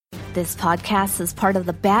This podcast is part of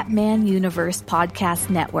the Batman Universe Podcast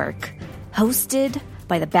Network, hosted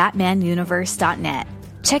by the BatmanUniverse.net.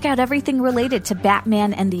 Check out everything related to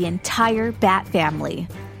Batman and the entire Bat family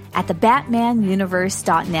at the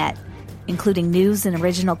BatmanUniverse.net, including news and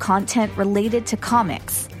original content related to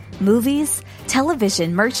comics, movies,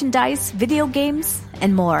 television, merchandise, video games,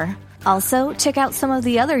 and more. Also, check out some of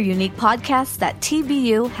the other unique podcasts that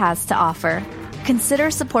TBU has to offer. Consider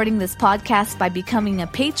supporting this podcast by becoming a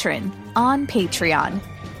patron on Patreon.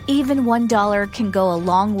 Even $1 can go a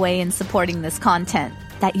long way in supporting this content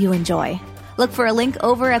that you enjoy. Look for a link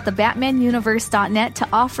over at thebatmanuniverse.net to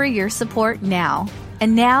offer your support now.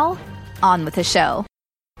 And now, on with the show.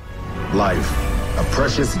 Life, a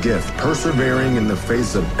precious gift, persevering in the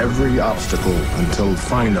face of every obstacle until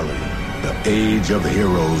finally, the age of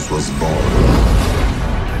heroes was born.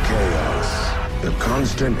 Chaos, the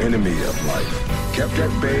constant enemy of life, kept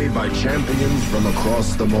at bay by champions from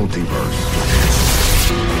across the multiverse.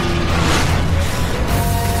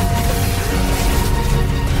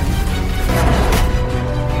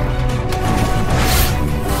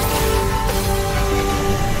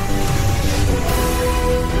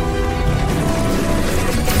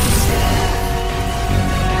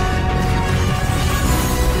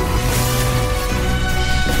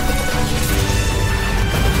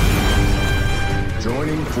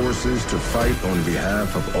 Forces to fight on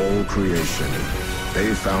behalf of all creation.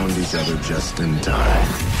 They found each other just in time.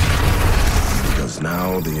 Because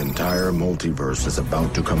now the entire multiverse is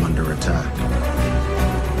about to come under attack.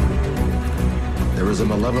 There is a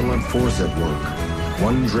malevolent force at work,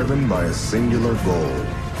 one driven by a singular goal.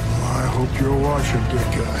 I hope you're watching,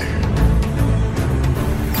 good guy.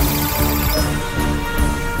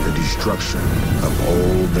 The destruction of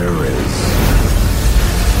all there is.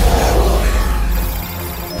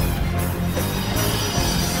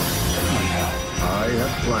 I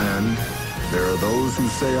have planned. There are those who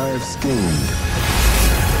say I have schemed.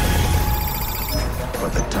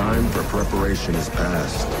 But the time for preparation is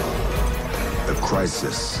past. The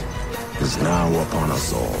crisis is now upon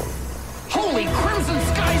us all. Holy crimson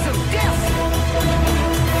skies of death!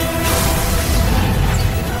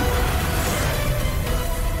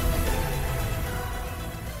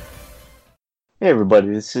 Hey everybody,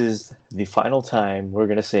 this is the final time we're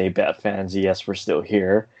going to say Bat fans, yes, we're still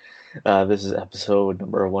here. This is episode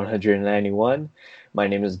number 191. My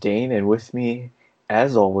name is Dane, and with me,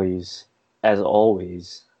 as always, is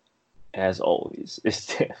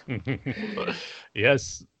Tim.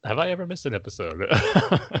 Yes. Have I ever missed an episode?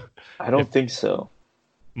 I don't think so.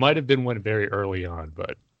 Might have been one very early on,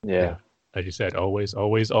 but yeah. As you said, always,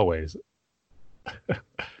 always, always.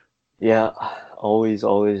 Yeah, always.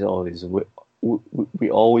 We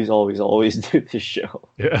always do this show.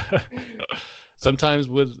 Yeah. Sometimes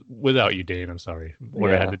without you, Dane, I'm sorry.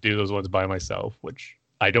 Where I had to do those ones by myself, which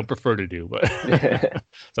I don't prefer to do, but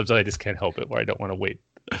sometimes I just can't help it, where I don't want to wait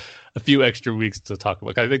a few extra weeks to talk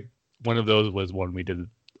about. I think one of those was when we did,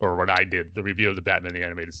 or when I did, the review of the Batman the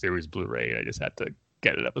Animated Series Blu-ray, and I just had to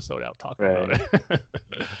get an episode out talking about it.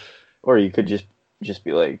 Or you could just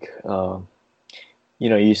be like,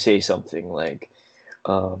 you say something like,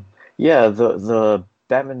 the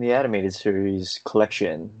Batman the Animated Series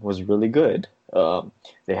collection was really good.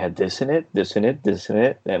 They had this in it,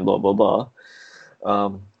 and blah, blah, blah.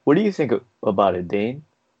 What do you think about it, Dane?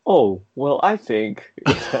 Oh, well, I think...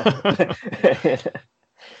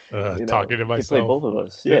 talking to myself. You play both of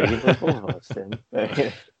us. Yeah, you play both of us, Tim.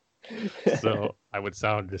 So I would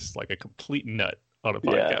sound just like a complete nut on a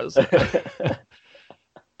podcast. Yeah.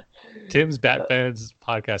 Tim's Bat Fans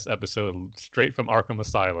podcast episode straight from Arkham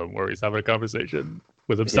Asylum, where he's having a conversation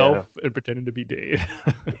with himself and pretending to be Dane.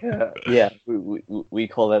 Yeah. We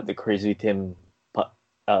call that the Crazy Tim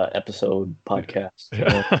episode podcast.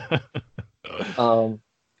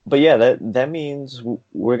 But yeah, that means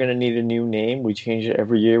we're gonna need a new name. We change it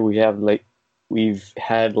every year. We've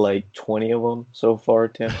had 20 of them so far,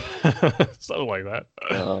 Tim. Something like that.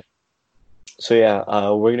 So yeah,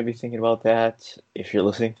 we're gonna be thinking about that. If you're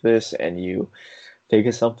listening to this and you think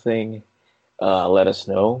of something, let us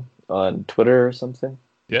know on Twitter or something.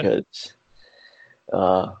 Yeah. Because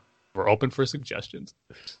we're open for suggestions.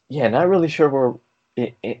 Yeah, not really sure where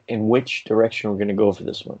in which direction we're gonna go for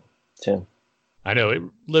this one, Tim. I know it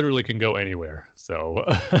literally can go anywhere. So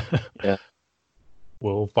yeah,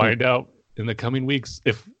 we'll find out in the coming weeks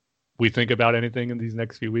if we think about anything in these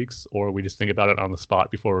next few weeks, or we just think about it on the spot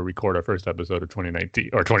before we record our first episode of 2019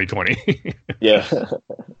 or 2020. Yeah.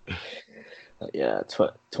 Yeah,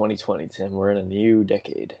 2020, Tim. We're in a new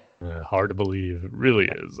decade. Hard to believe. It really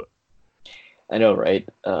is. I know, right?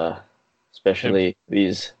 Especially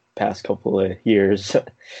these past couple of years.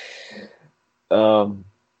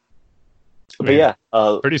 But yeah,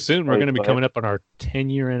 pretty soon we're going to be go coming up on our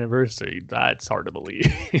 10-year anniversary. That's hard to believe.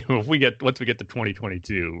 Once we get to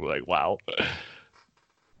 2022, like wow.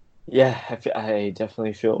 Yeah, I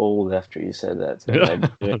definitely feel old after you said that.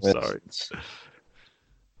 I'm sorry.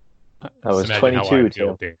 I was 22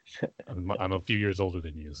 too. I'm a few years older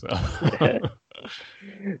than you, so.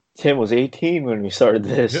 Tim was 18 when we started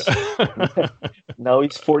this. Now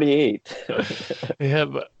he's 48. Yeah,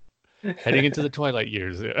 but heading into the twilight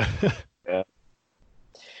years. Yeah. Yeah.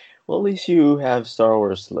 Well, at least you have Star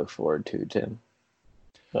Wars to look forward to, Tim.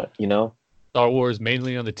 But, Star Wars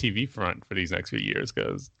mainly on the TV front for these next few years,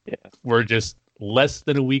 because we're just less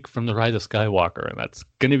than a week from the Rise of Skywalker, and that's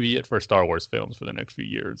going to be it for Star Wars films for the next few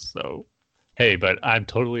years. So, hey, but I'm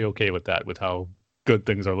totally okay with that, with how good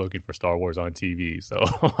things are looking for Star Wars on TV. So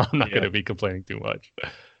I'm not going to be complaining too much.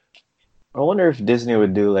 I wonder if Disney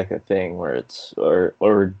would do like a thing where it's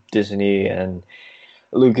or Disney and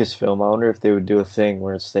Lucasfilm. I wonder if they would do a thing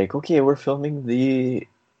where it's like, okay, we're filming the,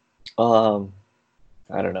 I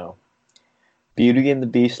don't know, Beauty and the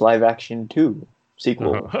Beast live action 2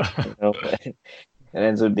 sequel. It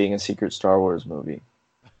ends up being a secret Star Wars movie.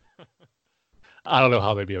 I don't know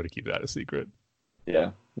how they'd be able to keep that a secret.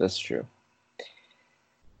 Yeah, that's true.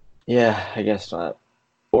 Yeah, I guess not.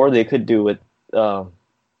 Or they could do it. I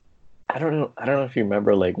don't know if you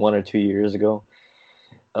remember, like 1 or 2 years ago,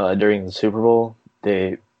 during the Super Bowl,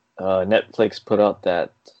 they Netflix put out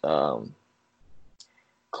that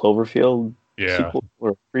Cloverfield sequel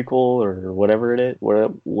or prequel or whatever it is,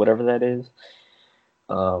 whatever that is,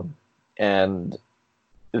 and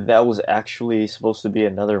that was actually supposed to be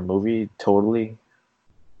another movie totally,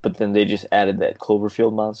 but then they just added that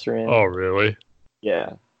Cloverfield monster in. Oh, really?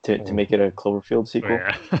 Yeah, to make it a Cloverfield sequel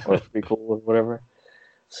or prequel or whatever.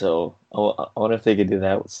 So I wonder if they could do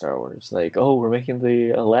that with Star Wars. Like, oh, we're making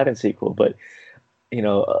the Aladdin sequel, but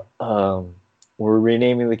we're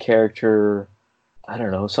renaming the character, I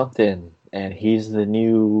don't know, something, and he's the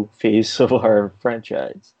new face of our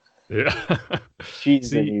franchise. Yeah.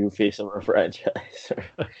 She's the new face of our franchise.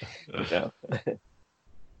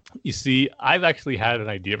 You see, I've actually had an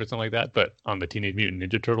idea for something like that, but on the Teenage Mutant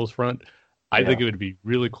Ninja Turtles front, I think it would be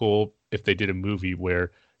really cool if they did a movie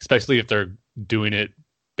where, especially if they're doing it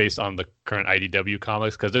based on the current IDW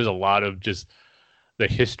comics, because there's a lot of just the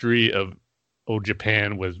history of old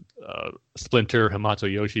Japan with Splinter,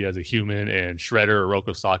 Hamato Yoshi as a human, and Shredder,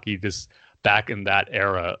 Oroku Saki, just back in that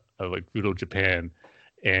era of like feudal Japan.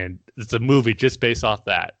 And it's a movie just based off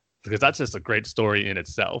that, because that's just a great story in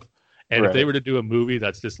itself. And if they were to do a movie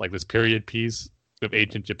that's just like this period piece of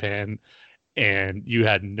ancient Japan, and you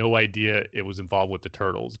had no idea it was involved with the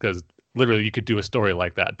Turtles, because literally you could do a story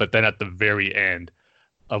like that. But then at the very end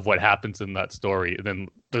of what happens in that story, and then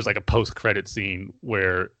there's like a post-credit scene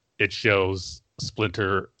where it shows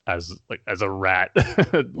Splinter as a rat,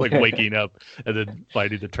 like waking up and then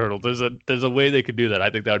fighting the turtle. There's a way they could do that. I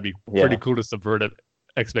think that would be pretty cool to subvert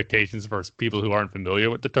expectations for people who aren't familiar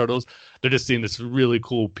with the Turtles. They're just seeing this really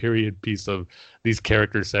cool period piece of these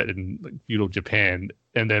characters set in like feudal Japan,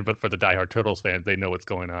 and then but for the diehard Turtles fans, they know what's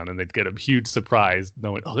going on, and they'd get a huge surprise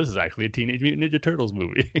knowing, oh, this is actually a Teenage Mutant Ninja Turtles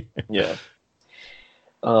movie. Yeah.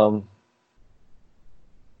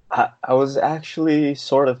 I was actually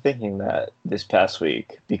sort of thinking that this past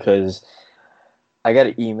week, because I got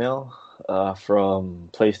an email from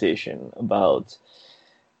PlayStation about,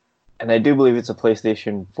 and I do believe it's a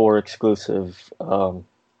PlayStation 4 exclusive, and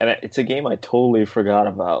it's a game I totally forgot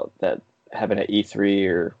about that happened at E3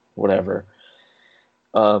 or whatever.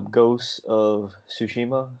 Ghosts of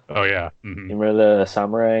Tsushima. Oh yeah. Mm-hmm. You remember the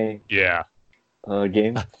samurai? Yeah.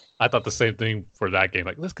 Game. I thought the same thing for that game.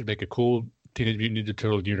 Like, this could make a cool Teenage Mutant Ninja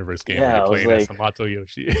Turtle universe game. Yeah, where you're playing as Hamato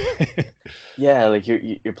Yoshi. Yeah, like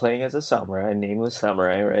you're playing as a samurai, nameless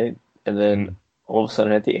samurai, right? And then all of a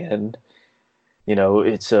sudden at the end,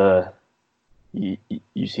 it's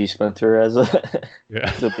you see Splinter as a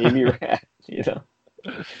as a baby rat,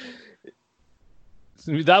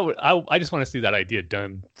 That would I just want to see that idea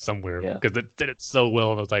done somewhere, because it did it so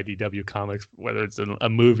well in those IDW comics, whether it's a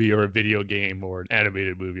movie or a video game or an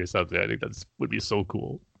animated movie or something. I think that would be so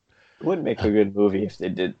cool. It would make a good movie if they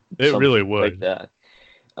did. It really would. Like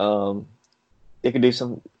that. They could do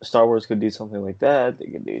Star Wars could do something like that. They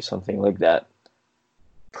could do something like that.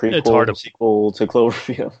 Prequel, sequel to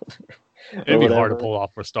Cloverfield. It'd be hard to pull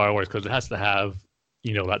off for Star Wars, because it has to have,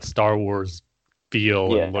 that Star Wars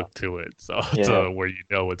feel and look to it. So where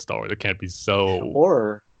it's Star Wars, it can't be so.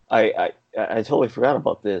 Or I totally forgot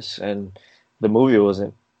about this, and the movie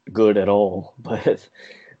wasn't good at all. But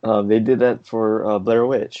they did that for Blair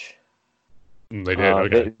Witch. They did.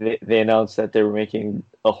 Okay. They announced that they were making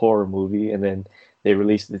a horror movie, and then they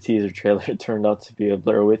released the teaser trailer. It turned out to be a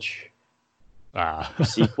Blair Witch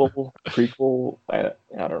sequel, prequel. I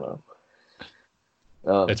don't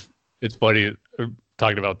know. It's funny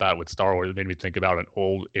talking about that with Star Wars. It made me think about an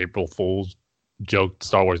old April Fool's joke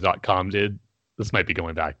StarWars.com did. This might be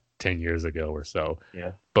going back 10 years ago or so.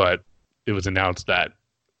 Yeah. But it was announced that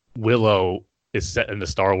Willow is set in the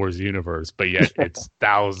Star Wars universe, but yet it's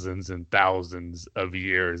thousands and thousands of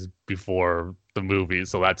years before the movie.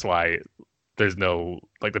 So that's why there's no,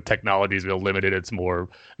 like, the technology is real limited. It's more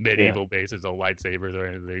medieval based. There's no lightsabers or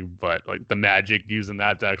anything, but like the magic using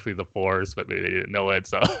that's actually the Force, but maybe they didn't know it.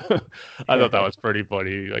 So I thought that was pretty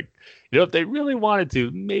funny. Like, if they really wanted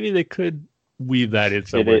to, maybe they could weave that in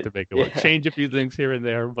somewhere to make it work. Change a few things here and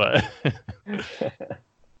there, but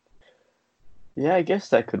yeah, I guess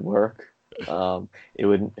that could work. It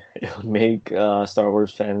would make Star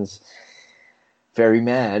Wars fans very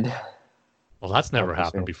mad. Well, that's never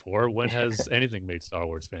happened before. When has anything made Star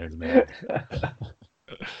Wars fans mad?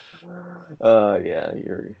 Yeah,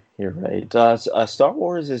 you're right. Star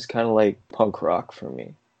Wars is kind of like punk rock for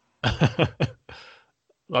me.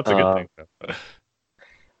 That's a good thing.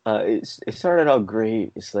 It started out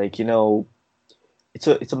great. It's like,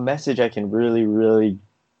 it's a message I can really, really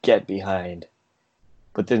get behind.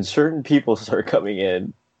 But then certain people start coming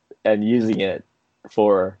in and using it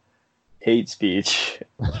for hate speech,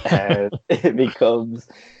 and it becomes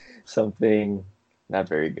something not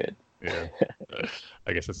very good. Yeah,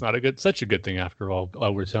 I guess it's not such a good thing after all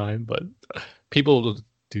over time. But people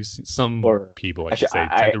do. Some people, I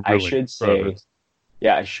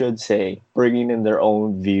should say, bringing in their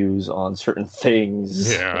own views on certain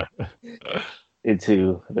things. Yeah.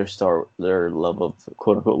 Into their love of,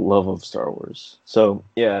 quote unquote, love of Star Wars. So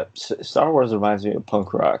yeah, Star Wars reminds me of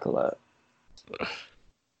punk rock a lot.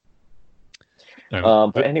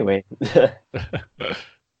 But anyway,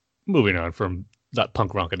 moving on from that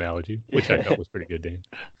punk rock analogy, which I thought was pretty good, Dane.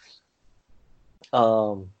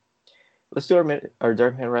 Let's do our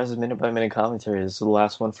Dark Knight Rises minute by minute commentary. This is the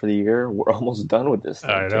last one for the year. We're almost done with this thing.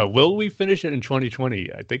 I know. Will we finish it in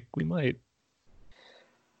 2020? I think we might.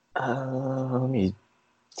 Let me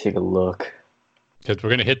take a look. Because we're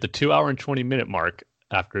going to hit the 2 hour and 20 minute mark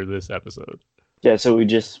after this episode. Yeah, so we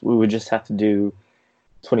would just have to do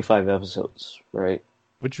 25 episodes, right?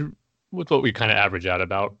 Which with what we kind of average out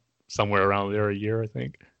about somewhere around there a year, I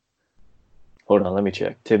think. Hold on, let me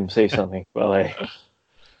check. Tim, say something while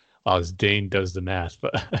as Dane does the math,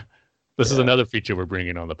 but this is another feature we're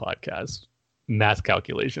bringing on the podcast. Math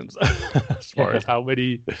calculations as far as how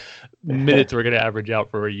many minutes we're going to average out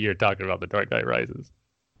for a year talking about The Dark Knight Rises.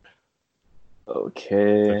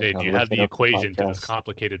 Okay. So Dane, you have the equation to this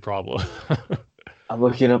complicated problem. I'm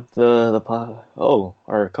looking up the pod. Oh,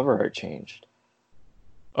 our cover art changed.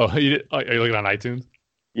 Oh, are you looking on iTunes?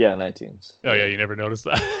 Yeah, on iTunes. Oh, yeah, you never noticed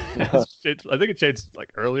that? I think it changed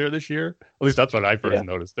like earlier this year. At least that's when I first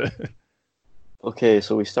noticed it. Okay,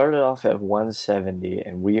 so we started off at 170,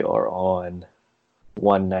 and we are on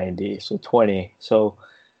 190, so 20. So,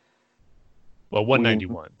 well,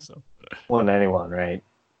 191. So 191, right?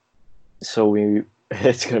 So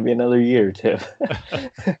it's going to be another year, Tim.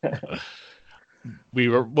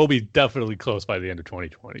 We'll be definitely close by the end of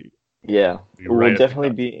 2020. Yeah, we'll definitely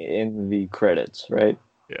be in the credits, right?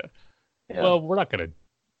 Yeah. Well, we're not going to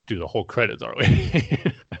do the whole credits, are we?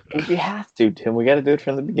 We have to, Tim. We got to do it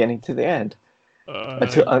from the beginning to the end.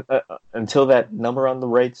 Until that number on the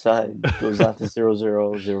right side goes on to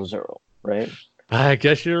 0000, right? I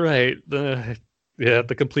guess you're right. The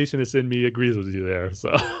completionist in me agrees with you there.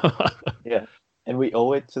 So yeah, and we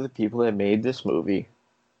owe it to the people that made this movie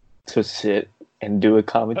to sit and do a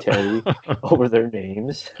commentary over their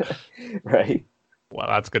names, right? Well,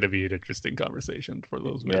 that's going to be an interesting conversation for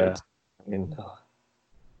those minutes. I mean,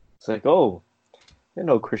 it's like,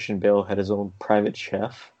 Christian Bale had his own private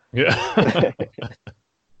chef. Yeah.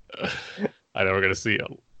 I know we're going to see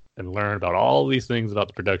and learn about all these things about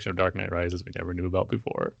the production of Dark Knight Rises we never knew about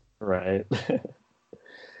before. Right.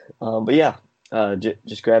 But yeah,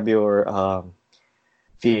 just grab your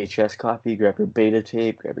VHS copy, grab your beta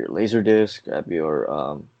tape, grab your Laserdisc, grab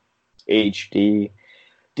your HD,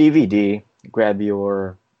 DVD, grab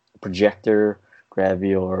your projector, grab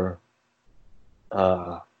your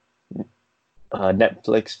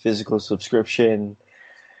Netflix physical subscription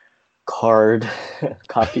card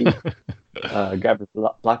copy, grab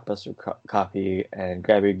your Blockbuster copy, and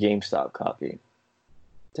grab your GameStop copy.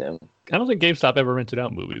 Tim, I don't think GameStop ever rented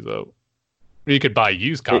out movies though. You could buy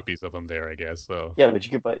used copies of them there, I guess. So yeah, but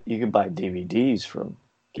you could buy DVDs from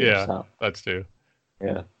GameStop. Yeah, that's true.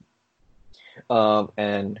 Yeah.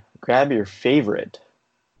 And grab your favorite,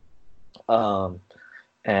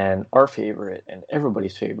 and our favorite, and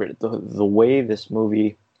everybody's favorite, the way this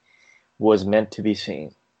movie was meant to be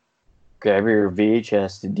seen. Grab your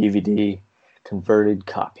VHS to DVD converted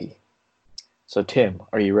copy. So, Tim,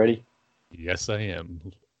 are you ready? Yes, I am.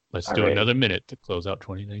 Let's do another minute to close out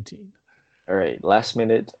 2019. All right, last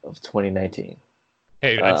minute of 2019.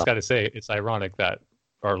 Hey, I just got to say, it's ironic that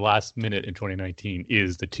our last minute in 2019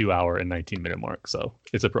 is the 2 hour and 19-minute mark, so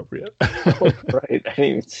it's appropriate. Right, I didn't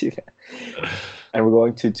even see that. And we're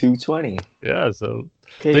going to 2:20. Yeah, so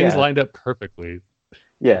things lined up perfectly.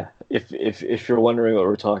 Yeah, if you're wondering what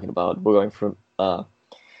we're talking about, we're going from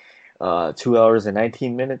 2 hours and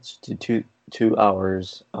 19 minutes to 2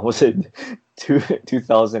 hours. I was it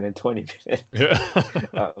 2020 minutes. Yeah.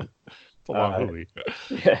 It's a long movie.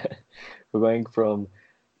 Yeah, we're going from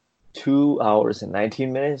 2 hours and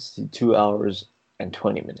 19 minutes to 2 hours and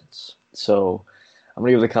 20 minutes. So I'm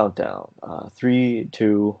gonna give the countdown. 3,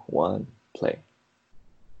 2, 1, play.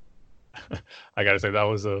 I gotta say that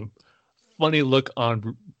was a funny look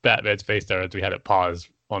on Batman's face there as we had it paused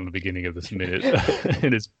on the beginning of this minute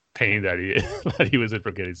in his pain that he was in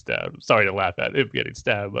for getting stabbed. Sorry to laugh at him getting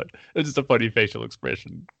stabbed, but it's just a funny facial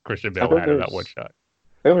expression Christian Bale had in that one shot.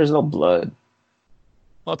 There's no blood.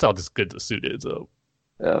 Well, that's how just good the suit is, though.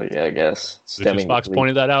 Oh yeah, I guess. Lucius Fox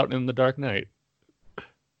pointed that out in The Dark Knight.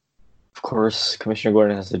 Of course, Commissioner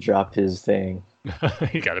Gordon has to drop his thing.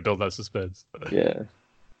 You got to build that suspense. Yeah.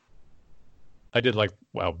 I did like,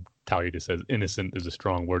 well, Talia just says innocent is a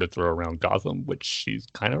strong word to throw around Gotham, which she's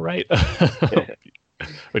kind of right.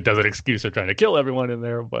 It doesn't excuse her trying to kill everyone in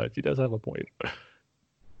there, but she does have a point.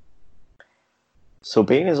 So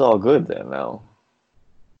Bane is all good then now.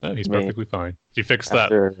 No, he's perfectly fine. She fixed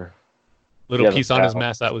that little piece on his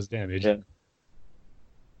mask that was damaged. Yeah.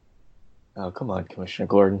 Oh, come on, Commissioner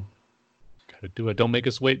Gordon. Gotta do it. Don't make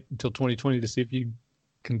us wait until 2020 to see if you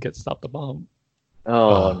can stop the bomb.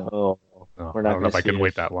 No. We're not. I don't know if I can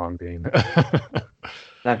wait that long, Dean.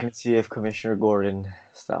 Not going to see if Commissioner Gordon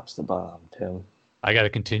stops the bomb, Tim. I got to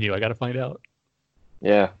continue. I got to find out.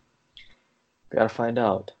 Yeah. Got to find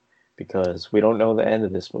out. Because we don't know the end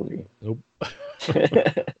of this movie. Nope.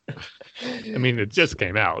 I mean, it just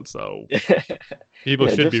came out, so people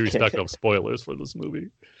should be respectful of spoilers for this movie.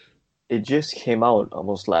 It just came out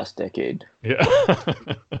almost last decade. Yeah.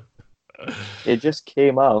 It just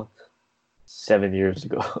came out 7 years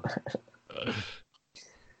ago.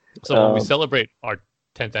 So when we celebrate our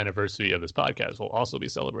 10th anniversary of this podcast, we'll also be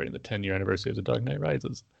celebrating the 10-year anniversary of The Dark Knight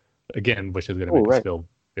Rises. Again, which is going to make us feel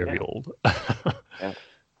very old. Yeah.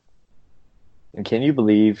 And can you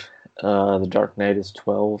believe The Dark Knight is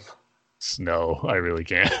 12? No, I really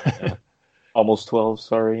can't. Almost 12,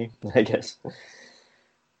 sorry, I guess.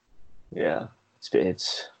 Yeah,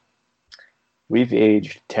 it's we've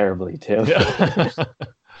aged terribly, Tim. Yeah.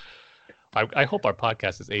 I hope our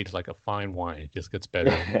podcast is aged like a fine wine. It just gets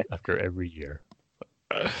better after every year.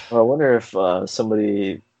 Well, I wonder if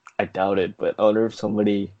somebody, I doubt it, but I wonder if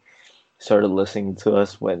somebody started listening to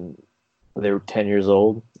us when they were 10 years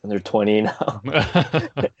old and they're 20 now.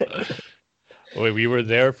 Well, we were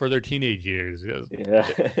there for their teenage years. Yeah.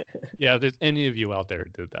 Yeah, if there's any of you out there who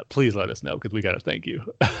did that, please let us know because we got to thank you.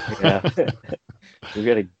 Yeah. We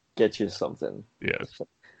got to get you something. Yes.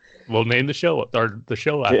 We'll name the show after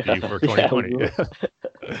you for 2020. Yeah,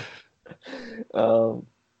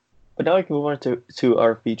 but now we can move on to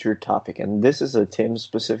our featured topic. And this is a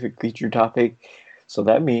Tim-specific featured topic. So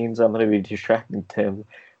that means I'm going to be distracting Tim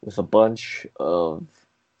with a bunch of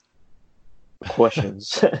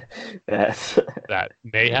questions that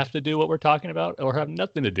may have to do what we're talking about or have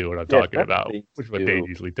nothing to do what I'm talking about, which is what Dave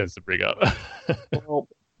usually tends to bring up. Well,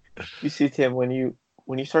 you see, Tim, when you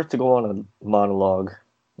start to go on a monologue,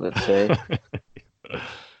 let's say,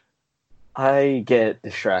 I get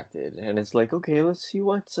distracted, and it's like, okay, let's see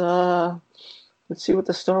what the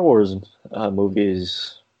Star Wars movie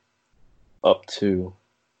is up to.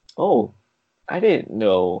 Oh, I didn't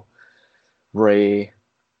know Rey,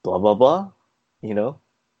 blah blah blah. You know,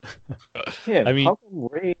 yeah. I mean, how come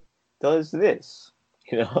Rey does this?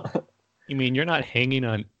 You know, you mean you're not hanging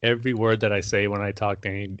on every word that I say when I talk,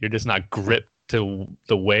 Dane? You're just not gripped to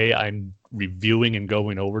the way I'm reviewing and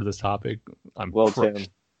going over this topic.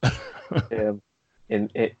 Tim, in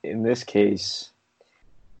this case,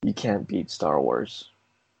 you can't beat Star Wars.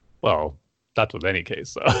 Well, that's with any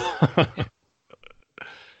case, though.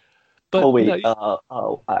 But, wait,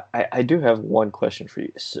 I do have one question for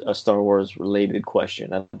you, a Star Wars related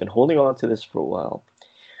question. I've been holding on to this for a while.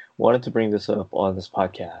 Wanted to bring this up on this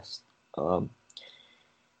podcast.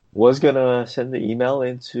 Was gonna send the email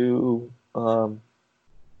into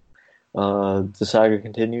The saga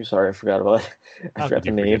continues. Sorry, I forgot about I How forgot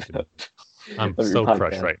could the you name forget that? I'm of your so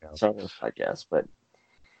crushed podcast. right now. Sorry, podcast, but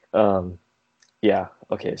um, yeah.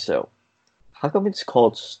 Okay, so how come it's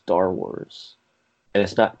called Star Wars and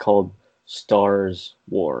it's not called Stars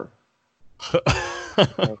War?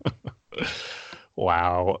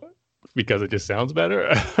 Wow. Because it just sounds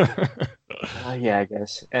better? Yeah, I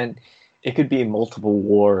guess, and it could be multiple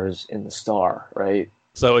wars in the star, right?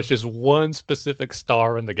 So it's just one specific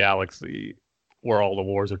star in the galaxy where all the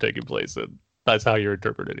wars are taking place in. That's how you're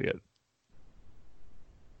interpreting it.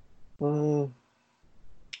 Mm,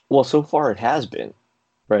 well, so far it has been,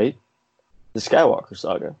 right? The Skywalker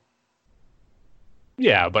saga.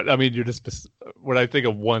 Yeah, but I mean, when I think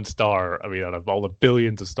of one star, I mean, out of all the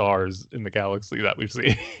billions of stars in the galaxy that we've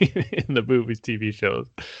seen in the movies, TV shows,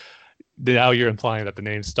 now you're implying that the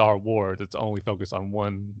name Star Wars, it's only focused on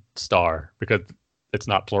one star because it's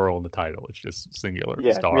not plural in the title. It's just singular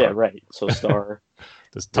Yeah, star. yeah, right. So star.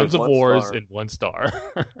 There's There's tons of one wars star. in one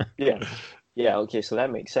star. Yeah, yeah. Okay, so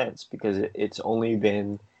that makes sense because it's only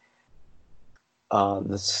been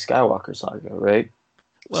the Skywalker saga, right?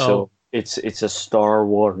 Well, So it's a Star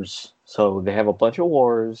Wars. So they have a bunch of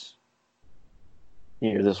wars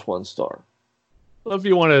near this one star. well, if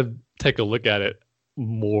you want to take a look at it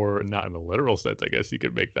more, not in a literal sense, I guess you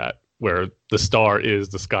could make that where the star is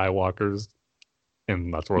the Skywalkers,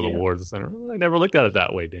 and that's where the Yeah. war is the center. I never looked at it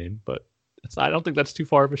that way, Dane, but I don't think that's too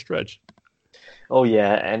far of a stretch. Oh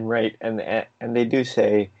yeah, and right, and they do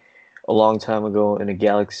say a long time ago in a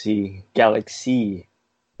galaxy,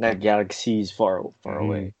 not galaxies far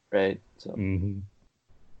away, right? So Hmm.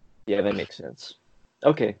 yeah, that makes sense.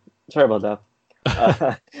 Okay, sorry about that.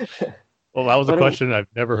 Uh, Well, that was a But it- question I've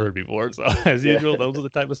never heard before. So, as Yeah. usual, those are the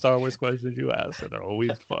type of Star Wars questions you ask, and they're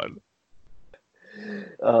always fun.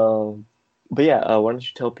 but yeah, why don't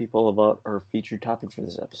you tell people about our featured topic for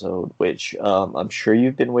this episode, which I'm sure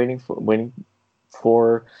you've been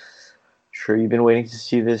for. Sure, you've been waiting to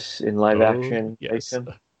see this in live action. Yes. Tyson?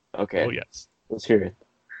 Okay, Oh, yes. let's hear it.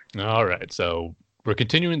 All right. So, we're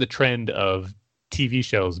continuing the trend of TV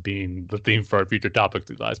shows being the theme for our future topics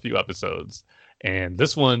these last few episodes. And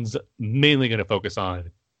this one's mainly going to focus on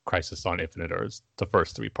Crisis on Infinite Earths, the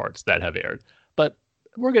first 3 parts that have aired. But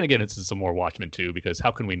we're going to get into some more Watchmen too, because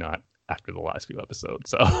how can we not after the last few episodes?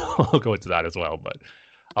 So we'll go into that as well. But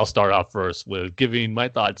I'll start off first with giving my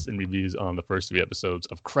thoughts and reviews on the first 3 episodes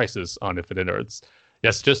of Crisis on Infinite Earths.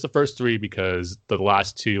 Yes, just the first 3 because the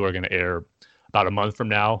last 2 are going to air about a month from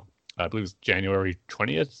now. I believe it's January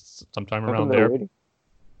 20th, sometime How around come they're there. waiting?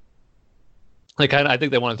 I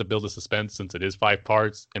think they wanted to build a suspense since it is 5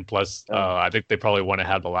 parts, and plus, I think they probably want to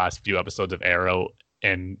have the last few episodes of Arrow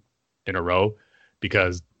in a row,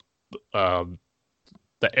 because the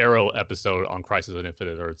Arrow episode on Crisis on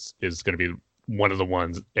Infinite Earths is going to be one of the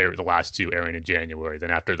ones the last 2 airing in January.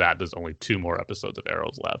 Then after that, there's only 2 more episodes of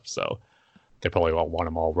Arrows left, so they probably all want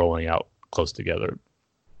them all rolling out close together.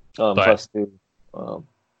 Plus,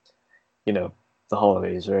 the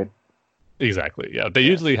holidays, right? Exactly. Yeah, they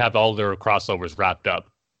usually have all their crossovers wrapped up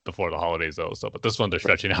before the holidays, though. So, but this one they're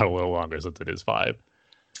stretching out a little longer since it is 5.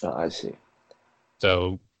 I see.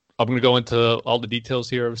 So I'm going to go into all the details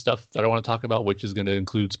here of stuff that I want to talk about, which is going to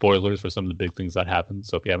include spoilers for some of the big things that happen.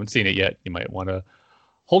 So if you haven't seen it yet, you might want to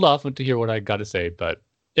hold off to hear what I got to say. But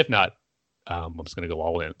if not, I'm just going to go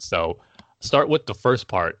all in. So start with the first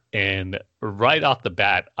part. And right off the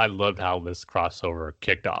bat, I loved how this crossover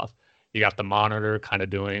kicked off. You got the Monitor kind of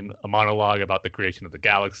doing a monologue about the creation of the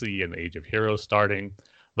galaxy and the Age of Heroes starting.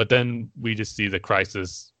 But then we just see the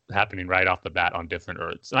Crisis happening right off the bat on different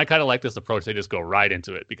Earths. And I kind of like this approach. They just go right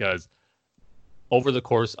into it because over the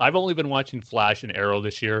course, I've only been watching Flash and Arrow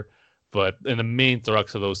this year, but in the main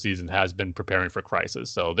thrust of those seasons has been preparing for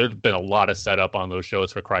Crisis. So there's been a lot of setup on those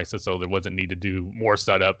shows for Crisis, so there wasn't need to do more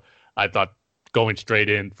setup. I thought going straight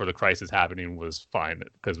in for the Crisis happening was fine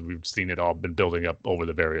because we've seen it all been building up over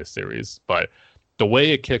the various series. But the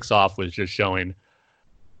way it kicks off was just showing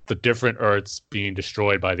the different Earths being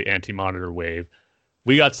destroyed by the Anti-Monitor wave.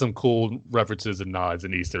 We got some cool references and nods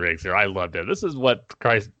and Easter eggs here. I loved it. This is what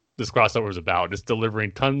this crossover is about. Just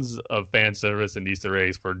delivering tons of fan service and Easter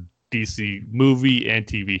eggs for DC movie and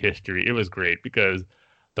TV history. It was great because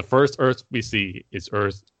the first Earth we see is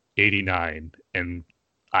Earth 89. And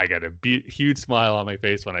I got a huge smile on my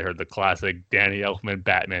face when I heard the classic Danny Elfman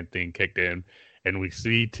Batman thing kicked in. And we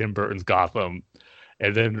see Tim Burton's Gotham.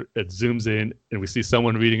 And then it zooms in and we see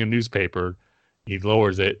someone reading a newspaper. He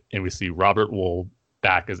lowers it and we see Robert Wool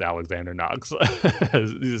back as Alexander Knox.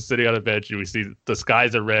 He's just sitting on a bench and we see the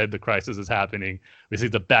skies are red, the Crisis is happening. We see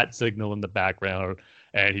the bat signal in the background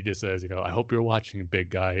and he just says, I hope you're watching, big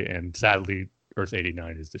guy. And sadly, Earth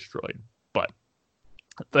 89 is destroyed. But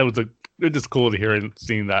that was it's just cool to hear and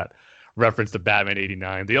seeing that reference to Batman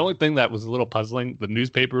 89. The only thing that was a little puzzling, the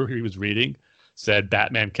newspaper he was reading said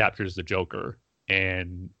Batman captures the Joker,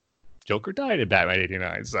 and Joker died in Batman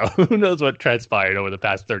 89. So who knows what transpired over the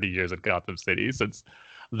past 30 years in Gotham City since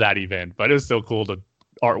that event. But it was still cool. The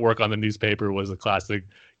artwork on the newspaper was a classic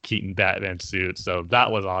Keaton Batman suit. So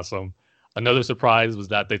that was awesome. Another surprise was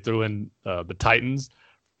that they threw in the Titans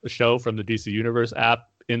show from the DC Universe app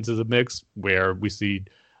into the mix, where we see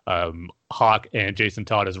Hawk and Jason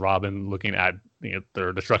Todd as Robin looking at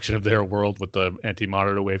the destruction of their world with the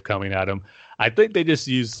anti-monitor wave coming at them. I think they just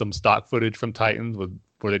used some stock footage from Titans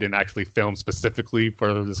where they didn't actually film specifically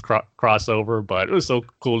for this crossover, but it was so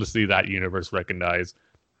cool to see that universe recognized.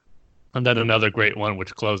 And then another great one,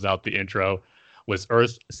 which closed out the intro, was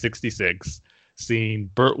Earth 66, seeing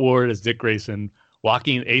Burt Ward as Dick Grayson,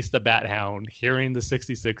 walking Ace the Bat Hound, hearing the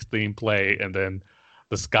 66 theme play, and then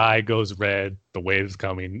the sky goes red, the waves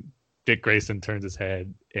coming. Dick Grayson turns his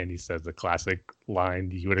head, and he says the classic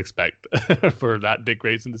line you would expect for that Dick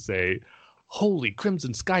Grayson to say, "Holy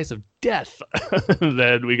crimson skies of death."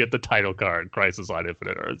 Then we get the title card, Crisis on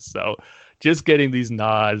Infinite Earths. So just getting these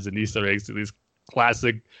nods and Easter eggs to these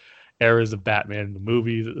classic eras of Batman, the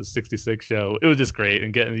movie, the 66 show, it was just great.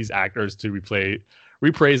 And getting these actors to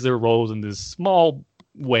reprise their roles in this small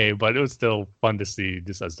way, but it was still fun to see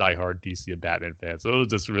just as diehard DC and Batman fans. So it was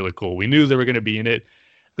just really cool. We knew they were going to be in it.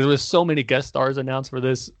 There was so many guest stars announced for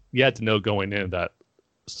this. You had to know going in that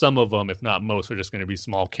some of them, if not most, are just going to be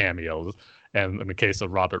small cameos. And in the case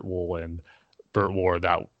of Robert Wool and Burt Ward,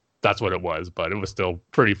 that's what it was. But it was still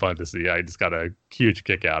pretty fun to see. I just got a huge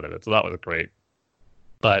kick out of it. So that was great.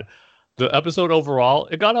 But the episode overall,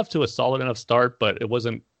 it got off to a solid enough start, but it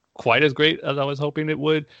wasn't quite as great as I was hoping it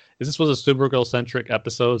would. This was a Supergirl-centric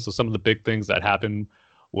episode. So some of the big things that happened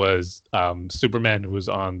was Superman, who was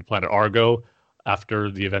on planet Argo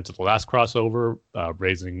after the events of the last crossover,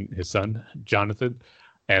 raising his son, Jonathan.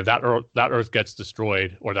 And that Earth gets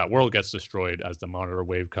destroyed, or that world gets destroyed as the Monitor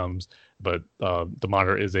wave comes. But the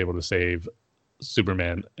Monitor is able to save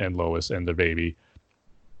Superman and Lois and their baby.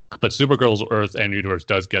 But Supergirl's Earth and universe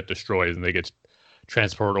does get destroyed, and they get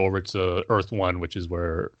transported over to Earth 1, which is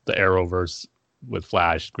where the Arrowverse with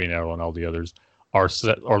Flash, Green Arrow, and all the others are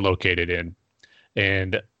located in.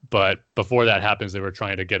 But before that happens, they were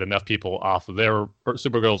trying to get enough people off of their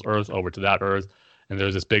Supergirl's Earth over to that Earth. And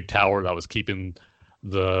there's this big tower that was keeping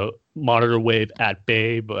the Monitor wave at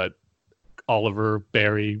bay, but Oliver,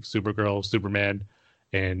 Barry, Supergirl, Superman,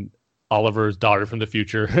 and Oliver's daughter from the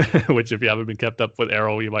future, which if you haven't been kept up with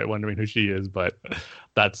Arrow, you might wondering who she is, but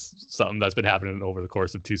that's something that's been happening over the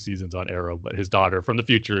course of 2 seasons on Arrow. But his daughter from the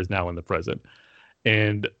future is now in the present.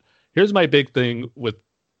 And here's my big thing with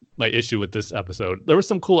my issue with this episode. There was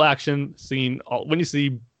some cool action when you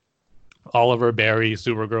see Oliver, Barry,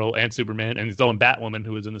 Supergirl, and Superman, and his own Batwoman,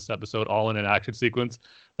 who is in this episode, all in an action sequence.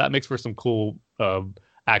 That makes for some cool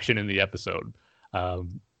action in the episode.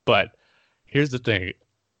 But here's the thing.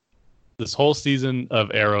 This whole season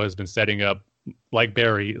of Arrow has been setting up, like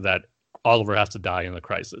Barry, that Oliver has to die in the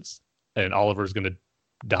crisis. And Oliver's going to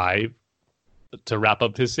die to wrap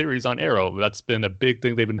up his series on Arrow. That's been a big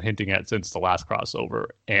thing they've been hinting at since the last crossover.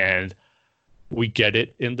 And we get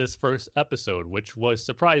it in this first episode, which was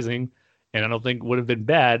surprising. And I don't think would have been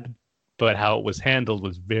bad, but how it was handled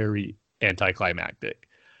was very anticlimactic.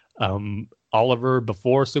 Oliver,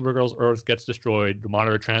 before Supergirl's Earth gets destroyed, the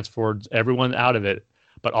Monitor transports everyone out of it,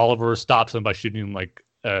 but Oliver stops him by shooting like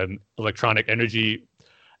an electronic energy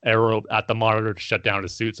arrow at the Monitor to shut down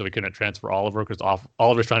his suit so he couldn't transfer Oliver, because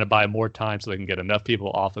Oliver's trying to buy more time so they can get enough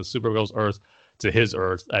people off of Supergirl's Earth to his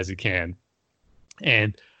Earth as he can.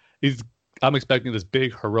 And I'm expecting this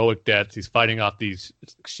big heroic death. He's fighting off these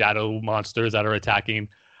shadow monsters that are attacking,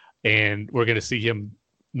 and we're going to see him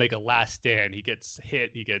make a last stand. He gets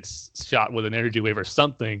hit, he gets shot with an energy wave or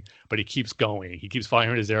something, but he keeps going. He keeps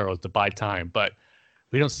firing his arrows to buy time, but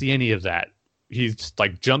we don't see any of that. He just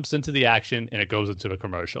jumps into the action and it goes into the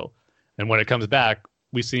commercial. And when it comes back,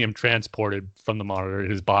 we see him transported from the Monitor.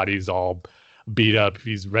 His body's all beat up.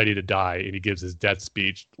 He's ready to die, and he gives his death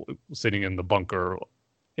speech sitting in the bunker.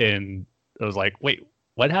 And I was like, wait,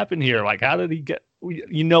 what happened here? How did he get,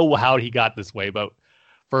 how he got this way, but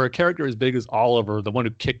for a character as big as Oliver, the one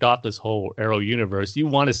who kicked off this whole Arrow universe, you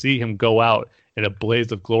want to see him go out in a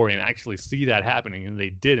blaze of glory and actually see that happening, and they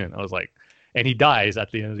didn't. I was like, and he dies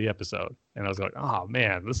at the end of the episode. And I was like, oh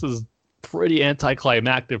man, this is pretty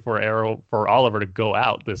anticlimactic for Oliver to go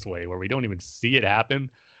out this way, where we don't even see it happen.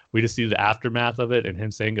 We just see the aftermath of it and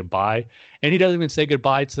him saying goodbye. And he doesn't even say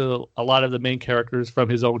goodbye to a lot of the main characters from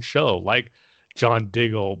his own show, like John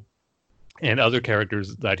Diggle and other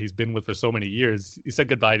characters that he's been with for so many years. He said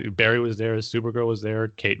goodbye to Barry was there, Supergirl was there,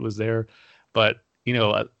 Kate was there, but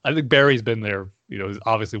I think Barry's been there. He's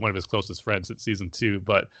obviously one of his closest friends since season 2,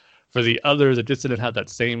 but for the others, it just didn't have that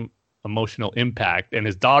same emotional impact. And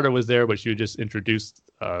his daughter was there, but she was just introduced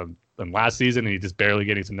in last season, and he just barely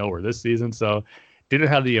getting to know her this season, so didn't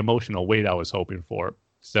have the emotional weight I was hoping for.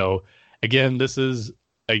 So again, this is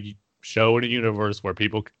a show in a universe where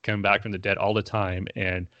people come back from the dead all the time,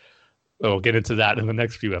 and we'll get into that in the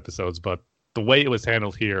next few episodes. But the way it was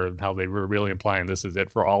handled here and how they were really implying this is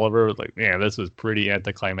it for Oliver, like, man, this was pretty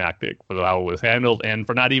anticlimactic for how it was handled, and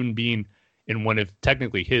for not even being in one of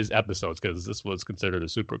technically his episodes, because this was considered a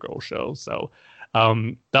Supergirl show. So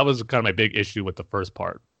that was kind of my big issue with the first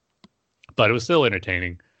part, but it was still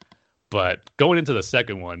entertaining. But going into the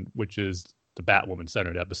second one, which is the Batwoman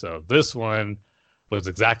centered episode, this one was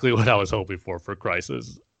exactly what I was hoping for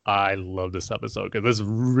Crisis. I love this episode because this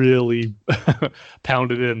really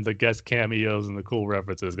pounded in the guest cameos and the cool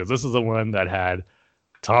references, because this is the one that had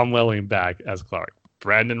Tom Welling back as Clark,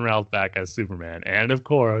 Brandon Routh back as Superman, and of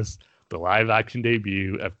course the live action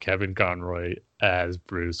debut of Kevin Conroy as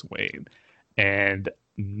Bruce Wayne. And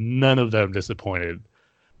none of them disappointed.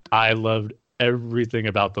 I loved everything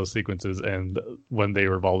about those sequences and when they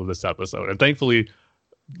were involved in this episode. And thankfully,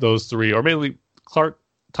 those three, or mainly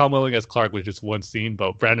Tom Welling as Clark was just one scene,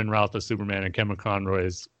 but Brandon Routh as Superman and Kevin Conroy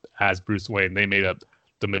as Bruce Wayne, they made up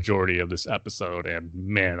the majority of this episode. And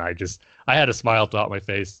man, I had a smile throughout my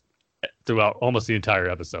face throughout almost the entire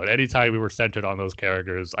episode. Anytime we were centered on those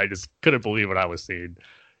characters, I just couldn't believe what I was seeing.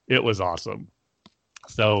 It was awesome.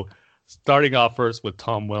 So starting off first with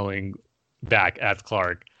Tom Welling back as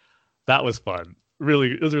Clark, that was fun.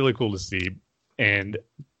 It was really cool to see. And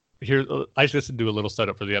here, I just do a little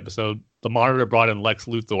setup for the episode. The Monitor brought in Lex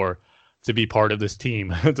Luthor to be part of this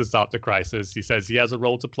team to stop the Crisis. He says he has a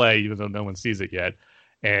role to play, even though no one sees it yet.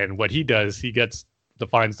 And what he does, he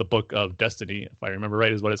defines the Book of Destiny, if I remember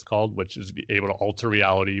right, is what it's called, which is able to alter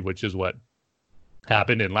reality, which is what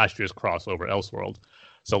happened in last year's crossover Elseworld.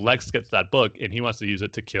 So Lex gets that book, and he wants to use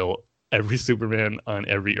it to kill every Superman on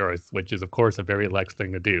every Earth, which is, of course, a very Lex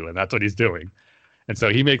thing to do, and that's what he's doing. And so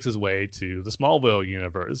he makes his way to the Smallville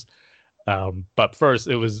universe. But first,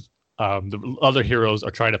 it was the other heroes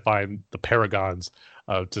are trying to find the paragons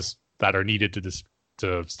that are needed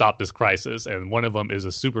to stop this crisis. And one of them is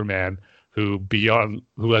a Superman who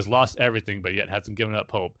has lost everything, but yet hasn't given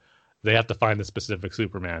up hope. They have to find the specific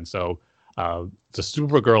Superman. So the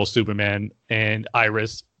Supergirl Superman and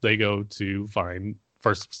Iris, they go to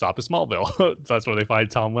stop at Smallville. That's where they find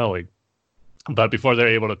Tom Welling. But before they're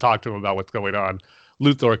able to talk to him about what's going on,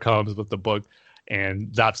 Luthor comes with the book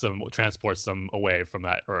and transports them away from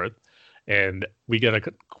that Earth. And we get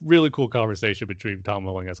a really cool conversation between Tom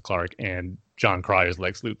Welling as Clark and John Cryer's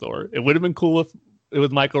Lex Luthor. It would have been cool if it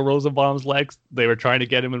was Michael Rosenbaum's Lex. They were trying to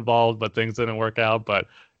get him involved, but things didn't work out. But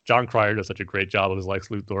John Cryer does such a great job as Lex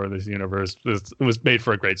Luthor in this universe. It was made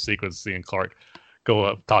for a great sequence seeing Clark go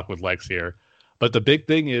up, talk with Lex here. But the big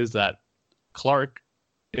thing is that Clark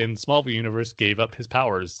in Smallville universe gave up his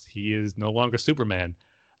powers. He is no longer Superman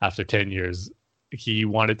after 10 years. He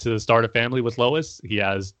wanted to start a family with Lois. He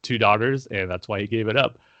has 2 daughters, and that's why he gave it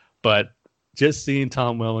up. But just seeing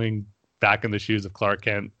Tom Welling back in the shoes of Clark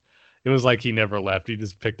Kent, it was like he never left. He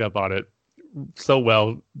just picked up on it so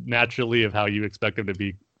well, naturally, of how you expect him to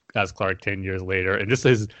be as Clark 10 years later. And just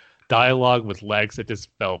his dialogue with Lex, it just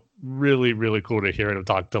felt really, really cool to hear him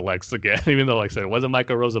talk to Lex again. Even though, like I said, it wasn't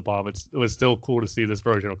Michael Rosenbaum, it was still cool to see this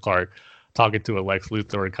version of Clark talking to a Lex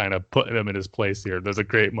Luthor and kind of putting him in his place here. There's a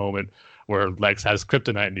great moment where Lex has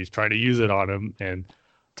kryptonite and he's trying to use it on him, and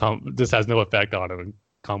Tom just has no effect on him. And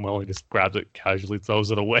Tom Welling just grabs it, casually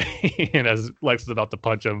throws it away. And as Lex is about to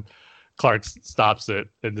punch him, Clark stops it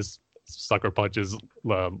and just sucker punches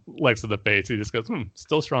Lex in the face. He just goes,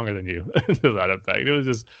 still stronger than you, to that effect. It was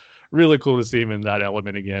just really cool to see him in that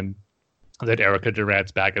element again. That Erica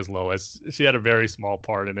Durant's back as Lois. She had a very small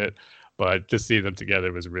part in it, but just seeing them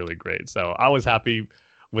together was really great. So I was happy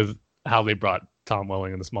with how they brought Tom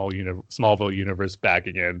Welling in the Smallville universe back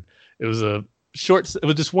again. It was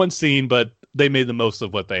just one scene, but they made the most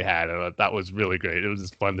of what they had. And that was really great. It was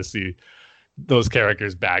just fun to see those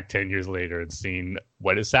characters back 10 years later and seeing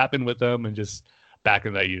what has happened with them, and just back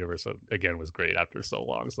in that universe again was great after so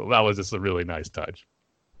long. So that was just a really nice touch.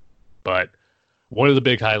 But one of the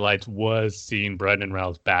big highlights was seeing Brandon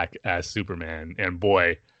Routh back as Superman. And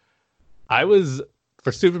boy,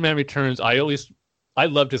 for Superman Returns, I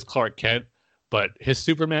loved his Clark Kent, but his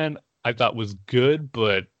Superman I thought was good,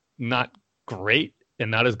 but not great,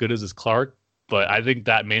 and not as good as his Clark. but I think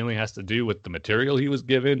that mainly has to do with the material he was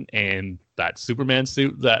given and that Superman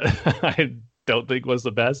suit that I don't think was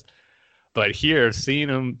the best. But here, seeing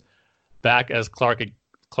him back as Clark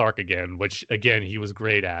again, which again he was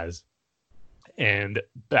great as, and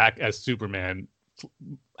back as Superman,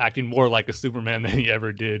 acting more like a Superman than he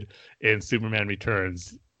ever did in Superman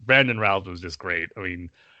Returns. Brandon Routh was just great. I mean,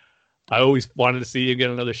 I always wanted to see him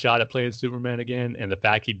get another shot at playing Superman again, and the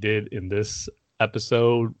fact he did in this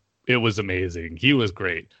episode, it was amazing. He was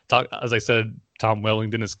great. As I said, Tom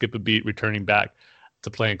Welling didn't skip a beat returning back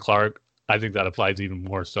to playing Clark. I think that applies even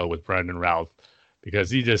more so with Brandon Routh,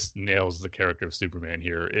 because he just nails the character of Superman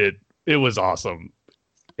here. It was awesome.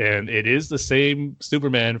 And it is the same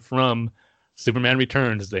Superman from Superman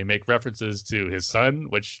Returns. They make references to his son,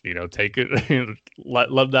 which, take it,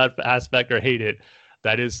 love that aspect or hate it.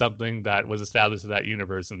 That is something that was established in that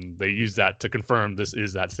universe, and they use that to confirm this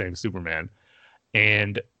is that same Superman.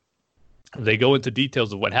 And they go into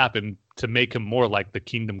details of what happened to make him more like the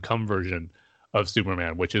Kingdom Come version of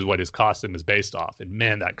Superman, which is what his costume is based off. And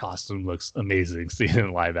man, that costume looks amazing seeing it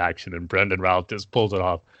in live action, and Brendan Routh just pulls it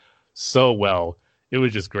off so well. It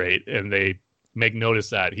was just great. And they make notice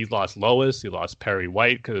that he's lost Lois, he lost Perry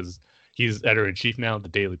White, because he's editor-in-chief now of the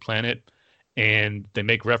Daily Planet. And they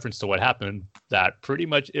make reference to what happened, that pretty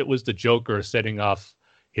much it was the Joker setting off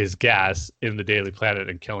his gas in the Daily Planet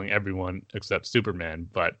and killing everyone except Superman.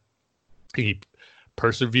 But he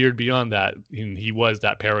persevered beyond that. He was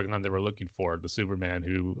that paragon they were looking for, the Superman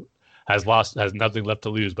who has nothing left to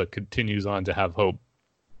lose, but continues on to have hope.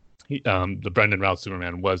 The Brendan Routh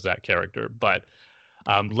Superman was that character. But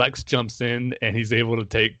Lex jumps in, and he's able to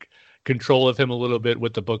take control of him a little bit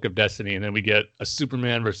with the Book of Destiny, and then we get a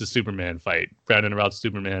Superman versus Superman fight. Brandon Routh's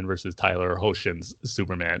Superman versus Tyler Hoechlein's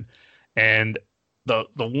Superman. And the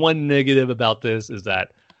one negative about this is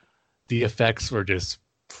that the effects were just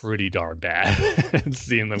pretty darn bad. And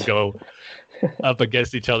seeing them go up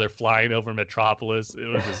against each other, flying over Metropolis, it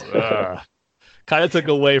was just kind of took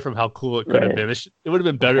away from how cool it could have been. It would have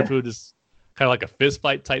been better if it was just kind of like a fist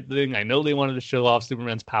fight type thing. I know they wanted to show off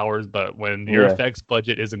Superman's powers, but when your effects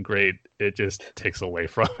budget isn't great, it just takes away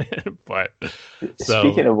from it. But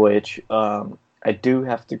speaking of which, I do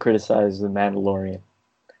have to criticize The Mandalorian.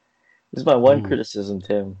 This is my one criticism,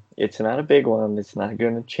 Tim. It's not a big one. It's not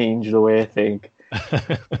going to change the way I think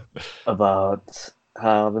about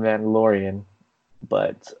how The Mandalorian,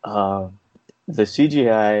 but the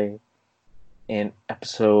CGI in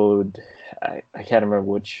episode, I can't remember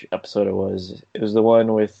which episode it was. It was the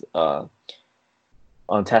one with on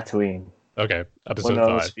Tatooine. Okay, episode when they're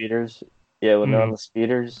 5. On the speeders. Yeah, when they're on the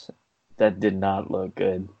speeders, that did not look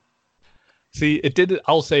good. See,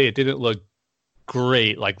 I'll say it didn't look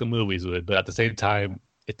great like the movies would, but at the same time,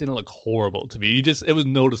 it didn't look horrible to me. It was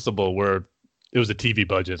noticeable where it was a TV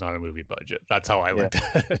budget, not a movie budget. That's how I looked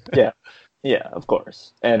at it. Yeah, of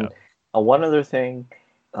course. And one other thing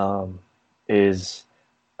is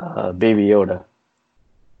Baby Yoda.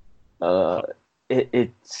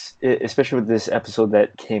 It's especially with this episode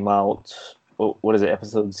that came out. What is it?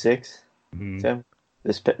 Episode 6, Tim?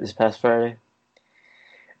 This past Friday.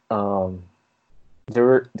 There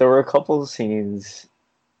were a couple of scenes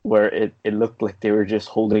where it looked like they were just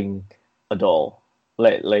holding a doll,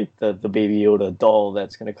 like the Baby Yoda doll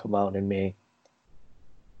that's going to come out in May.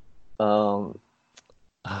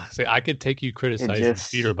 See, I could take you criticizing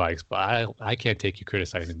speeder bikes, but I can't take you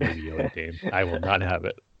criticizing Baby Yoda, Dane. I will not have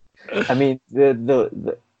it. I mean,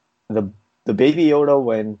 the Baby Yoda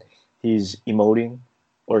when he's emoting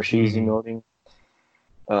or she's emoting.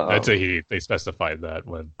 That's a he. They specified that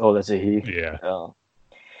when. Oh, that's a he. Yeah.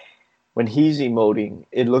 When he's emoting,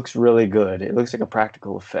 it looks really good. It looks like a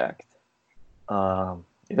practical effect.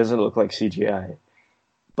 It doesn't look like CGI,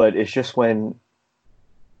 but it's just when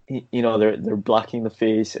they're blocking the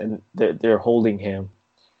face and they're holding him.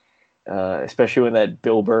 Especially when that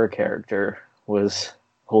Bill Burr character was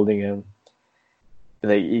holding him,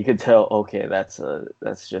 like you could tell. Okay, that's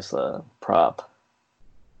just a prop.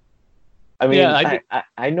 I mean,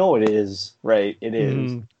 I know it is, right? It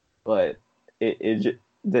is, but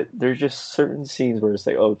there's just certain scenes where it's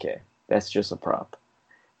like, okay, that's just a prop.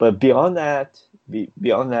 But beyond that,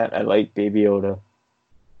 I like Baby Yoda.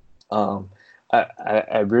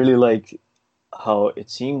 I really like how it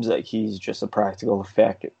seems like he's just a practical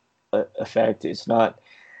effect. It's not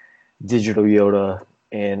digital Yoda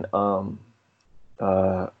in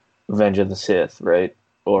Revenge of the Sith, right?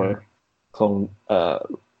 Or Clone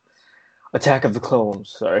Attack of the Clones.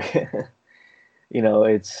 Sorry,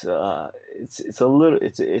 it's a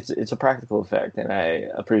practical effect, and I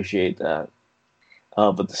appreciate that.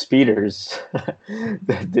 But the speeders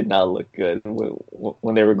that did not look good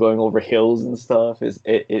when they were going over hills and stuff.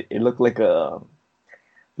 It looked like a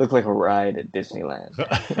ride at Disneyland.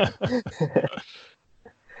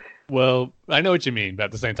 Well, I know what you mean, but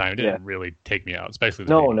at the same time, it didn't really take me out, especially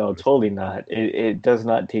No, totally not. It does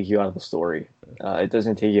not take you out of the story. It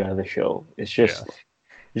doesn't take you out of the show. It's just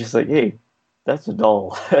like, hey, that's a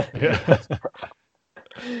doll.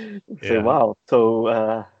 So wow,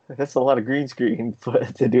 so that's a lot of green screen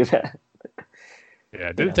to do that. Yeah,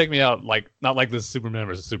 it didn't take me out not like the Superman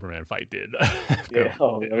versus Superman fight did. Yeah,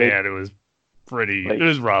 man, it was pretty. It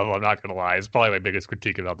was rough. I'm not gonna lie. It's probably my biggest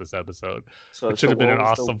critique about this episode. So it should have been an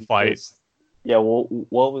awesome fight. Yeah. Well,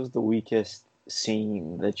 what was the weakest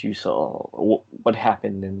scene that you saw? What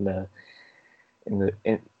happened in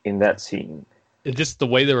that scene? It's just the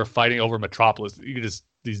way they were fighting over Metropolis.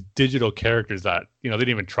 These digital characters that they didn't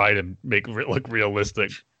even try to make look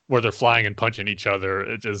realistic, where they're flying and punching each other.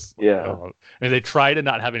 It just and they try to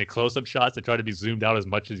not have any close-up shots. They try to be zoomed out as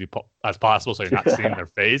much as possible, so you're not seeing their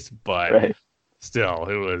face. But still,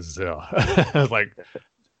 it was like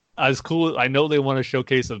as cool. I know they want to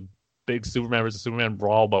showcase a big Superman versus Superman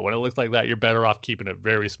brawl, but when it looks like that, you're better off keeping it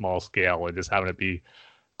very small scale and just having it be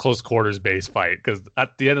close quarters based fight. Because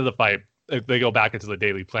at the end of the fight, they go back into the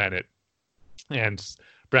Daily Planet, and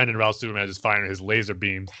Brandon Routh Superman is firing his laser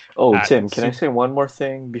beam. Oh, Tim, can I say one more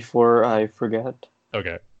thing before I forget?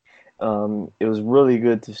 Okay. It was really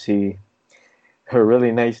good to see,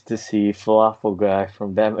 really nice to see Falafel Guy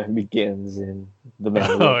from Batman Begins in The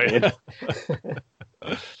Mandalorian. Oh,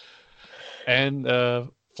 yeah. And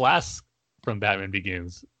Flask from Batman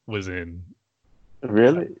Begins was in.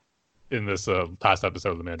 Really? In this past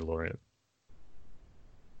episode of The Mandalorian.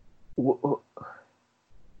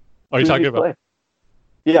 Are you talking about?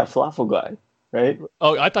 Yeah, Falafel Guy, right?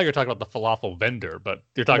 Oh, I thought you were talking about the falafel vendor, but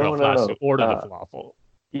you're talking about Flash who ordered the falafel.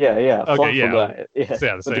 Yeah. Okay, Guy. Yeah,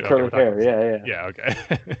 the with the curly hair. Yeah. Yeah, okay.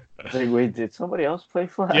 Like, wait, did somebody else play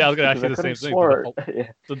Flash? Yeah, I was going to ask you the same thing.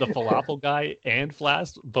 Did the falafel guy and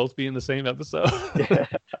Flash both be in the same episode? Yeah.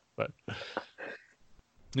 But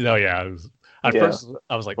it was, at first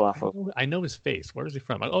I was like, I know his face. Where is he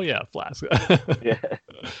from? Like, oh yeah, Flash. Yeah.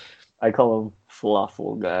 I call him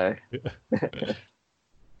Falafel Guy.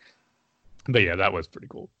 But yeah, that was pretty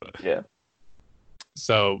cool. Yeah.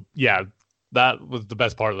 So yeah, that was the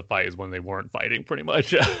best part of the fight, is when they weren't fighting, pretty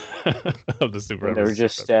much. Of the Super. They were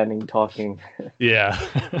just standing talking. Yeah.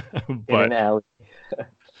 In an alley.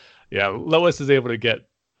 Yeah, Lois is able to get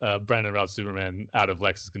Brandon Routh Superman out of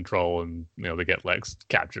Lex's control, and they get Lex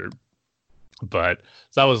captured. But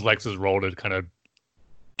so that was Lex's role to kind of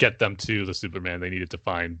get them to the Superman they needed to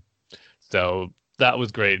find. So that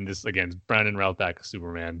was great. And just again, Brandon Routh back as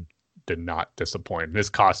Superman did not disappoint. His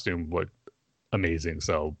costume looked amazing.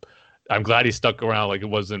 So I'm glad he stuck around. Like, it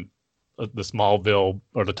wasn't the Smallville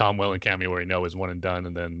or the Tom Welling cameo where is one and done.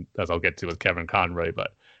 And then, as I'll get to with Kevin Conroy,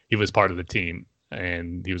 but he was part of the team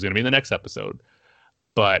and he was going to be in the next episode.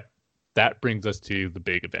 But that brings us to the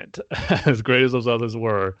big event. As great as those others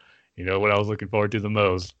were, what I was looking forward to the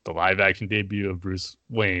most? The live action debut of Bruce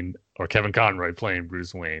Wayne, or Kevin Conroy playing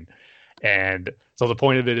Bruce Wayne. And so the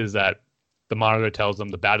point of it is that the Monitor tells them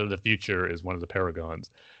the Bat of the Future is one of the Paragons.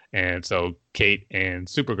 And so Kate and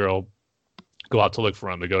Supergirl go out to look for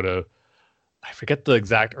him. They go to, I forget the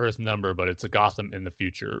exact Earth number, but it's a Gotham in the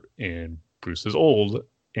future. And Bruce is old,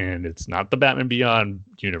 and it's not the Batman Beyond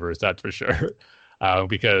universe, that's for sure.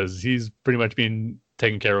 Because he's pretty much being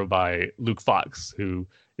taken care of by Luke Fox, who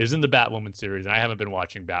is in the Batwoman series. And I haven't been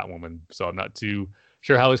watching Batwoman, so I'm not too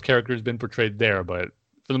sure how his character has been portrayed there. But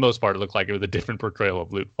for the most part, it looked like it was a different portrayal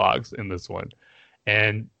of Luke Fox in this one.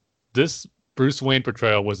 And this Bruce Wayne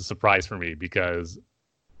portrayal was a surprise for me, because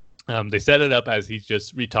they set it up as he's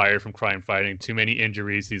just retired from crime fighting, too many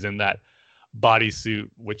injuries. He's in that bodysuit,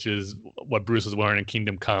 which is what Bruce was wearing in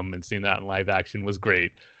Kingdom Come, and seeing that in live action was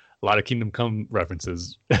great. A lot of Kingdom Come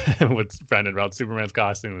references with Brandon Routh Superman's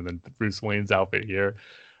costume and then Bruce Wayne's outfit here.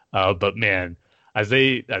 But man, as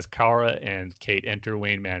Kara and Kate enter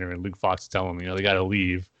Wayne Manor and Luke Fox tell them, they got to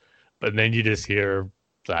leave. But then you just hear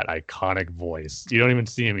that iconic voice. You don't even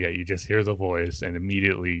see him yet. You just hear the voice, and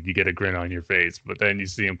immediately you get a grin on your face. But then you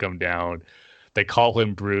see him come down. They call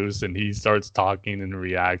him Bruce, and he starts talking and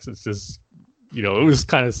reacts. It's just, it was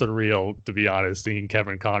kind of surreal, to be honest, seeing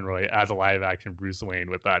Kevin Conroy as a live-action Bruce Wayne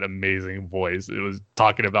with that amazing voice. It was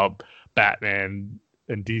talking about Batman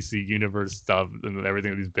and DC Universe stuff and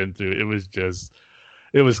everything that he's been through.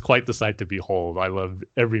 It was quite the sight to behold. I loved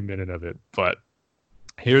every minute of it. But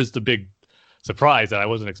here's the big surprise that I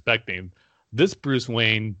wasn't expecting. This Bruce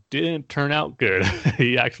Wayne didn't turn out good.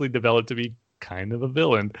 He actually developed to be kind of a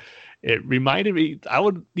villain. It reminded me, I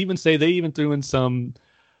would even say they even threw in some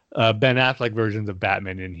Ben Affleck versions of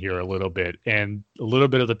Batman in here a little bit, and a little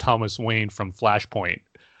bit of the Thomas Wayne from Flashpoint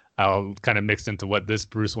kind of mixed into what this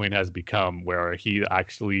Bruce Wayne has become, where he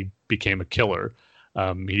actually became a killer.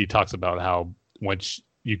 He talks about how once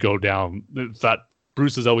you go down, that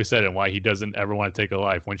Bruce has always said, and why he doesn't ever want to take a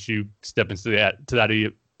life. Once you step into that,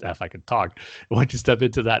 if I could talk, once you step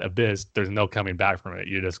into that abyss, there's no coming back from it.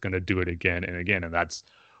 You're just going to do it again and again, and that's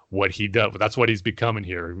what he does. That's what he's becoming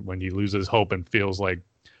here. When he loses hope and feels like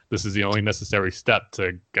this is the only necessary step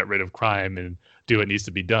to get rid of crime and do what needs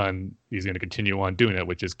to be done, he's going to continue on doing it,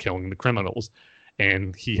 which is killing the criminals.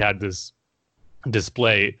 And he had this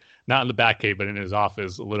display, not in the Batcave, but in his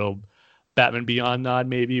office, a little Batman Beyond nod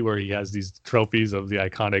maybe, where he has these trophies of the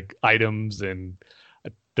iconic items and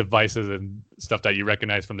devices and stuff that you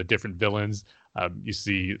recognize from the different villains. You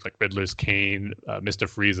see like Riddler's cane, Mr.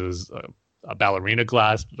 Freeze's a ballerina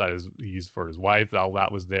glass that is used for his wife. All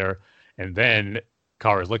that was there. And then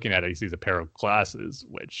Kara is looking at it. He sees a pair of glasses,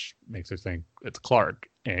 which makes her think it's Clark.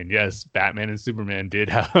 And yes, Batman and Superman did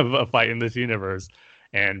have a fight in this universe.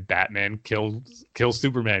 And Batman kills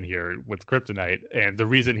Superman here with kryptonite. And the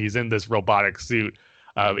reason he's in this robotic suit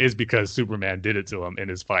is because Superman did it to him in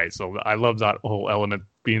his fight. So I love that whole element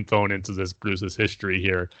being thrown into this Bruce's history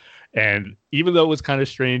here. And even though it was kind of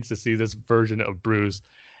strange to see this version of Bruce,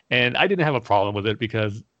 and I didn't have a problem with it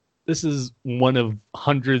because this is one of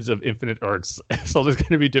hundreds of Infinite Earths. So there's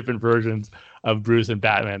going to be different versions of Bruce and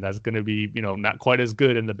Batman that's going to be, not quite as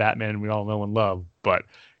good in the Batman we all know and love. But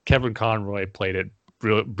Kevin Conroy played it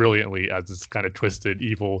brilliantly as this kind of twisted,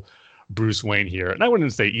 evil Bruce Wayne here. And I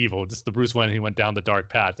wouldn't say evil, just the Bruce Wayne who went down the dark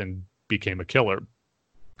path and became a killer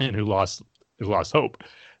and who lost hope.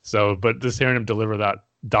 So, but just hearing him deliver that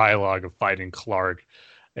dialogue of fighting Clark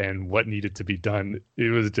and what needed to be done, it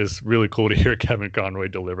was just really cool to hear Kevin Conroy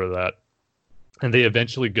deliver that. And they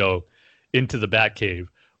eventually go into the Batcave,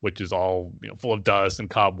 which is all full of dust and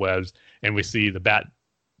cobwebs, and we see the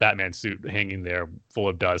Batman suit hanging there full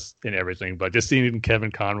of dust and everything. But just seeing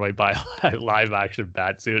Kevin Conroy buy a live action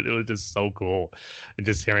bat suit, it was just so cool. And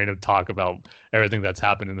just hearing him talk about everything that's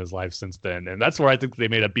happened in his life since then. And that's where I think they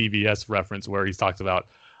made a BVS reference where he talks about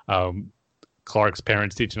Clark's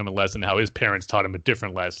parents teaching him a lesson, how his parents taught him a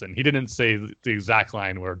different lesson. He didn't say the exact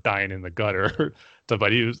line where dying in the gutter,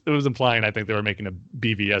 but it was implying, I think they were making a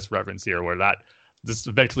BVS reference here where this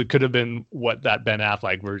eventually could have been what that Ben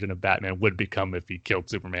Affleck version of Batman would become if he killed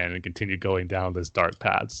Superman and continued going down this dark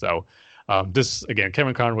path. So this, again,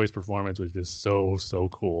 Kevin Conroy's performance was just so, so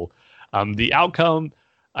cool. The outcome,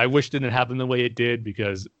 I wish didn't happen the way it did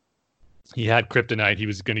because he had kryptonite. He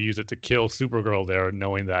was going to use it to kill Supergirl there,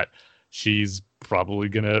 knowing that she's probably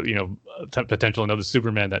going to, potential another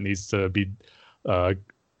Superman that needs to be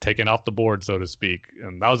taken off the board, so to speak.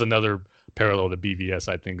 And that was another parallel to BVS,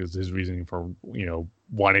 I think, is his reasoning for,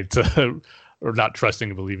 wanting to, or not trusting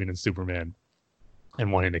and believing in Superman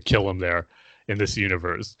and wanting to kill him there in this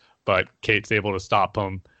universe. But Kate's able to stop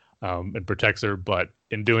him and protects her. But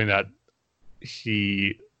in doing that,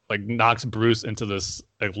 he knocks Bruce into this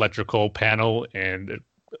electrical panel, and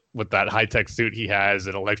with that high-tech suit he has,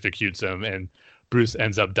 it electrocutes him, and Bruce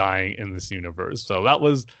ends up dying in this universe. So that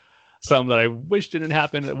was something that I wish didn't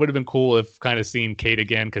happen. It would have been cool if kind of seeing Kate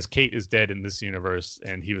again, because Kate is dead in this universe,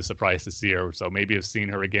 and he was surprised to see her. So maybe if seeing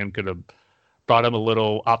her again could have brought him a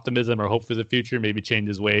little optimism or hope for the future, maybe change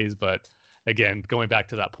his ways. But again, going back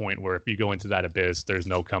to that point where if you go into that abyss, there's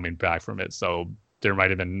no coming back from it. So there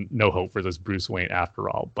might have been no hope for this Bruce Wayne after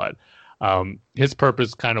all. But his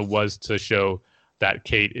purpose kind of was to show that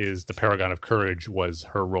Kate is the paragon of courage, was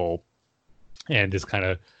her role, and just kind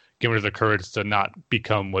of giving her the courage to not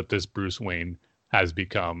become what this Bruce Wayne has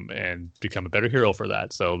become and become a better hero for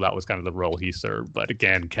that. So that was kind of the role he served. But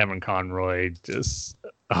again, Kevin Conroy just,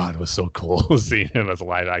 it was so cool seeing him as a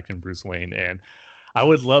live action Bruce Wayne. And I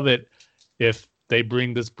would love it if they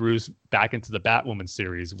bring this Bruce back into the Batwoman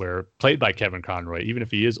series where played by Kevin Conroy, even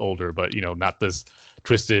if he is older, but not this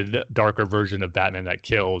twisted, darker version of Batman that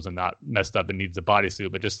kills and not messed up and needs a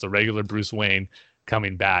bodysuit, but just the regular Bruce Wayne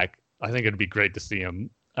coming back. I think it'd be great to see him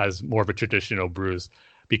as more of a traditional Bruce,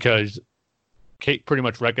 because Kate pretty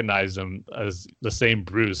much recognized him as the same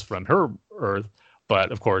Bruce from her Earth,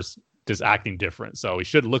 but of course just acting different. So he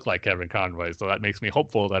should look like Kevin Conroy. So that makes me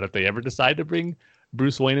hopeful that if they ever decide to bring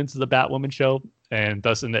Bruce Wayne into the Batwoman show and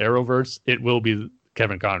thus in the Arrowverse, it will be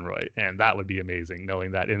Kevin Conroy. And that would be amazing,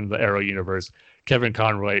 knowing that in the Arrow universe, Kevin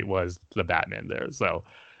Conroy was the Batman there. So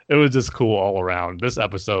it was just cool all around. This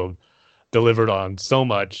episode delivered on so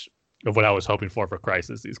much of what I was hoping for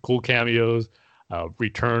Crisis. These cool cameos,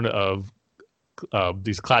 return of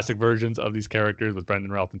these classic versions of these characters with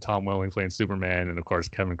Brendan Routh and Tom Welling playing Superman, and of course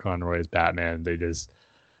Kevin Conroy as Batman. They just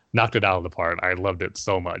knocked it out of the park. I loved it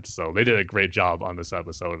so much. So they did a great job on this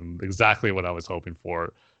episode, and exactly what I was hoping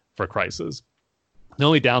for Crisis. The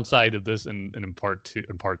only downside of this in part 2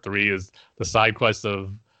 and part 3 is the side quest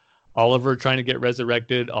of Oliver trying to get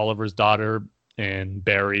resurrected. Oliver's daughter and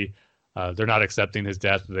Barry, they're not accepting his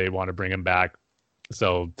death. They want to bring him back.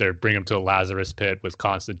 So they bring him to a Lazarus pit with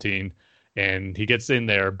Constantine, and he gets in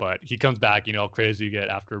there, but he comes back, how crazy you get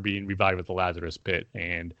after being revived with the Lazarus pit.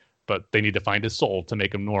 But they need to find his soul to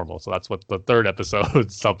make him normal. So that's what the third episode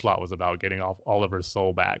subplot was about, getting Oliver's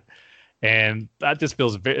soul back. And that just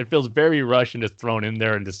feels very rushed and just thrown in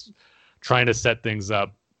there and just trying to set things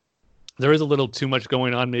up. There is a little too much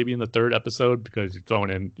going on maybe in the third episode, because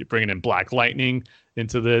you're bringing in Black Lightning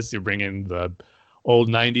into this. You're bringing the old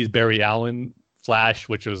 90s Barry Allen Flash,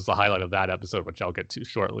 which was the highlight of that episode, which I'll get to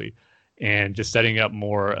shortly, and just setting up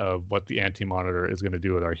more of what the Anti-Monitor is going to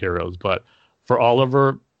do with our heroes. But for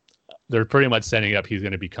Oliver, they're pretty much setting up he's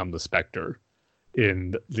going to become the Spectre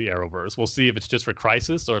in the Arrowverse. We'll see if it's just for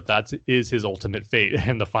Crisis or if that is his ultimate fate,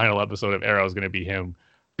 and the final episode of Arrow is going to be him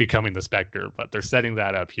becoming the Spectre. But they're setting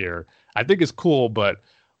that up here. I think it's cool, but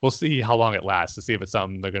we'll see how long it lasts to see if it's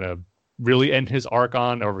something they're going to really end his arc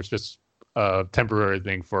on, or if it's just a temporary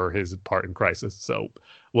thing for his part in Crisis. So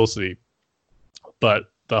we'll see.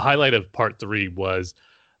 But the highlight of part 3 was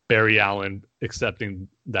Barry Allen accepting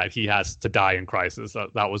that he has to die in Crisis.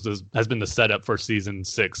 That has been the setup for season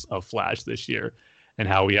 6 of Flash this year, and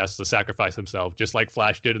how he has to sacrifice himself, just like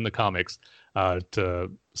Flash did in the comics,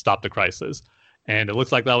 to stop the Crisis. And it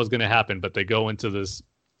looks like that was going to happen, but they go into this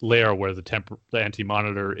layer where the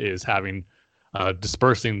Anti-Monitor is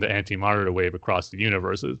dispersing the Anti-Monitor wave across the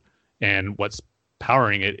universes. And what's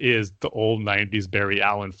powering it is the old 90s Barry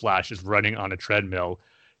Allen Flash is running on a treadmill,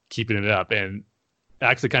 keeping it up, and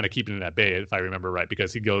actually kind of keeping it at bay, if I remember right,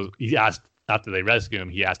 because he asked after they rescue him,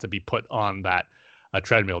 he has to be put on that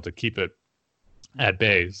treadmill to keep it at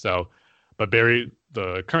bay. So, but Barry,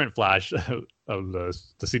 the current Flash of the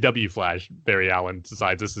CW Flash, Barry Allen,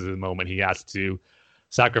 decides this is his moment. He has to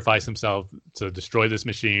sacrifice himself to destroy this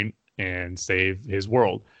machine and save his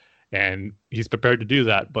world. And he's prepared to do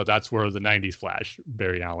that, but that's where the 90s Flash,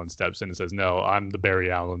 Barry Allen, steps in and says, no, I'm the Barry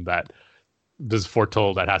Allen that is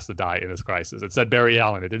foretold that has to die in this crisis. It said Barry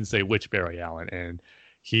Allen. It didn't say which Barry Allen. And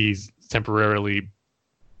he's temporarily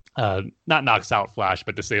not knocks out Flash,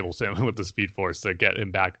 but disables him with the Speed Force to get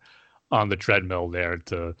him back on the treadmill there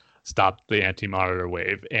to stop the Anti-Monitor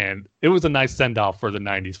wave. And it was a nice send-off for the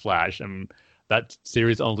 90s Flash. And that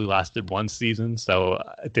series only lasted one season, so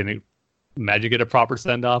I didn't imagine get a proper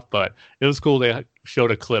send-off, but it was cool. They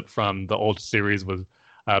showed a clip from the old series with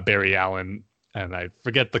Barry Allen, and I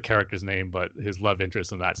forget the character's name, but his love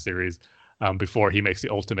interest in that series, before he makes the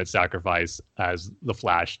ultimate sacrifice, as the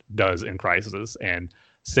Flash does in Crisis, and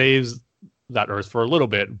saves that Earth for a little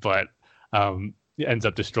bit, but ends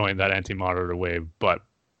up destroying that Anti-Monitor wave, but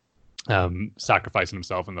sacrificing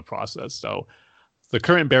himself in the process. So the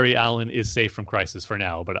current Barry Allen is safe from Crisis for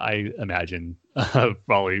now, but I imagine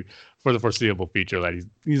probably for the foreseeable future that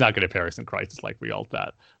he's not going to perish in Crisis like we all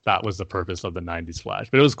thought. That was the purpose of the 90s Flash.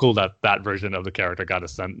 But it was cool that that version of the character got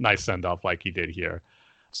a nice send-off like he did here.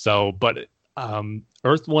 So, but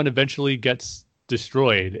Earth 1 eventually gets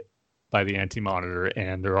destroyed by the Anti-Monitor,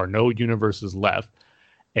 and there are no universes left.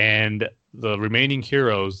 And the remaining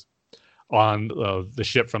heroes on the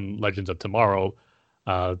ship from Legends of Tomorrow,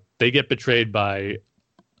 they get betrayed by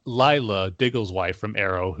Lila, Diggle's wife from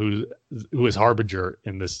Arrow, who is Harbinger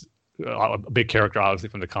in this, a big character obviously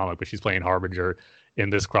from the comic, but she's playing Harbinger in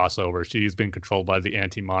this crossover. She's been controlled by the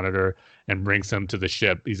Anti-Monitor and brings him to the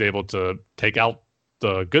ship. He's able to take out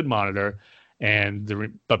the good Monitor,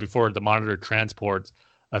 but before the Monitor transports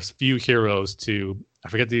a few heroes to, I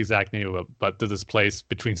forget the exact name of it, but to this place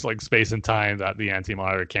between like space and time that the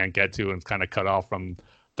Anti-Monitor can't get to, and it's kind of cut off from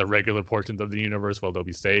the regular portions of the universe where they'll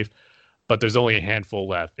be safe. But there's only a handful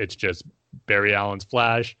left. It's just Barry Allen's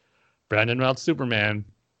Flash, Brandon Routh's Superman,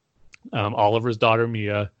 Oliver's daughter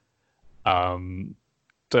Mia.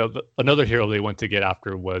 Another hero they went to get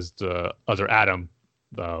after was the other Adam.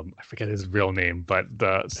 I forget his real name, but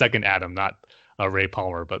the second Adam, not Ray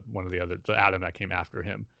Palmer, but one of the Adam that came after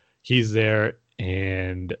him. He's there,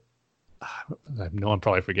 and I know I'm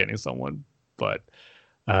probably forgetting someone, but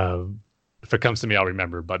if it comes to me, I'll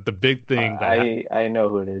remember. But the big thing I know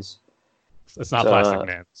who it is. It's not Plastic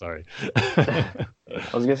Man. Sorry. I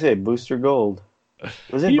was gonna say Booster Gold.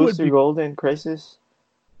 Was it Booster Gold in Crisis?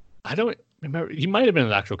 I don't remember. He might have been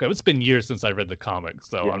an actual character. It's been years since I read the comics,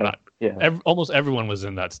 so yeah, I'm not. Yeah. Almost everyone was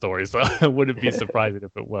in that story, so I wouldn't be surprised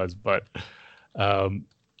if it was. But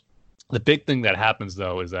The big thing that happens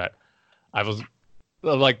though is that I was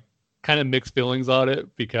like kind of mixed feelings on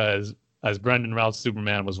it, because as Brendan Routh's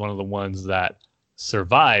Superman was one of the ones that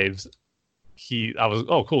survives, I was,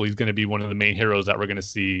 oh cool, he's going to be one of the main heroes that we're going to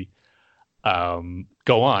see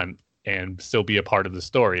go on and still be a part of the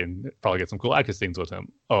story and probably get some cool action scenes with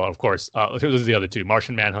him. Oh, of course, here's the other two: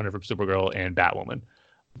 Martian Manhunter from Supergirl and Batwoman.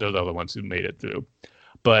 They're the other ones who made it through.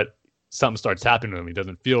 But something starts happening to him. He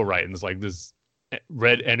doesn't feel right, and it's like this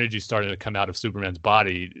red energy starting to come out of Superman's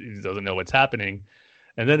body. He doesn't know what's happening,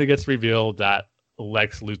 and then it gets revealed that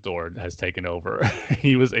Lex Luthor has taken over.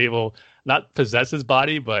 He was able not possess his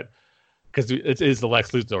body, but because it is the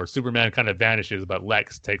Lex Luthor, Superman kind of vanishes, but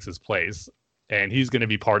Lex takes his place, and he's going to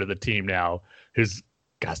be part of the team now, who's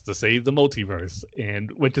got to save the multiverse,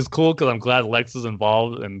 and which is cool because I'm glad Lex is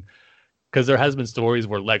involved, and because there has been stories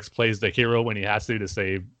where Lex plays the hero when he has to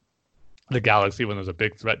save the galaxy when there's a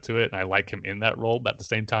big threat to it, and I like him in that role. But at the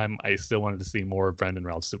same time, I still wanted to see more of Brendan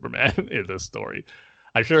Routh's Superman in this story.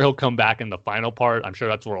 I'm sure he'll come back in the final part. I'm sure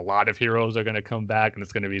that's where a lot of heroes are going to come back, and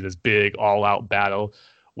it's going to be this big all-out battle,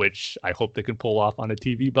 which I hope they can pull off on a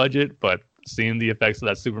TV budget. But seeing the effects of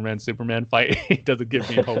that Superman fight, it doesn't give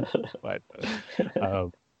me hope. But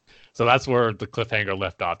so that's where the cliffhanger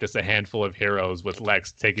left off. Just a handful of heroes with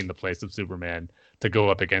Lex taking the place of Superman to go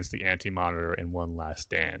up against the Anti-Monitor in one last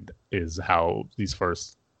stand is how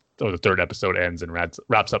the third episode ends and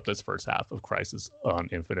wraps up this first half of Crisis on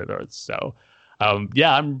Infinite Earths. So,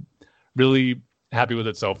 yeah, I'm really happy with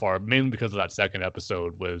it so far, mainly because of that second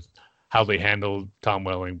episode with how they handled Tom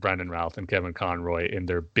Welling, Brendan Routh, and Kevin Conroy in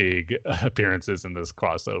their big appearances in this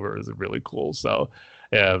crossover is really cool. So,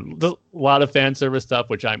 yeah, a lot of fan service stuff,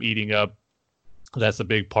 which I'm eating up. That's a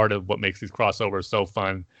big part of what makes these crossovers so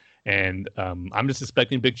fun. And I'm just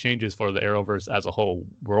expecting big changes for the Arrowverse as a whole.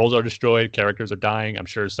 Worlds are destroyed, characters are dying. I'm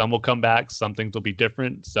sure some will come back, some things will be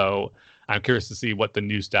different. So I'm curious to see what the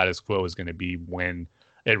new status quo is going to be when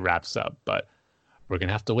it wraps up. But we're going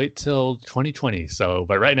to have to wait till 2020. So,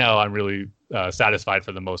 but right now I'm really satisfied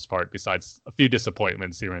for the most part, besides a few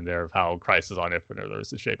disappointments here and there of how Crisis on Infinite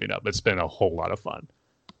Earths is shaping up. It's been a whole lot of fun.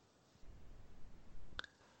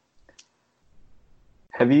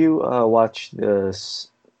 Have you watched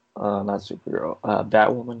this, not Supergirl,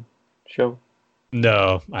 Batwoman show?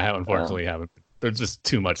 No, I unfortunately haven't. There's just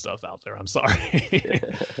too much stuff out there. I'm sorry.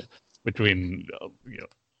 Between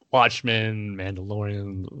Watchmen,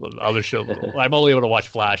 Mandalorian, other shows. I'm only able to watch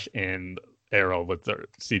Flash and Arrow with their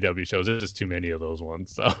CW shows. There's just too many of those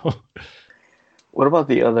ones. So, what about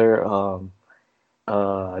the other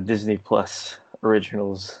Disney Plus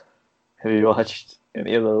originals? Have you watched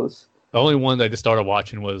any of those? The only one that I just started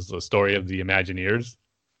watching was the Story of the Imagineers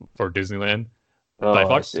for Disneyland. I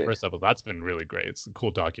watched the first episode. That's been really great. It's a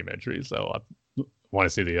cool documentary. So I want to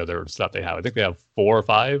see the other stuff they have. I think they have 4 or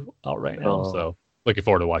 5 out right now. So looking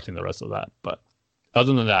forward to watching the rest of that. But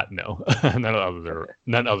other than that, no.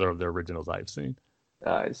 none other of their originals I've seen.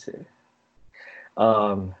 I see.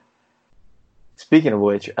 Speaking of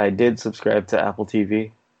which, I did subscribe to Apple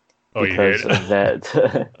TV. Oh, because you did? Of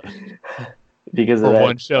that. Because of for that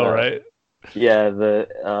one show, right? Yeah,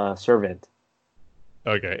 the Servant.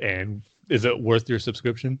 Okay, and is it worth your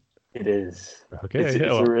subscription? It is. Okay, it's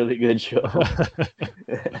a really good show.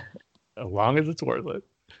 As long as it's worth it.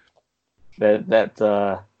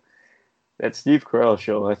 That Steve Carell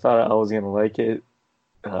show, I thought I was gonna like it.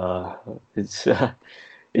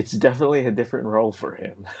 It's definitely a different role for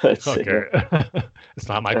him. Okay, it's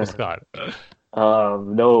not Michael Scott.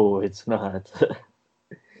 No, it's not.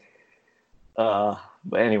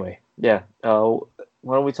 But anyway, yeah.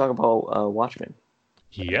 Why don't we talk about Watchmen?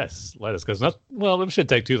 Yes, let us. It should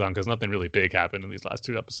take too long because nothing really big happened in these last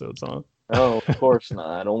 2 episodes, huh? Oh, of course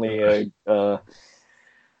not. Only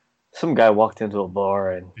some guy walked into a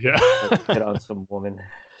bar and hit on some woman.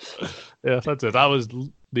 Yeah, that's it. That was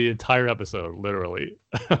the entire episode, literally.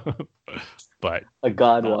 But a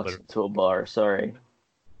god walks into a bar. Sorry.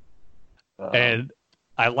 And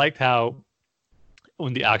I liked how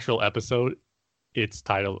in the actual episode, it's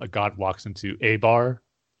titled "A God Walks Into a Bar,"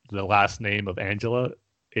 the last name of Angela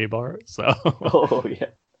Abar. So. Oh yeah.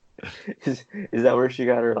 Is that where she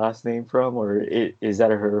got her last name from, or is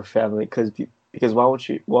that her family? Because why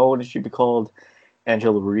wouldn't she be called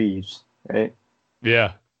Angela Reeves, right?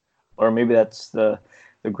 Yeah. Or maybe that's the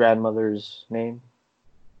grandmother's name.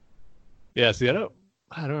 Yeah. See, I don't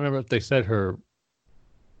remember if they said her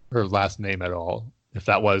last name at all. If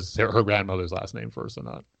that was her grandmother's last name first or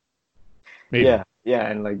not. Maybe. Yeah,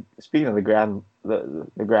 and like speaking of the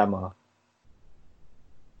grandma,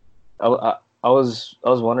 I was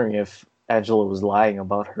wondering if Angela was lying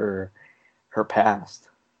about her past,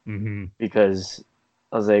 because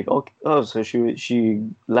I was like, so she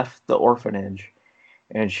left the orphanage,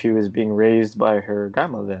 and she was being raised by her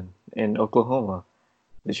grandma then in Oklahoma.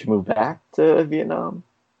 Did she move back to Vietnam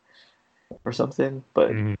or something? But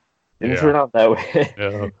didn't turn out that way.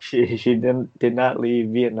 Yeah. she did not leave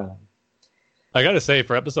Vietnam. I gotta say,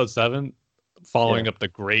 for episode 7, following up the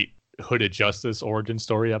great Hooded Justice origin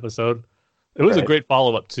story episode, it was a great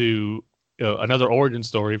follow up to another origin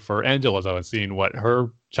story for Angela, though, and seeing what her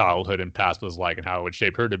childhood and past was like and how it would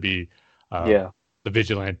shape her to be the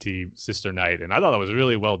vigilante sister knight. And I thought that was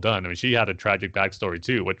really well done. I mean, she had a tragic backstory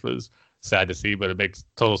too, which was sad to see, but it makes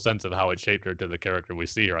total sense of how it shaped her to the character we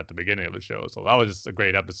see her at the beginning of the show. So that was just a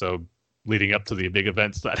great episode leading up to the big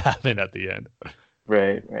events that happened at the end.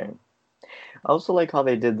 Right. I also like how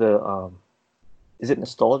they did the is it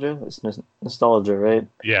nostalgia? It's nostalgia, right?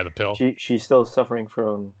 Yeah, the pill. She's still suffering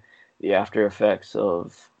from the after effects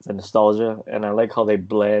of the nostalgia, and I like how they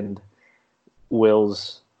blend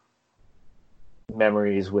Will's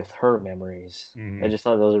memories with her memories. I just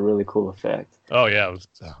thought that was a really cool effect. Oh yeah,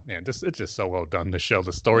 it's just so well done. The show,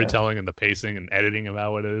 the storytelling and the pacing and editing of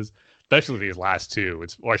how it is, especially these last 2.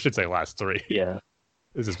 Or I should say last 3. Yeah,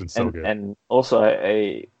 it's just been so good. And also,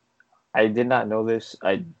 I did not know this.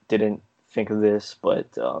 I didn't think of this, but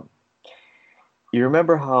you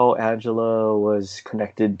remember how Angela was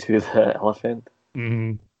connected to the elephant?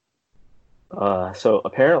 So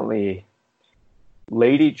apparently,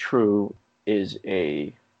 Lady True is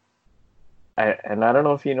and I don't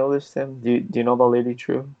know if you know this, Tim. Do you know about Lady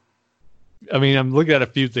True? I mean, I'm looking at a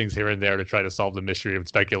few things here and there to try to solve the mystery of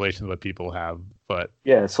speculation that people have, but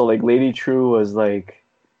yeah. So like, Lady True was like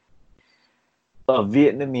a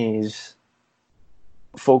Vietnamese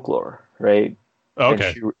folklore, right?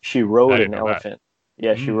 Okay. And she rode an elephant.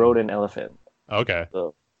 Yeah, she rode an elephant. Okay.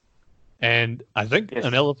 So, and I think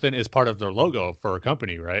an elephant is part of their logo for a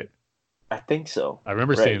company, right? I think so. I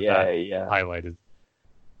remember seeing that highlighted.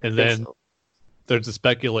 And then there's a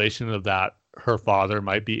speculation of that her father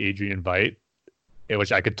might be Adrian Veidt,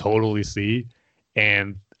 which I could totally see.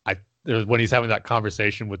 And when he's having that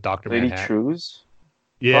conversation with Dr. Lady Manhattan. True's?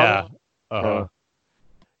 Yeah.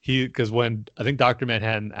 Because when I think Dr.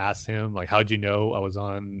 Manhattan asked him, like, how'd you know I was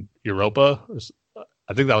on Europa?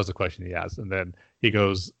 I think that was the question he asked. And then he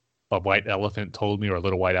goes, a white elephant told me, or a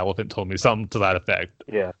little white elephant told me, something to that effect.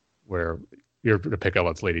 Yeah. Where you're to pick up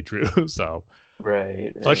what's Lady True. So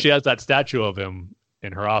right. Plus she has that statue of him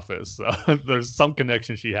in her office. So there's some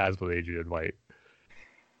connection she has with Adrian Veidt.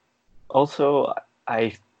 Also,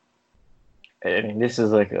 I mean, this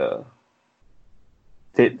is like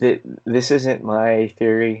this isn't my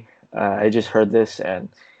theory. I just heard this and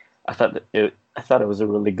I thought it was a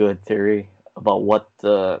really good theory about what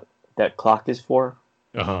that clock is for.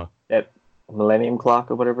 That Millennium Clock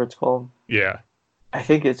or whatever it's called. Yeah. I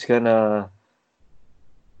think it's gonna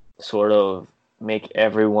sort of make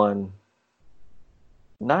everyone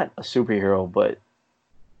not a superhero, but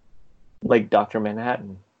like Dr.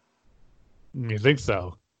 Manhattan. You think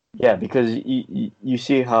so? Yeah, because you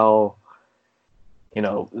see how,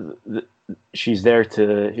 she's there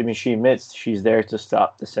to. I mean, she admits she's there to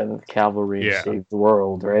stop the 7th Cavalry and save the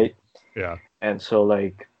world, right? Yeah. And so,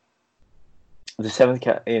 like, the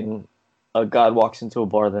 7th in God Walks into a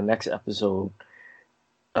Bar, the next episode,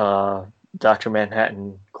 Dr.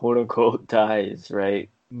 Manhattan, quote unquote, dies, right?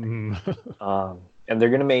 And they're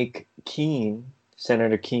gonna make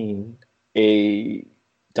Senator Keene, a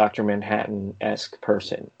Dr. Manhattan-esque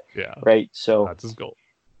person. Yeah. Right. So that's his goal.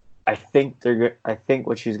 I think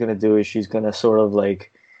what she's gonna do is she's gonna sort of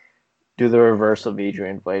like do the reverse of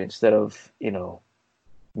Adrian Veidt. Instead of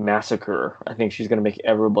massacre, I think she's gonna make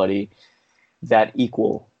everybody that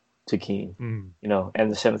equal to Keene. And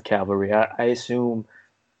the 7th Cavalry. I assume,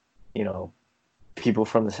 people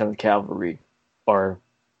from the 7th Cavalry are,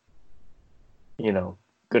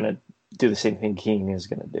 gonna do the same thing Keene is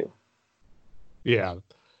gonna do. Yeah.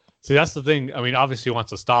 See, that's the thing. I mean, obviously he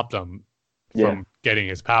wants to stop them from getting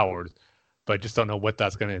his powers, but I just don't know what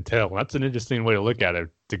that's going to entail. And that's an interesting way to look at it,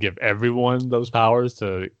 to give everyone those powers,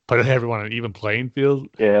 to put everyone on an even playing field.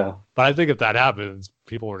 Yeah. But I think if that happens,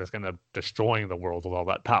 people are just going to destroying the world with all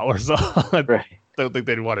that power. So I don't think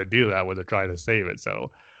they'd want to do that when they're trying to save it.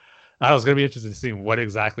 So I was going to be interested in seeing what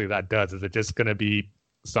exactly that does. Is it just going to be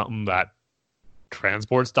something that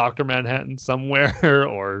transports Dr. Manhattan somewhere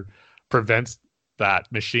or prevents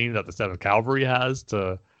that machine that the 7th Cavalry has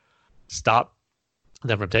to stop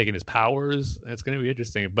them from taking his powers? It's going to be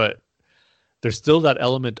interesting, but there's still that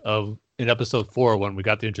element of, in episode 4, when we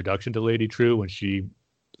got the introduction to Lady True, when she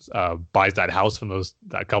buys that house from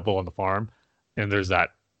that couple on the farm, and there's that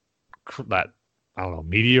I don't know,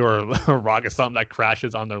 meteor or a rock or something that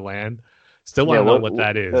crashes on their land. Still want to know what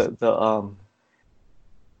that is.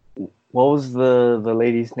 What was the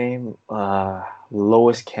lady's name?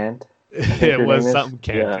 Lois Kent. It was something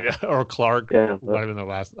Kent, yeah. Or Clark. Yeah, might have been their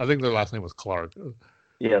last. I think their last name was Clark.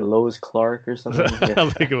 Yeah, Lois Clark or something. Yeah. I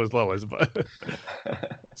think it was Lois, but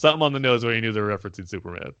something on the nose where you knew they were referencing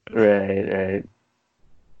Superman. Right.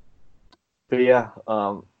 But yeah,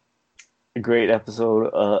 a great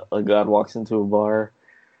episode. A god walks into a bar.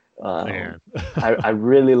 Man. I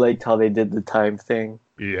really liked how they did the time thing.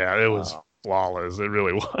 Yeah, it was flawless. It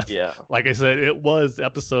really was. Yeah. Like I said, the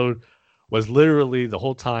episode was literally the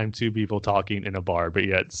whole time two people talking in a bar, but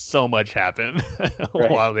yet so much happened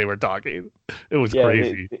while they were talking. It was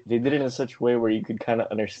crazy. They did it in such a way where you could kind of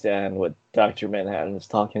understand what Dr. Manhattan is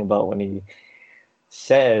talking about when he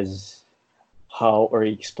says he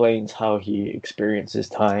explains how he experiences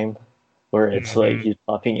time, where it's like he's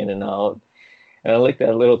popping in and out. And I like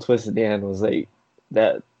that little twist at the end was like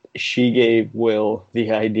that she gave Will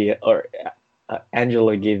the idea, or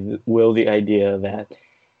Angela gave Will the idea that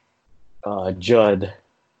Judd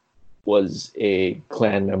was a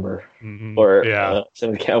Klan member or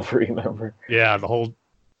some cavalry member. Yeah,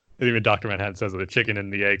 even Dr. Manhattan says the chicken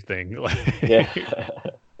and the egg thing. Yeah.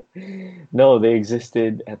 No, they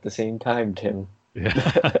existed at the same time, Tim.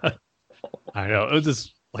 Yeah. I know. It was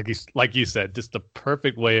just like you said, just the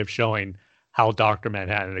perfect way of showing how Dr.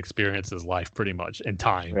 Manhattan experiences life pretty much in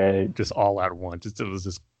time. Right. Just all at once. It was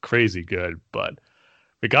just crazy good. But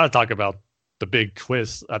we got to talk about the big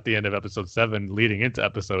twist at the end of episode 7 leading into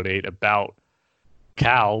episode 8 about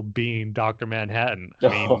Cal being Dr. Manhattan. I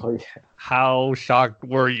mean, how shocked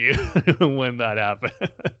were you when that happened?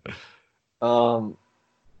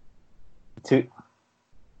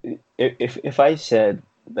 If I said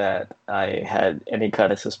that I had any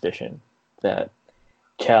kind of suspicion that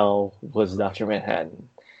Cal was Dr. Manhattan,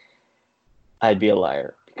 I'd be a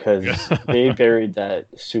liar because they buried that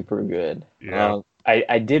super good. Yeah.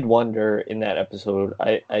 I did wonder in that episode,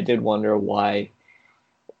 I did wonder why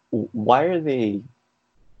are they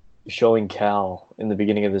showing Cal in the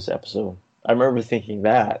beginning of this episode? I remember thinking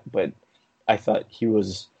that, but I thought he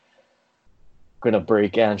was going to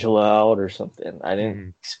break Angela out or something. I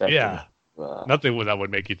didn't expect it. Nothing that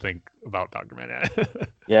would make you think about Dr. Manhattan.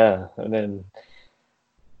 Yeah, and then,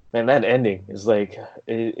 man, that ending is like,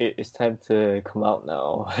 it's time to come out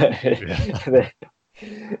now.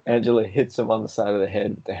 Angela hits him on the side of the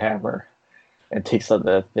head with the hammer and takes out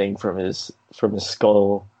the thing from his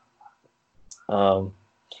skull. And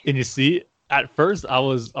you see, at first I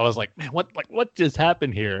was like, man, what just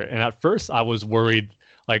happened here? And at first I was worried,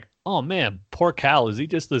 like, oh man, poor Cal. Is he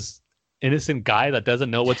just this innocent guy that doesn't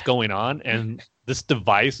know what's going on? And this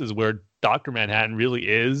device is where Dr. Manhattan really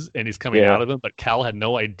is, and he's coming out of him, but Cal had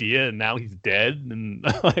no idea, and now he's dead, and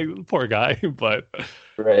like, poor guy. But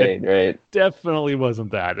right, definitely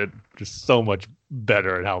wasn't that. It just so much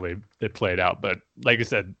better at how they played out. But like I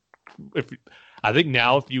said, I think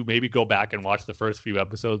now if you maybe go back and watch the first few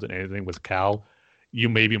episodes and anything with Cal, you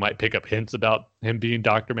maybe might pick up hints about him being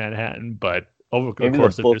Dr. Manhattan. But over the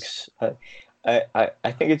course of books, I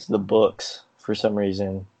think it's the books for some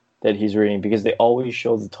reason that he's reading, because they always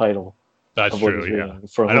show the title. That's true, yeah.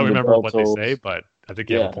 I don't remember what they say, but I think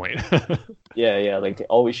you have a point. Yeah, like they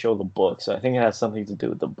always show the book, so I think it has something to do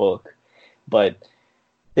with the book. But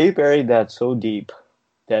they buried that so deep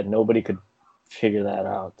that nobody could figure that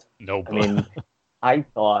out. Nope. I mean, I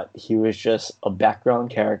thought he was just a background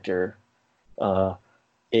character, a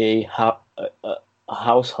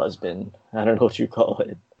house husband. I don't know what you call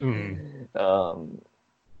it.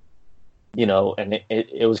 You know, and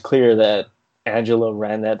it was clear that Angela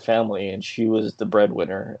ran that family and she was the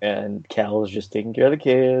breadwinner, and Cal was just taking care of the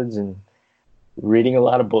kids and reading a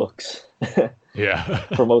lot of books. Yeah.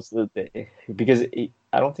 For most of the day, because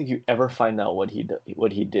I don't think you ever find out what he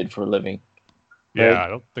did for a living.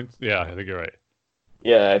 Right? Yeah, I think you're right.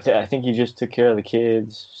 Yeah, I think he just took care of the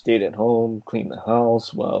kids, stayed at home, cleaned the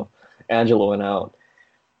house while Angela went out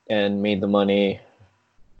and made the money.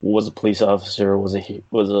 Was a police officer, was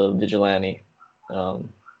a vigilante.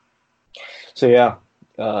 So yeah,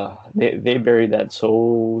 they buried that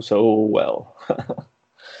so well.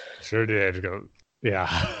 Sure did. Yeah.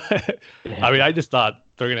 I mean, I just thought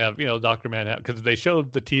they're gonna have, Dr. Manhattan, because they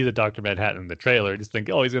showed the tease of Dr. Manhattan in the trailer. Just think,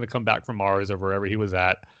 oh, he's gonna come back from Mars or wherever he was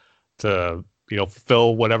at to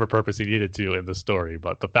fulfill whatever purpose he needed to in the story.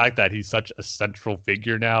 But the fact that he's such a central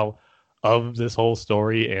figure now of this whole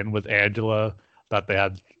story, and with Angela, that they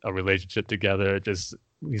had a relationship together, he's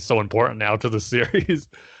so important now to the series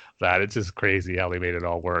that it's just crazy how they made it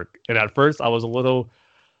all work. And at first I was a little,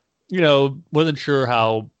 wasn't sure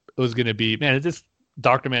how it was going to be, man, it's just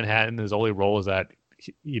Dr. Manhattan, his only role is that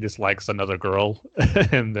he just likes another girl,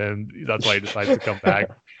 and then that's why he decides to come back.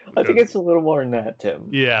 I think it's a little more than that, Tim.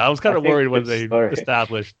 Yeah, I was kind of worried when they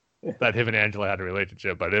established that him and Angela had a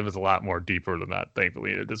relationship, but it was a lot more deeper than that,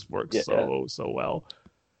 thankfully. It just works so well.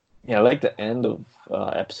 Yeah, I like the end of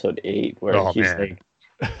episode 8 where he's like,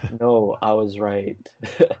 no, I was right.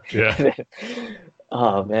 Yeah.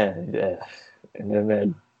 Oh, man. Yeah. And then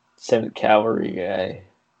that 7th Cavalry guy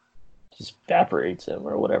just evaporates him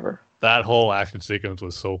or whatever. That whole action sequence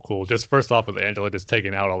was so cool. Just first off with Angela just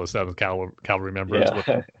taking out all the 7th Cavalry members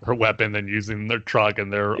with her weapon and using their truck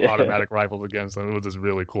and their automatic rifles against them. It was just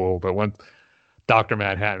really cool. But once Dr.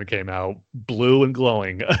 Manhattan came out, blue and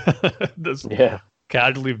glowing,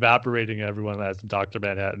 casually evaporating everyone as Dr.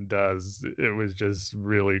 Manhattan does, it was just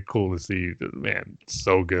really cool to see. Man,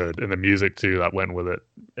 so good. And the music, too, that went with it.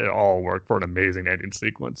 It all worked for an amazing ending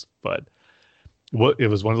sequence. But it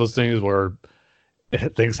was one of those things where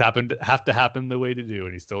things have to happen the way to do,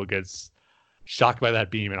 and he still gets shocked by that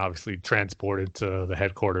beam and obviously transported to the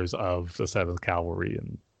headquarters of the 7th Cavalry,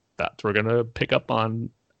 and that's we're gonna pick up on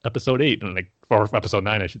episode 8 and or episode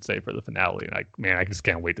 9, I should say, for the finale. And I just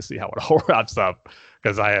can't wait to see how it all wraps up,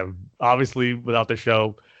 because I am obviously, without the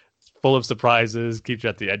show, full of surprises, keeps you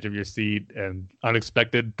at the edge of your seat, and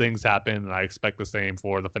unexpected things happen. And I expect the same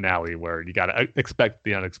for the finale, where you gotta expect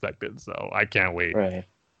the unexpected. So I can't wait. Right.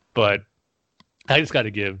 But I just got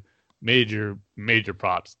to give major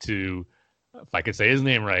props to, if I could say his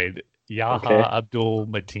name right, Yahya Abdul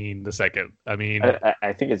Mateen II. I mean,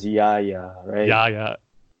 I think it's Yahya, right? Yahya.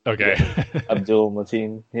 Okay. Yeah. Abdul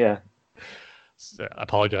Mateen. Yeah. So I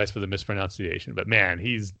apologize for the mispronunciation, but man,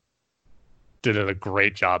 he's did a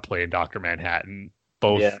great job playing Dr. Manhattan.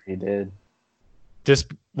 Yeah, he did.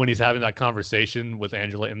 Just when he's having that conversation with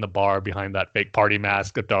Angela in the bar behind that fake party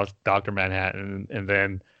mask of Dr. Manhattan, and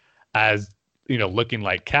then as looking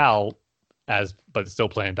like Cal, but still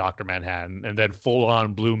playing Dr. Manhattan, and then full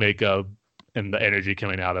on blue makeup and the energy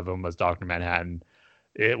coming out of him as Dr. Manhattan.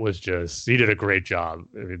 It was just, he did a great job.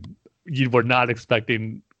 I mean, you were not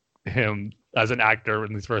expecting him as an actor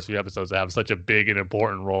in these first few episodes to have such a big and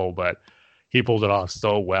important role, but he pulled it off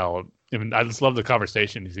so well. I mean, I just love the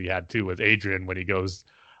conversations he had too with Adrian when he goes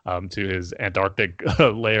to his Antarctic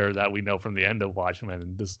lair that we know from the end of Watchmen,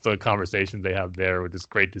 and just the conversations they have there were just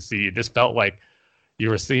great to see. It just felt like you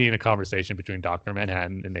were seeing a conversation between Dr.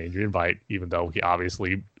 Manhattan and Adrian Veidt, even though he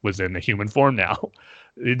obviously was in the human form now.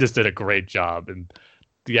 He just did a great job. And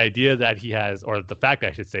the idea that he has, or the fact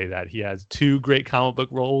I should say that he has 2 great comic book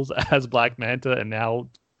roles as Black Manta and now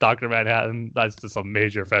Dr. Manhattan, that's just a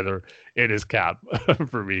major feather in his cap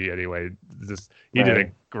for me anyway. He did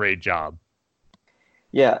a great job.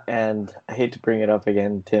 Yeah, and I hate to bring it up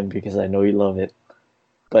again, Tim, because I know you love it,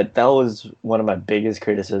 but that was one of my biggest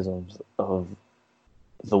criticisms of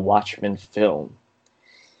the Watchmen film,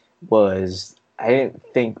 was I didn't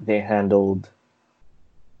think they handled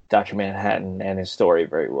Dr. Manhattan and his story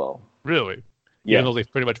very well. Really? Yeah. Even though they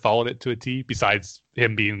pretty much followed it to a T, besides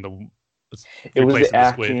him being the... It was the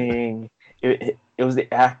acting. It was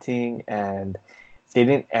the acting, and they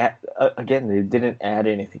didn't add... Again, they didn't add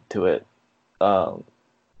anything to it.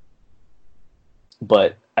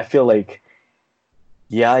 But I feel like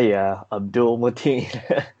Yahya Abdul Mateen.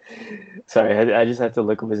 Sorry, I just have to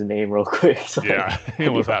look up his name real quick. So yeah, you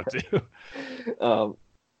almost have to.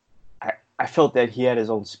 I felt that he had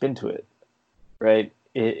his own spin to it, right?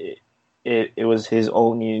 It was his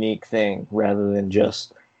own unique thing rather than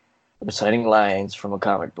just reciting lines from a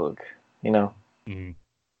comic book, Mm-hmm.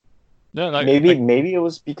 No, maybe it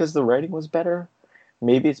was because the writing was better.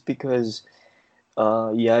 Maybe it's because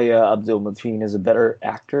Yahya Abdul Mateen is a better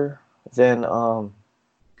actor than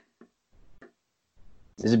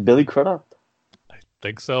is it Billy Crudup? I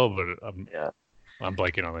think so, but I'm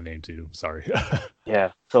blanking on the name too. Sorry.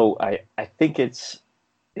 Yeah, so I think it's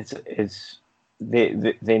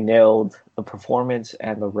they nailed the performance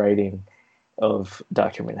and the writing of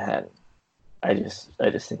Dr. Manhattan. I just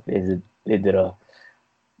think they did a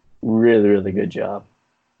really, really good job.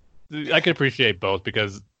 I can appreciate both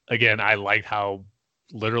because, again, I liked how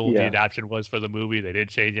literal the adaptation was for the movie. They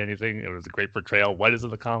didn't change anything. It was a great portrayal. What is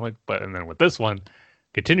in the comic? And then with this one,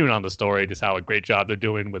 continuing on the story, just how a great job they're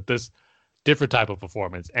doing with this different type of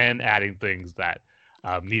performance and adding things that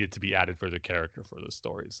needed to be added for the character for the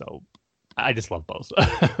story. So I just love both.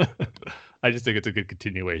 I just think it's a good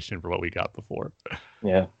continuation for what we got before.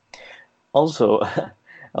 Yeah. Also, I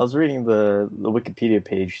was reading the Wikipedia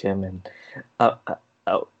page, Tim, and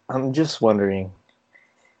I'm just wondering,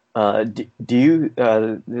 do you?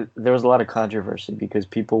 There was a lot of controversy because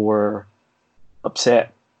people were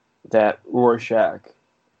upset that Rorschach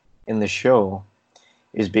in the show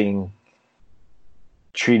is being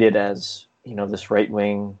treated as, this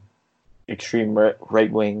extreme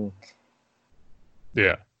right wing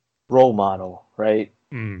role model, right?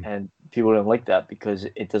 And people don't like that because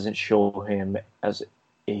it doesn't show him as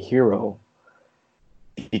a hero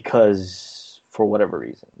because for whatever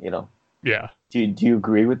reason, Yeah. Do you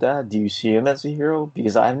agree with that? Do you see him as a hero?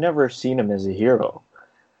 Because I've never seen him as a hero.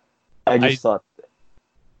 I thought...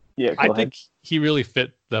 Yeah, I think he really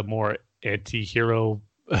fit the more anti-hero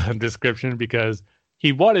description because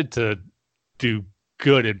he wanted to do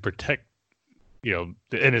good and protect, the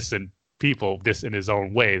innocent people just in his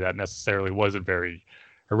own way that necessarily wasn't very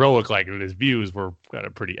heroic. Like, his views were kind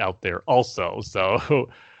of pretty out there also. So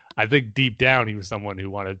I think deep down he was someone who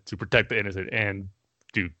wanted to protect the innocent and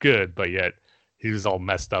do good, but yet he was all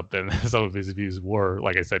messed up and some of his views were,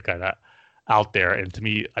 like I said, kind of out there. And to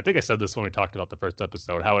me, I think I said this when we talked about the first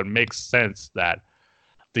episode, how it makes sense that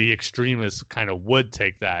the extremists kind of would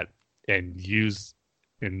take that and use,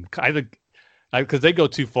 and I think, because they go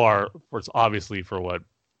too far for, it's obviously for what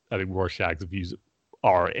I think Rorschach's views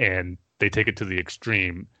are, and they take it to the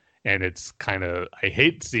extreme, and it's kind of, I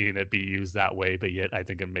hate seeing it be used that way, but yet I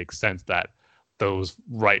think it makes sense that those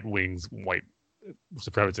right wings, white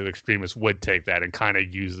supremacist extremists would take that and kind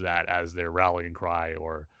of use that as their rallying cry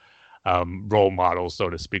or role models, so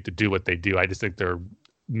to speak, to do what they do. I just think they're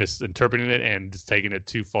misinterpreting it and just taking it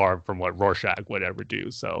too far from what Rorschach would ever do.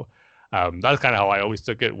 So that's kind of how I always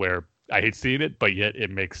took it, where I hate seeing it, but yet it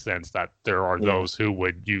makes sense that there are those who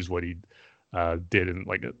would use what he did and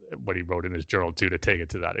like what he wrote in his journal too, to take it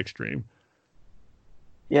to that extreme.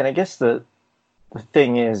 Yeah, and I guess the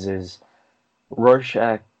thing is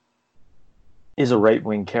Rorschach is a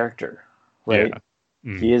right-wing character, right?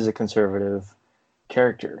 Yeah. He is a conservative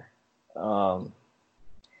character.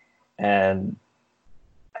 And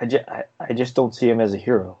I just don't see him as a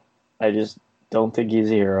hero. I just don't think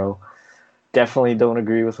he's a hero. Definitely don't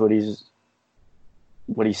agree with what he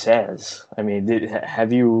says. I mean,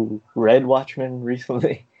 have you read Watchmen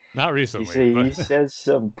recently? Not recently. He says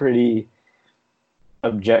some pretty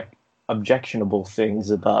objectionable things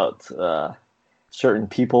about certain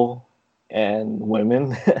people and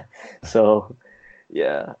women. So,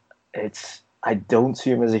 yeah, I don't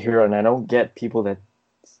see him as a hero, and I don't get people that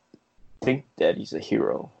think that he's a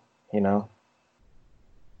hero, Well,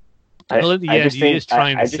 in the end, he is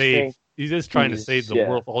trying to save. He's just trying to save the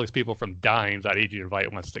world, all these people from dying that Adrian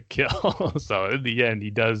Veidt wants to kill. So in the end,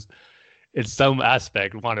 he does, in some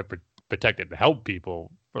aspect, want to protect and help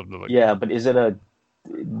people from the. Yeah, but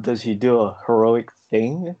does he do a heroic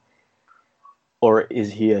thing, or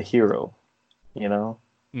is he a hero?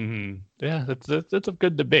 Mm-hmm. Yeah, that's a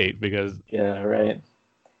good debate because. Yeah. Right.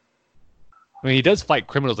 I mean, he does fight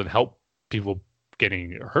criminals and help people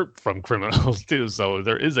getting hurt from criminals too. So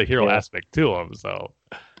there is a hero aspect to him. So.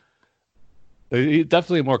 He's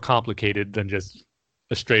definitely more complicated than just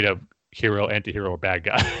a straight up hero, anti-hero, or bad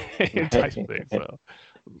guy type thing. So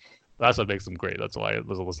that's what makes him great. That's why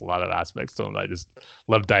there's a lot of aspects to him that I just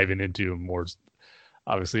love diving into more.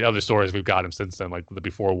 Obviously, other stories we've got him since then, like the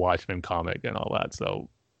Before Watchmen comic and all that. So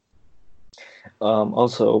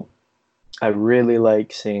also, I really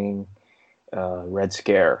like seeing Red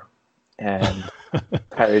Scare and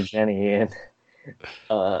Pirate Jenny in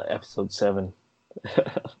episode 7.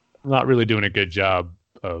 Not really doing a good job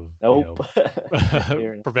of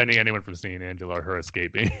preventing anyone from seeing Angela or her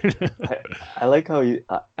escaping. I like how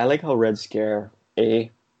Red Scare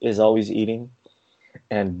A is always eating,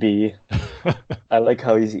 and B, I like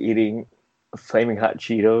how he's eating flaming hot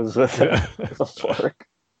Cheetos with a fork.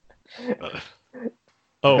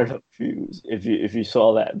 Oh, I don't know if you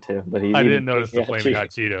saw that, Tim, but I didn't notice the flaming hot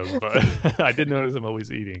Cheetos, but I did notice him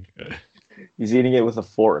always eating. He's eating it with a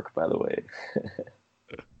fork, by the way.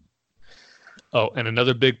 Oh, and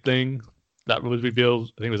another big thing that was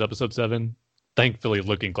revealed, I think it was episode 7. Thankfully,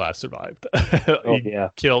 Looking Glass survived. He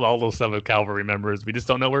killed all those 7 cavalry members. We just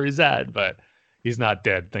don't know where he's at, but he's not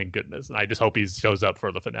dead, thank goodness. And I just hope he shows up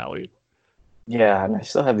for the finale. Yeah, and I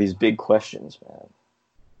still have these big questions, man.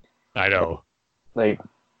 I know. Like,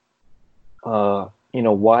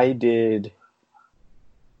 why did...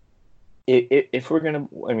 If we're going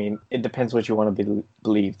to... I mean, it depends what you want to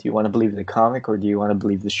believe. Do you want to believe the comic, or do you want to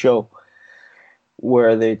believe the show?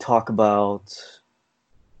 Where they talk about,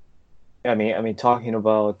 talking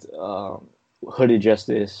about Hooded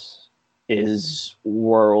Justice is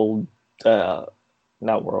origin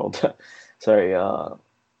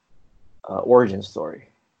story.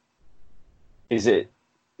 Is it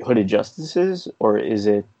Hooded Justices, or is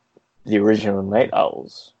it the original Night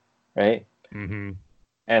Owls, right? Mm-hmm.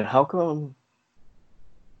 And how come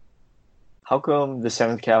how come the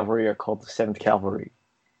 7th Cavalry are called the 7th Cavalry?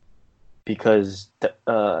 Because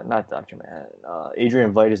not Dr. Manhattan.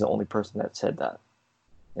 Adrian Veidt is the only person that said that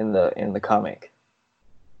in the comic.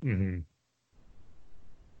 Mm-hmm.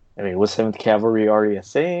 I mean, was 7th Cavalry already a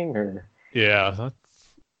thing, or Yeah, that's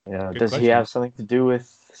does he have something to do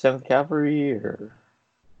with 7th Cavalry, or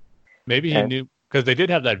maybe he knew, because they did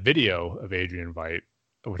have that video of Adrian Veidt,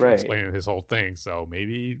 which explained his whole thing. So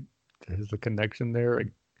maybe there's a connection there.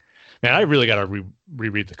 Man, I really got to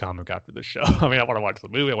reread the comic after the show. I mean, I want to watch the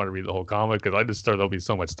movie. I want to read the whole comic, because I just thought there'll be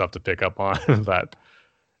so much stuff to pick up on that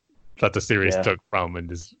the series took from, and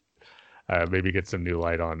just maybe get some new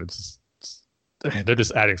light on. They're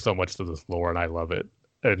just adding so much to this lore, and I love it.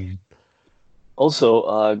 And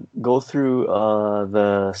also, go through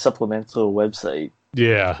the supplemental website.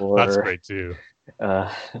 Yeah, that's great too.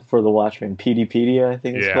 For the Watchmen, PDpedia, I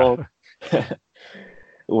think it's called,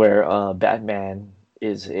 where Batman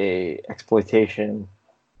is a exploitation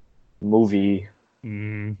movie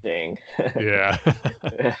thing. Yeah.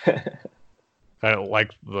 Kind of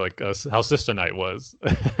like how Sister Night was.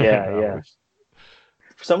 Yeah.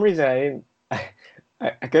 For some reason, I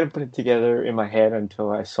couldn't put it together in my head until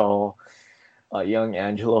I saw young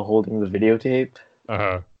Angela holding the videotape.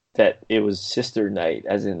 That it was Sister Night,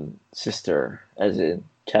 as in sister, as in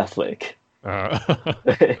Catholic.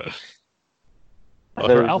 Well,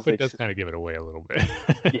 her outfit does kind of give it away a little bit.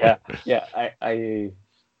 yeah. I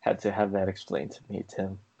had to have that explained to me,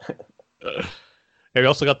 Tim. And we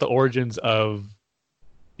also got the origins of,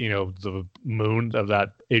 the moon of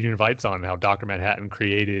that Adrian Veidt's on, how Dr. Manhattan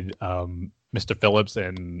created Mr. Phillips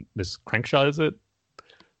and Miss Crankshaw, is it?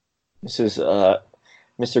 This is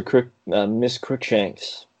Miss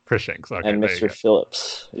Crookshanks. Crookshanks, okay, and Mr.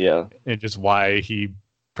 Phillips, yeah. And just why he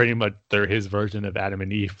pretty much, they're his version of Adam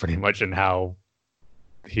and Eve, pretty much, and how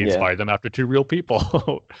he inspired them after two real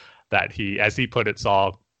people that he, as he put it,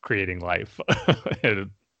 saw creating life. And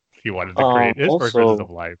he wanted to create his versions of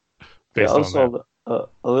life based on that. A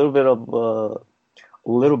little bit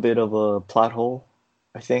of a plot hole,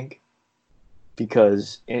 I think,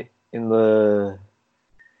 because in the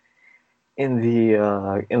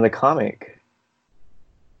comic,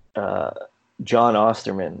 John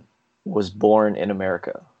Osterman was born in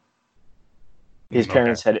America. His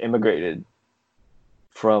parents had immigrated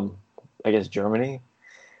from, I guess, Germany,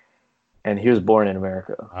 and he was born in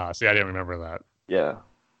America. See, I didn't remember that. Yeah.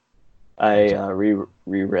 I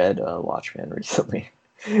reread Watchmen recently.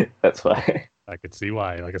 That's why. I could see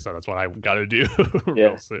why. Like I said, that's what I got to do.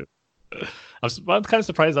 Yeah. I'm kind of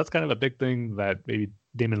surprised that's kind of a big thing that maybe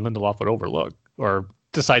Damon Lindelof would overlook or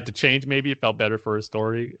decide to change. Maybe it felt better for his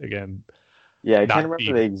story. Again, yeah, I can't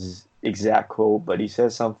remember the exact quote, but he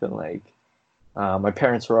says something like, my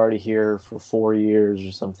parents were already here for 4 years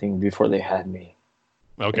or something before they had me.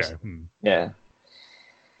 Okay. Yeah.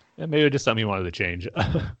 Yeah, maybe just something he wanted to change.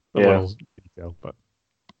 Little detail, but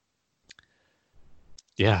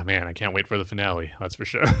yeah, man, I can't wait for the finale. That's for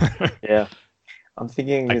sure. Yeah. I'm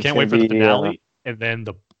thinking I can't wait for the finale and then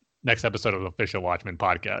the next episode of the Official Watchmen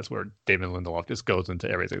podcast where David Lindelof just goes into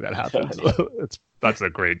everything that happens. That's a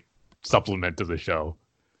great supplement to the show.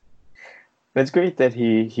 It's great that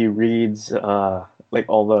he reads like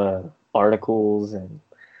all the articles and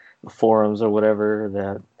the forums or whatever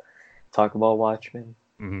that talk about Watchmen.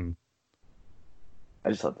 Mm-hmm. I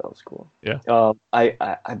just thought that was cool. Yeah.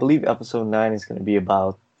 I believe episode 9 is going to be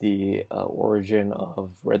about the origin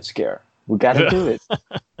of Red Scare. We got to do it.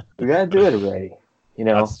 We got to do it already.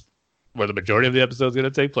 That's where the majority of the episode is going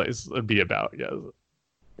to take place and be about. Yeah.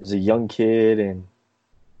 There's a young kid in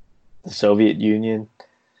the Soviet Union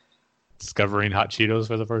discovering hot Cheetos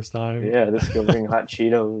for the first time. Yeah, discovering hot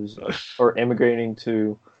Cheetos or immigrating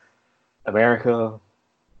to America,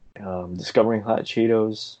 discovering hot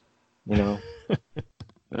Cheetos. I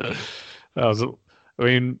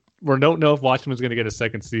mean, we don't know if Watchmen's going to get a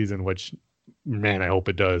second season, which, man, I hope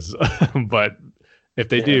it does. But if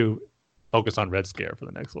they do, focus on Red Scare for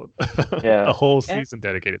the next one. Yeah, a whole season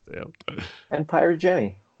dedicated to him. And Pirate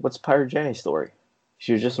Jenny. What's Pirate Jenny's story?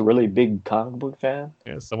 She was just a really big comic book fan.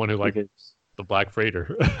 Yeah, someone who liked the Black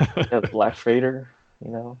Freighter. Yeah, the Black Freighter.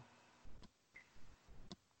 Yeah.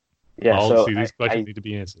 All these questions need to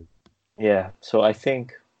be answered. Yeah, so I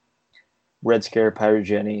think Red Scare, Pirate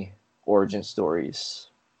Jenny, origin stories.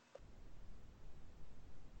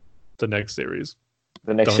 The next series.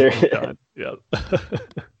 Series. Yeah.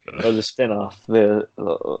 Or the spin-off.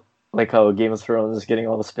 Like how Game of Thrones is getting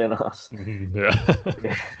all the spin-offs. Yeah.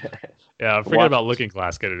 Yeah, I'm forgetting about Looking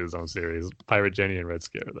Glass getting his own series. Pirate Jenny and Red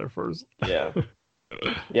Scare, they're first. Yeah.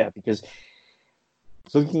 Yeah, because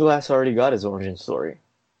Looking Glass already got his origin story.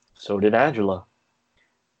 So did Angela.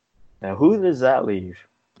 Now, who does that leave?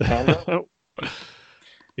 Panda?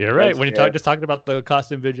 You're right. When Scare. you're just talking about the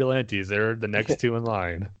costume vigilantes, they're the next two in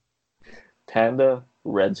line. Panda,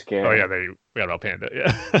 Red Scare. Oh yeah, we got about Panda.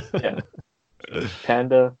 Yeah. Yeah.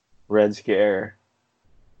 Panda, Red Scare,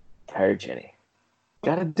 Tired Jenny.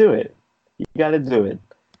 Gotta do it. You gotta do it.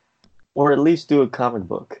 Or at least do a comic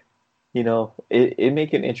book. You know, it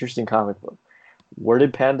make an interesting comic book. Where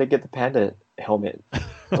did Panda get the panda helmet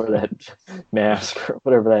or that mask or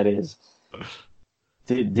whatever that is?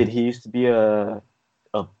 Did he used to be a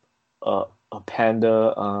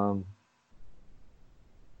panda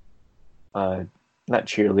not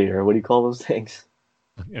cheerleader, what do you call those things?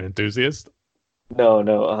 An enthusiast? No,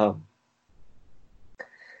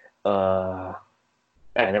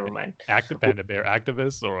 never mind. Active panda bear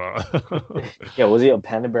activist or Yeah, was he a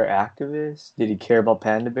panda bear activist? Did he care about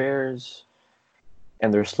panda bears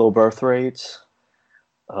and their slow birth rates?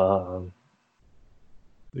 Yeah.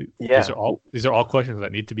 These are all questions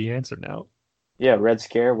that need to be answered now. Yeah, Red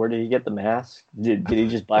Scare, where did he get the mask? Did he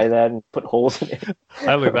just buy that and put holes in it? I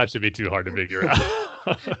don't think that should be too hard to figure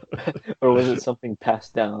out. Or was it something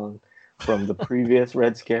passed down from the previous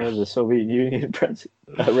Red Scare, the Soviet Union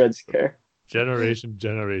Red Scare? Generation,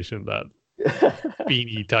 that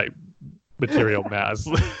beanie type material mask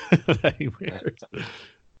that he wears.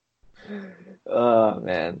 Oh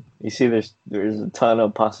man, you see, there's a ton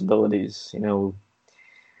of possibilities. You know,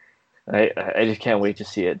 I just can't wait to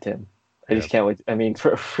see it, Tim. I just can't wait. I mean,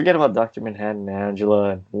 forget about Dr. Manhattan,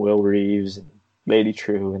 Angela, and Will Reeves, and Lady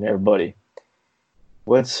True, and everybody.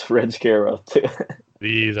 What's Red Scare up to?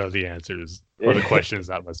 These are the answers for the questions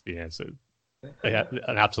that must be answered.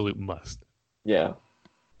 An absolute must. Yeah.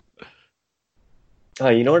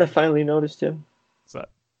 You know what I finally noticed, Tim? What's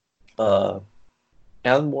that?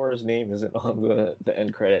 Alan Moore's name isn't on the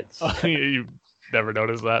end credits. You never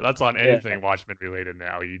noticed that? That's on anything Watchmen related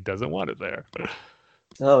now. He doesn't want it there.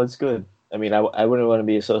 No, it's good. I mean, I wouldn't want to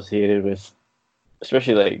be associated with,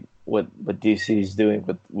 especially like what DC's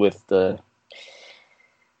doing with the,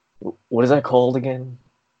 what is that called again?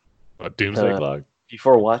 Doomsday Clock?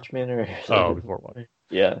 Before Watchmen or something? Oh, Before Watchmen.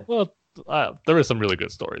 Yeah. Well, there are some really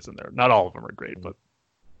good stories in there. Not all of them are great, but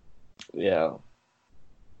yeah.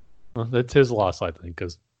 Well, that's his loss, I think,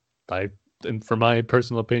 because and for my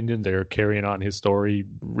personal opinion, they're carrying on his story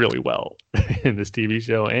really well in this TV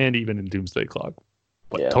show and even in Doomsday Clock.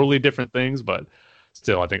 But totally different things, but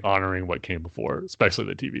still, I think honoring what came before, especially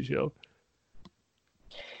the TV show.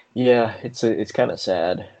 Yeah, it's kind of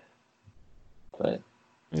sad, but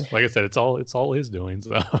like I said, it's all his doing.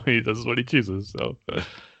 So this is what he chooses. So,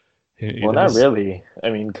 well, not really. I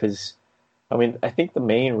mean, I think the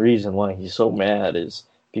main reason why he's so mad is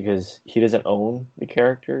because he doesn't own the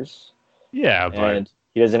characters. Yeah, and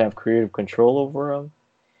he doesn't have creative control over them,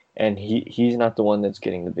 and he's not the one that's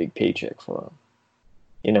getting the big paycheck for them.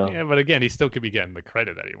 You know? Yeah, but again, he still could be getting the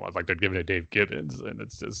credit that he wants. Like they're giving it to Dave Gibbons, and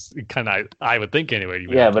it's just kind of, I would think anyway.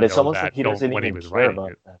 Yeah, but it's almost like he doesn't even care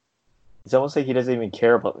about that. It's almost like he doesn't even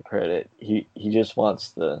care about the credit. He just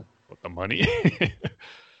wants the money.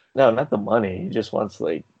 No, not the money. He just wants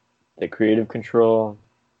like the creative control,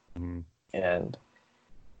 and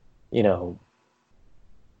you know,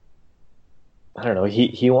 I don't know.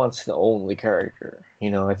 He wants to own the character.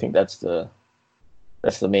 You know, I think that's the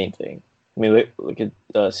main thing. I mean, look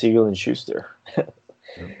at Siegel and Schuster.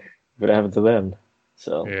 What happened to them?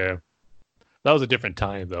 So yeah, that was a different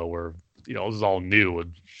time though, where it was all new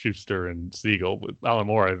with Schuster and Siegel. With Alan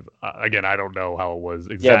Moore, again, I don't know how it was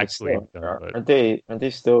exactly. Yeah, aren't they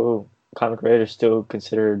still comic writers still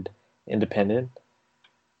considered independent?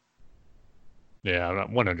 Yeah, I'm not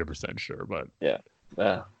 100% sure, but yeah.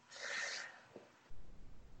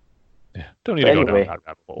 Don't need to go down that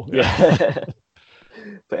rabbit hole. Yeah.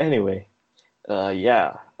 But anyway,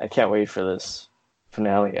 I can't wait for this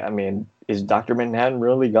finale. I mean, is Dr. Manhattan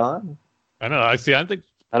really gone? I know. I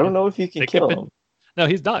don't know if you can kill him. No,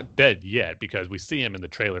 he's not dead yet because we see him in the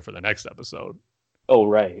trailer for the next episode. Oh,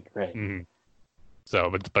 right. Mm-hmm.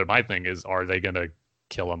 So, but my thing is, are they going to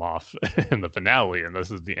kill him off in the finale? And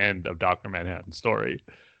this is the end of Dr. Manhattan's story.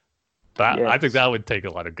 But I think that would take a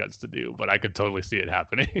lot of guts to do, but I could totally see it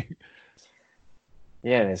happening.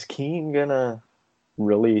 Yeah, and is Keen gonna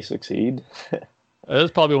really succeed?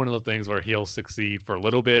 It's probably one of the things where he'll succeed for a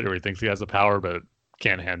little bit, or he thinks he has the power, but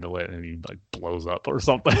can't handle it, and he like blows up or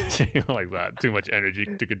something like that. Too much energy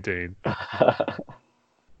to contain.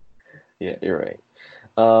 Yeah, you're right.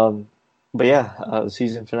 But yeah, the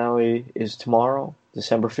season finale is tomorrow,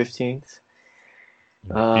 December 15th. If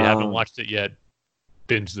you haven't watched it yet,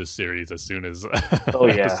 binge this series as soon as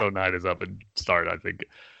episode 9 is up and start. I think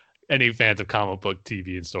any fans of comic book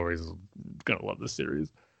TV and stories is gonna love this series.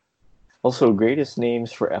 Also, greatest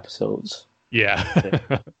names for episodes.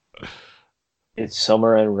 Yeah. It's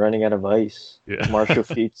Summer and Running Out of Ice. Yeah. Martial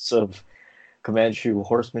feats of Comanche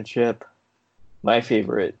horsemanship. My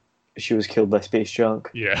favorite, She Was Killed by Space Junk.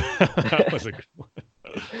 Yeah. That was a good one.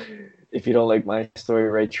 If you don't like my story,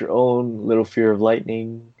 write your own. Little Fear of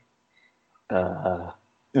Lightning.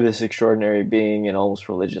 This Extraordinary Being and Almost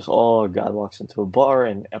Religious Awe. God Walks into a Bar,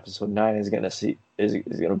 and episode 9 is gonna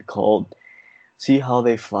be called See How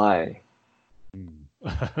They Fly.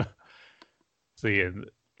 See,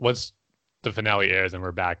 once the finale airs and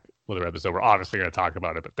we're back with our episode, we're obviously going to talk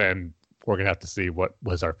about it, but then we're going to have to see what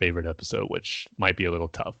was our favorite episode, which might be a little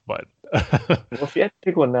tough. But well, if you had to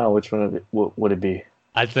pick one now, which one would it be?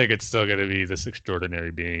 I think it's still going to be This Extraordinary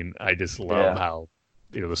Being. I just love how,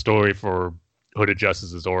 the story for Hooded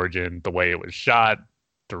Justice's origin, the way it was shot,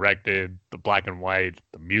 directed, the black and white,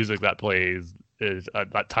 the music that plays, is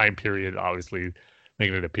that time period, obviously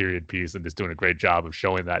making it a period piece and just doing a great job of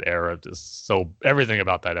showing that era. Just so everything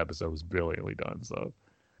about that episode was brilliantly done. So,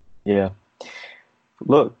 yeah.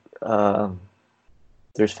 Look,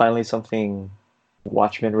 there's finally something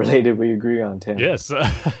Watchmen related we agree on, Tim. Yes, this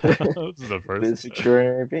is the first. This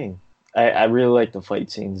Extraordinary Being. I really like the fight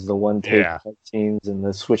scenes, the one take fight scenes, and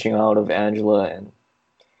the switching out of Angela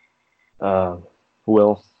and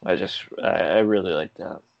Will. I really like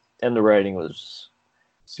that, and the writing was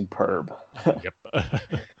superb. Yep.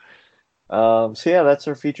 So yeah, that's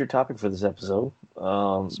our featured topic for this episode.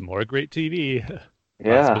 It's more great TV. Yeah,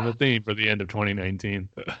 that's been the theme for the end of 2019.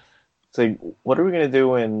 So what are we gonna do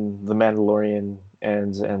when The Mandalorian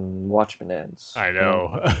ends and Watchmen ends? I know.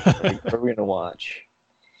 What are we gonna watch?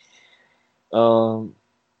 But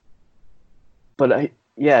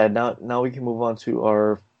now we can move on to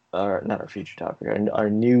our not our featured topic, our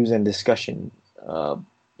news and discussion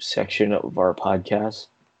section of our podcast.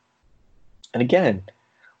 And again,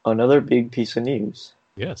 another big piece of news.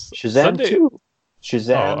 Yes. Shazam 2.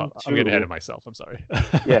 Shazam 2. I'm getting ahead of myself. I'm sorry.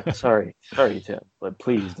 Yeah, sorry, Tim. But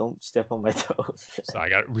please don't step on my toes. So I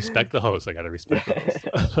got to respect the host. The host.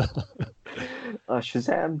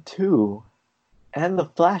 Shazam 2 and the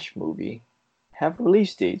Flash movie have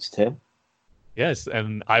release dates, Tim. Yes,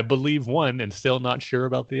 and I believe one and still not sure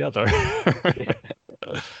about the other.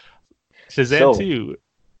 Shazam 2,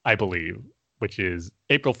 I believe, which is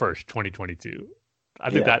April 1st, 2022. I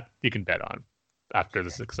think that you can bet on after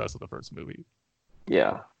the success of the first movie.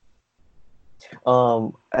 Yeah.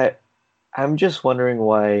 I'm just wondering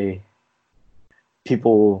why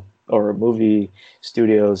people or movie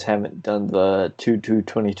studios haven't done the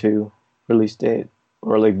 2/2/22 release date,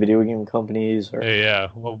 or like video game companies or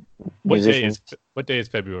well, what day is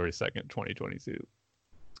February 2nd, 2022?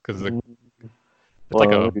 Because it's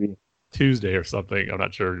like a Tuesday or something. I'm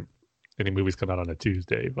not sure any movies come out on a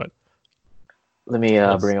Tuesday, but let me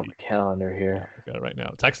bring up my calendar here. I got it right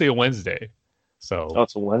now. It's actually a Wednesday. So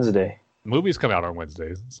it's a Wednesday. Movies come out on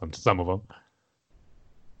Wednesdays, some of them.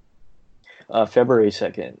 February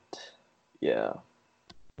 2nd. Yeah.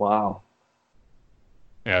 Wow.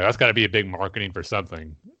 Yeah, that's got to be a big marketing for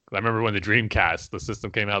something. I remember when the Dreamcast, the system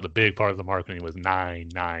came out, the big part of the marketing was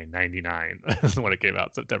 9/9/99 when it came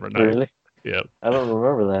out, September 9th. Really? Yep. I don't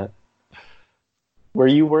remember that. Were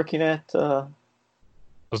you working at I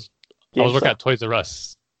was working at Toys R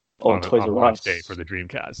Us on launch day for the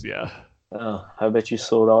Dreamcast, yeah. Oh, I bet you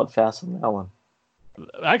sold out fast on that one.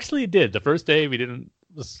 Actually, it did. The first day,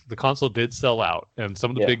 the console did sell out, and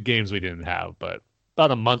some of the big games we didn't have, but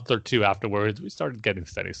about a month or two afterwards, we started getting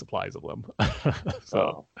steady supplies of them.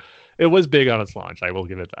 So it was big on its launch. I will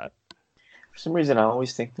give it that. For some reason, I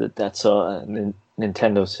always think that that's a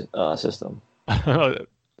Nintendo system. The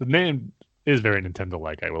name is very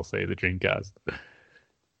Nintendo-like, I will say, the Dreamcast.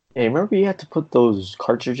 Yeah, remember you had to put those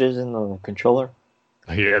cartridges in the controller?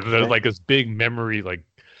 Yeah, there's like this big memory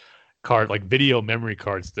card, like video memory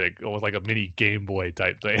card stick, with like a mini Game Boy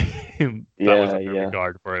type thing. That was a memory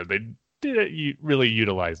card for it. They didn't really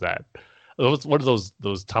utilize that. What are those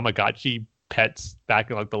Tamagotchi pets back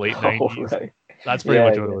in like the late 90s? Right. That's pretty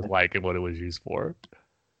much what it was like and what it was used for.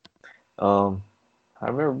 I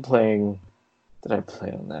remember playing. Did I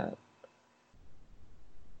play on that?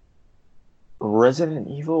 Resident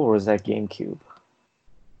Evil, or was that GameCube?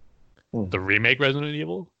 The remake Resident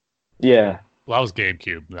Evil? Yeah. Well, that was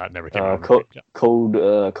GameCube. That never came out.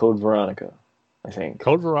 Code Veronica, I think.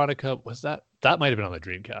 Code Veronica, was that? That might have been on the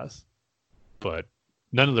Dreamcast. But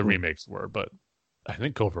none of the remakes were. But I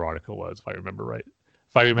think Code Veronica was, if I remember right.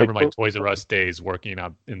 If I remember my Toys R Us days working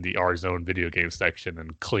out in the R-Zone video game section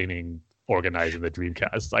and organizing the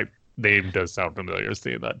Dreamcast. Name does sound familiar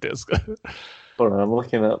seeing that disc. Hold on, I'm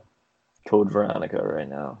looking up Code Veronica right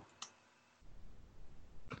now.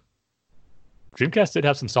 Dreamcast did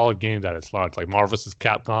have some solid games at its launch, like Marvel vs.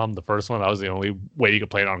 Capcom, the first one. That was the only way you could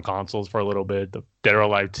play it on consoles for a little bit. The Dead or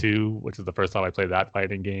Alive 2, which is the first time I played that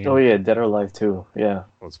fighting game. Oh yeah, Dead or Alive 2. Yeah,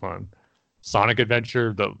 it was fun. Sonic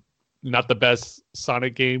Adventure, not the best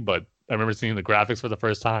Sonic game, but I remember seeing the graphics for the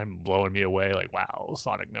first time, blowing me away. Like, wow,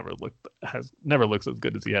 Sonic never looks as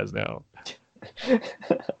good as he has now.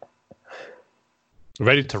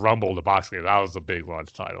 Ready to Rumble, the box game, that was a big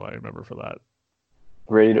launch title. I remember for that.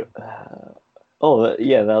 Ready to.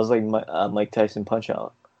 Yeah, that was like Mike Tyson Punch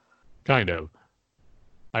Out. Kind of.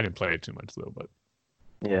 I didn't play it too much though, but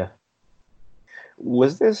yeah.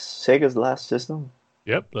 Was this Sega's last system?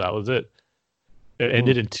 Yep, that was it. It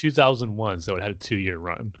ended in 2001, so it had a 2-year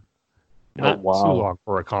run. Not too long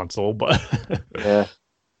for a console, but yeah.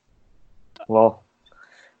 Well,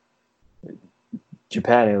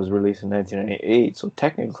 Japan, it was released in 1998, so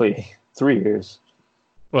technically 3 years.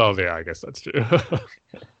 Well, yeah, I guess that's true.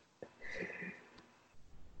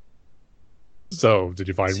 So, did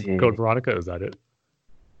you find Code Veronica? Is that it?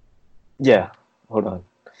 Yeah. Hold on.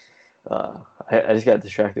 I just got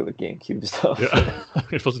distracted with GameCube stuff. Yeah.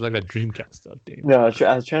 You're supposed to like that Dreamcast stuff, Dave. No,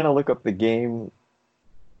 I was trying to look up the game.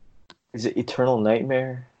 Is it Eternal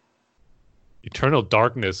Nightmare? Eternal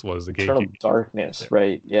Darkness was the GameCube. Eternal Darkness,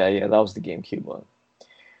 right. Yeah, that was the GameCube one.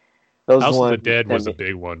 House of the Dead was a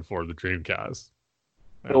big one for the Dreamcast.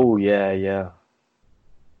 Oh, yeah.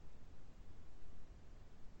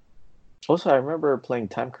 Also, I remember playing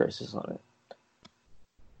Time Crisis on it.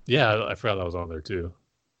 Yeah, I forgot that was on there too.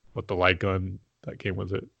 With the light gun that came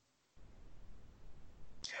with it.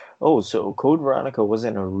 Oh, so Code Veronica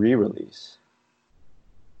wasn't a re-release.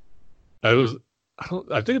 I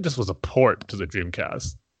think this was a port to the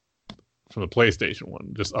Dreamcast from the PlayStation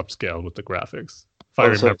one, just upscaled with the graphics. If I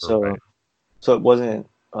remember right. So it wasn't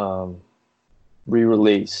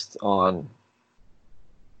re-released on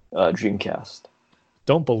Dreamcast.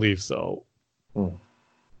 Don't believe so. For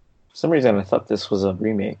some reason, I thought this was a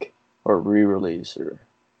remake or re-release or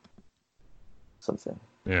something.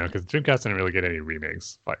 Yeah, because Dreamcast didn't really get any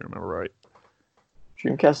remakes, if I remember right.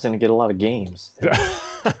 Dreamcast didn't get a lot of games.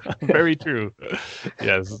 Very true.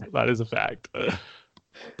 Yes, that is a fact.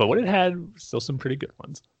 But what it had, still some pretty good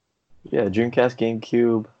ones. Yeah, Dreamcast,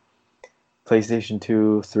 GameCube, PlayStation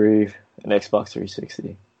 2, 3, and Xbox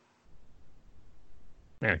 360.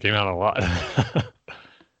 Man, it came out a lot.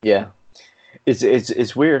 Yeah.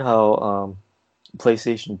 It's weird how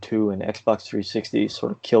PlayStation 2 and Xbox 360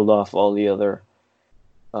 sort of killed off all the other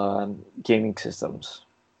gaming systems,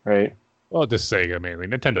 right? Well, just Sega mainly.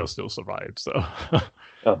 Nintendo still survived, so.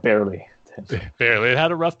 Barely. Barely. It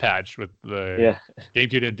had a rough patch with the GameCube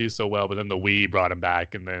didn't do so well, but then the Wii brought them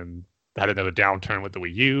back, and then had another downturn with the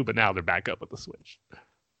Wii U, but now they're back up with the Switch.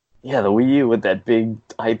 Yeah, the Wii U with that big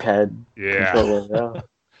iPad controller. Yeah.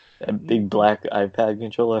 That big black iPad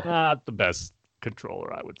controller. Not the best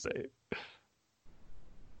controller, I would say.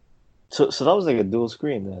 So that was like a dual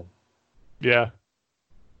screen then. Yeah,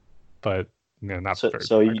 but not so.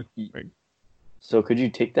 Very So could you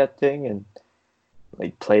take that thing and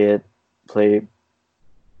like play?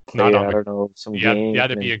 Not I don't know, some game. You had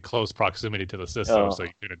to be in close proximity to the system, so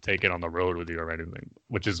you couldn't take it on the road with you or anything,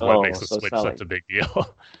 which is what makes the Switch such a big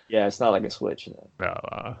deal. Yeah, it's not like a Switch then.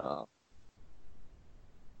 No.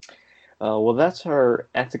 Well, that's our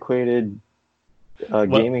antiquated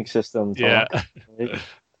gaming system talk. Yeah. Right?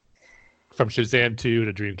 From Shazam 2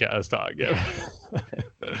 to Dreamcast talk, yeah.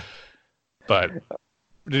 But we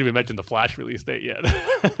didn't even mention the Flash release date yet.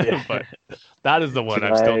 But that is the one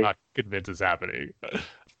I'm still not convinced is happening.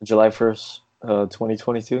 July 1st,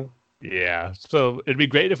 2022? Yeah. So it'd be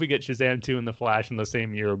great if we get Shazam 2 and the Flash in the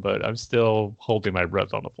same year, but I'm still holding my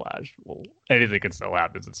breath on the Flash. Well, anything can still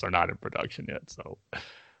happen since they're not in production yet, so...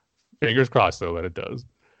 Fingers crossed, though, that it does.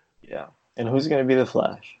 Yeah. And who's going to be the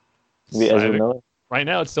Flash? Ezra Miller? Right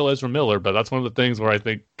now, it's still Ezra Miller, but that's one of the things where I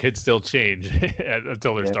think kids still change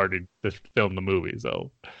until they're starting to film the movie. So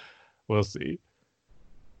we'll see.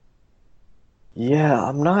 Yeah,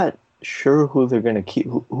 I'm not sure who they're going to keep.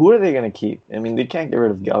 Who are they going to keep? I mean, they can't get rid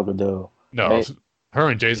of Gal Gadot. No, right? Her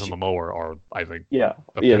and Jason Momoa are, I think, they're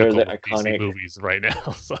the iconic DC movies right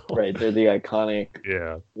now. So. Right, they're the iconic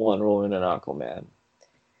Wonder Woman and Aquaman.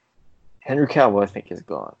 Henry Cavill, I think, is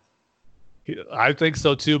gone. I think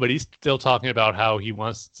so too, but he's still talking about how he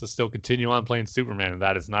wants to still continue on playing Superman, and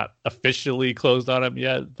that is not officially closed on him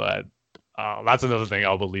yet. But that's another thing.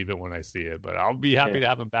 I'll believe it when I see it. But I'll be happy to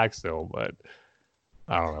have him back still. But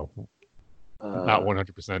I don't know. Not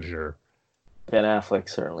 100% sure. Ben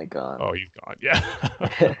Affleck's certainly gone. Oh, he's gone.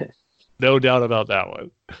 Yeah, no doubt about that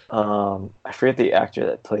one. I forget the actor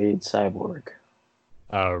that played Cyborg.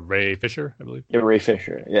 Ray Fisher, I believe. Yeah, Ray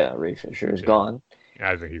Fisher. Yeah, Ray Fisher is gone.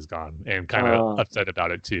 I think he's gone, and kind of upset about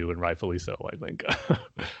it too, and rightfully so, I think.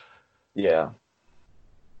 Yeah.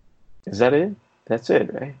 Is that it? That's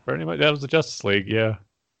it, right? Pretty much. That was the Justice League, yeah.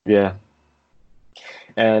 Yeah.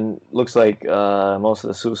 And looks like most of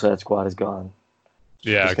the Suicide Squad is gone.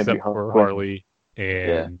 Yeah, except for Harley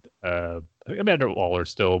and I think Amanda Waller's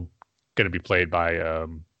still going to be played by.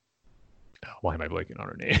 Why am I blanking on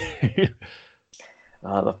her name?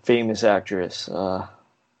 The famous actress. Hold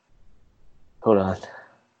on.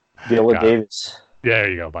 Viola Davis. Yeah,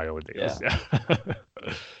 there you go, Viola Davis. Yeah.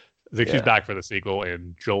 I think she's back for the sequel,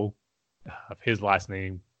 and Joel, his last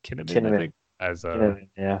name, Kinnaman, I think, as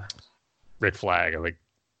Rick Flag. I think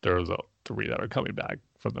there's 3 that are coming back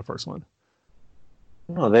from the first one.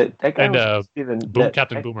 No, that guy and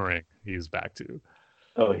Captain Boomerang, he's back too.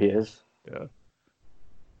 Oh, he is? Yeah.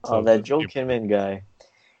 So that Joel Kinnaman guy,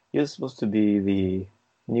 he was supposed to be the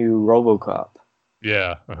new RoboCop.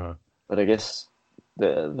 Yeah. But I guess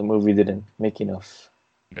the movie didn't make enough.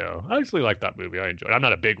 No, I actually like that movie. I enjoyed it. I'm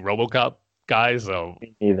not a big RoboCop guy, so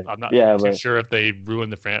I'm not too sure if they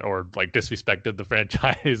ruined the or like disrespected the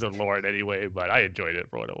franchise or lore in any way, but I enjoyed it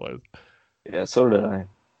for what it was. Yeah, so did I.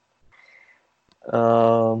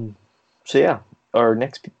 So yeah, our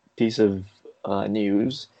next piece of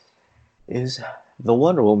news is the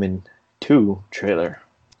Wonder Woman 2 trailer.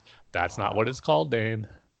 That's not what it's called, Dane.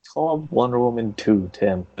 It's called Wonder Woman 2,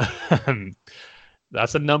 Tim.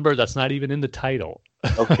 That's a number that's not even in the title.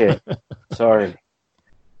 Okay, sorry.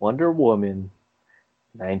 Wonder Woman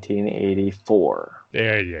 1984.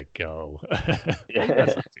 There you go. Yeah.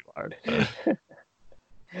 That's not too hard.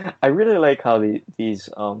 I really like how these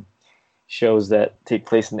shows that take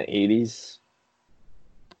place in the 80s,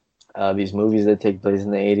 these movies that take place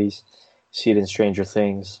in the 80s, see it in Stranger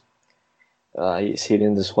Things, you see it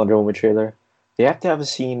in this Wonder Woman trailer, they have to have a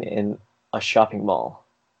scene in a shopping mall.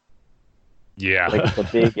 Yeah. Like it's a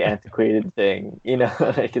big antiquated thing,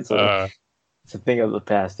 like it's a thing of the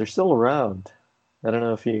past. They're still around. I don't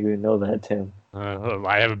know if you know that, Tim.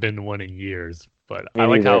 I haven't been to one in years, but I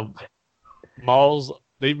like how malls,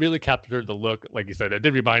 they really captured the look. Like you said, it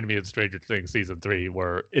did remind me of Stranger Things Season 3,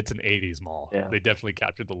 where it's an 80s mall. Yeah. They definitely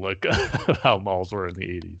captured the look of how malls were in the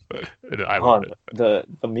 80s. I love it. The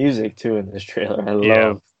music, too, in this trailer. I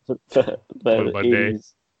love the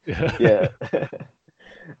 80s. Yeah.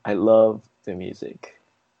 I love the music.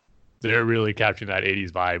 They're really capturing that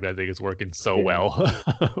 80s vibe. I think it's working so well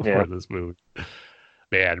for this movie.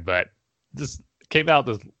 Man, but this came out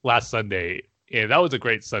this last Sunday, and that was a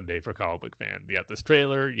great Sunday for comic book fans. You had this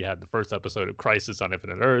trailer, you had the first episode of Crisis on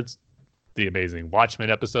Infinite Earths, the amazing Watchmen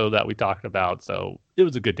episode that we talked about, so it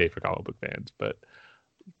was a good day for comic book fans. But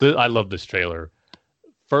I love this trailer.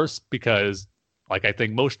 First, because like I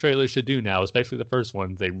think most trailers should do now, especially the first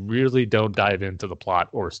ones, they really don't dive into the plot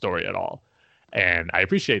or story at all. And I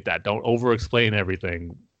appreciate that. Don't over-explain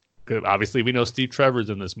everything. Obviously, we know Steve Trevor's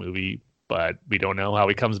in this movie, but we don't know how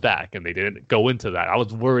he comes back, and they didn't go into that. I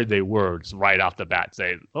was worried they were just right off the bat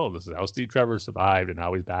saying, oh, this is how Steve Trevor survived and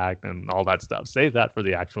how he's back and all that stuff. Save that for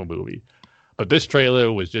the actual movie. But this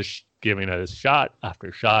trailer was just giving us shot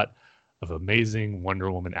after shot of amazing Wonder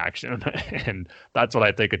Woman action. And that's what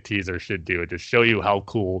I think a teaser should do. Just show you how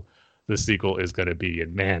cool the sequel is going to be.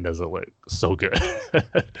 And man, does it look so good.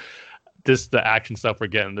 Just the action stuff we're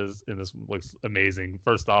getting in this looks amazing.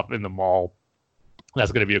 First off, in the mall,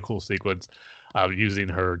 that's going to be a cool sequence. Using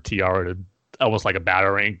her tiara to almost like a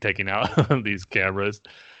batarang, taking out these cameras.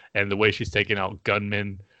 And the way she's taking out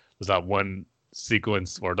gunmen. There's that one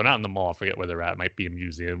sequence, or they're not in the mall, I forget where they're at. It might be a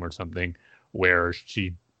museum or something, where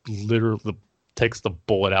she literally takes the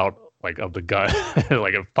bullet out like of the gun.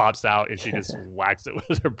 Like it pops out and she just whacks it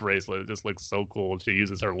with her bracelet. It just looks so cool. She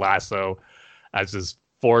uses her lasso as this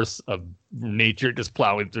force of nature just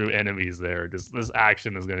plowing through enemies there. Just this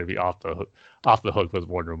action is going to be off the hook with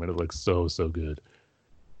Wonder Woman. It looks so good.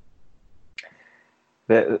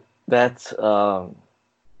 That's I'm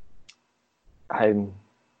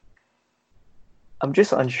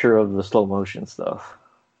just unsure of the slow motion stuff.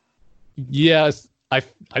 Yes, I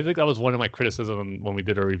think that was one of my criticisms when we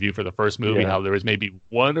did a review for the first movie, how there was maybe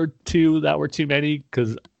one or two that were too many,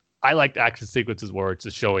 because I liked action sequences where it's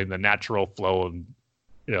just showing the natural flow and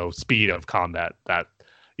speed of combat that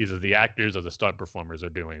either the actors or the stunt performers are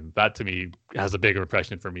doing. That to me has a bigger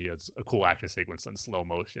impression for me as a cool action sequence than slow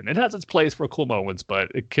motion. It has its place for cool moments, but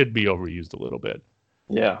it could be overused a little bit.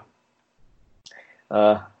 Yeah.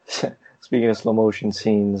 Speaking of slow motion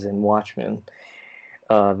scenes in Watchmen,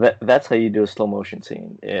 that's how you do a slow motion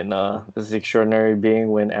scene in This Extraordinary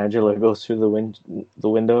Being, when Angela goes through the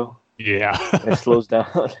window. Yeah. And it slows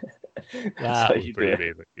down. That was pretty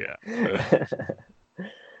amazing. Yeah.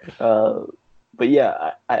 But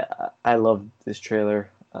yeah, I love this trailer.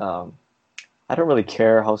 I don't really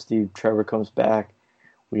care how Steve Trevor comes back.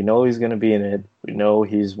 We know he's going to be in it. We know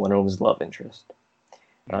he's Wonder Woman's love interest.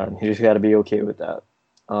 You just got to be okay with that.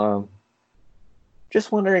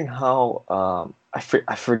 Just wondering how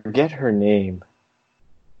I forget her name.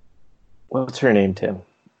 What's her name, Tim?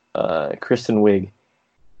 Kristen Wiig.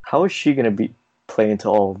 How is she going to be play into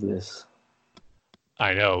all of this?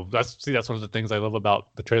 I know. That's one of the things I love about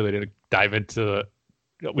the trailer. They didn't dive into.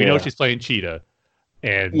 We know she's playing Cheetah,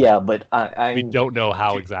 and but we don't know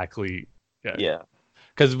how exactly. Yeah.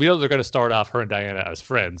 Because we know they're going to start off her and Diana as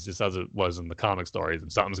friends, just as it was in the comic stories,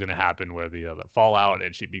 and something's going to happen where the fallout,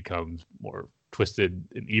 and she becomes more twisted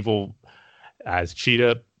and evil as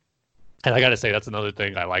Cheetah. And I got to say, that's another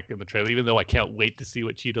thing I like in the trailer. Even though I can't wait to see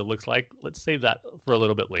what Cheetah looks like, let's save that for a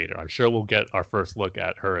little bit later. I'm sure we'll get our first look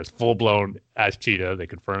at her as full-blown as Cheetah. They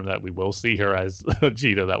confirm that we will see her as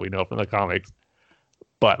Cheetah that we know from the comics.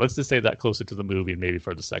 But let's just save that closer to the movie and maybe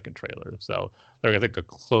for the second trailer. So they're going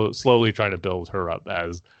to slowly trying to build her up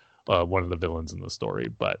as one of the villains in the story.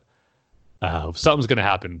 But something's going to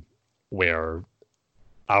happen where,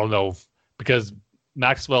 I don't know, because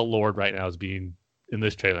Maxwell Lord right now is being, in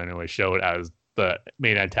this trailer anyway, showed as the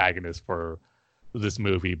main antagonist for this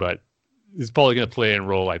movie, but he's probably going to play a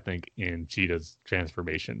role, I think, in Cheetah's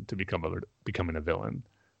transformation to becoming a villain.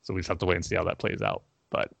 So we just have to wait and see how that plays out.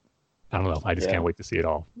 But I don't know. I just can't wait to see it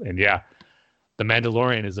all. And yeah, the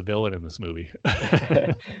Mandalorian is a villain in this movie.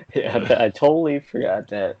 Yeah, I totally forgot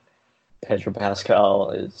that Pedro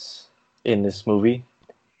Pascal is in this movie.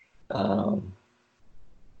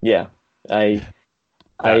 Yeah, that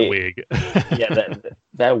wig. Yeah,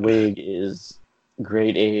 that wig is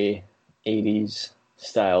grade A 80s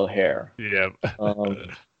style hair. Yeah.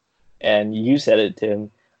 And you said it,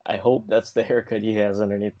 Tim. I hope that's the haircut he has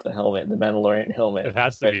underneath the helmet, the Mandalorian helmet. It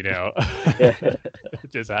has to be now. It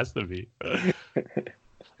just has to be. At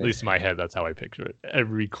least in my head, that's how I picture it.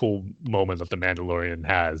 Every cool moment that the Mandalorian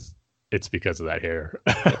has, it's because of that hair.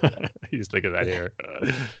 You just think of that hair.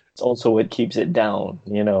 It's also what keeps it down,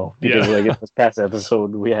 because like in this past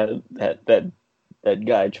episode, we had that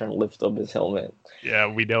guy trying to lift up his helmet.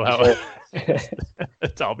 Yeah, we know how.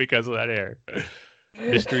 It's all because of that hair.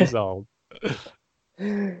 Mystery solved.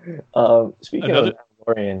 Speaking of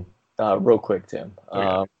Mandalorian, real quick, Tim.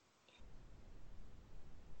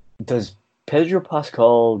 Does Pedro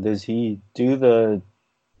Pascal, does he do a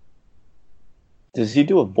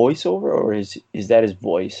voiceover, or is that his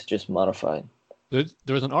voice just modified? There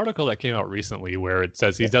was an article that came out recently where it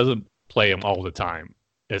says he doesn't play him all the time.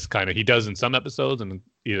 It's kind of, he does in some episodes, and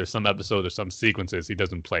either some episodes or some sequences he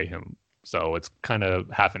doesn't play him. So it's kind of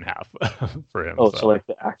half and half for him. Oh, so like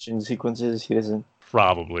the action sequences he doesn't?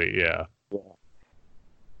 Probably, yeah.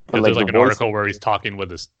 But there's like an article where he's talking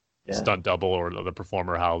with his stunt double or the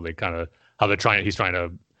performer, he's trying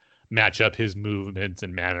to match up his movements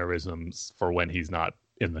and mannerisms for when he's not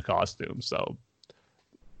in the costume. So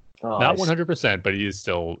not 100%, but he is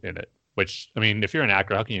still in it. Which, I mean, if you're an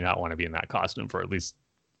actor, how can you not want to be in that costume for at least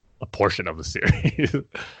a portion of the series?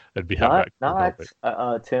 That'd be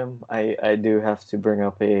Tim. I do have to bring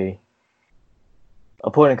up a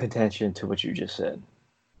point of contention to what you just said.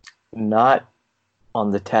 Not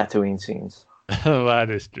on the Tatooine scenes. That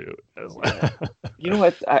is true. You know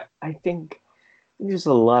what? I think there's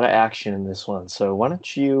a lot of action in this one. So why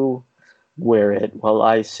don't you wear it while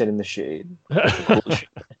I sit in the shade?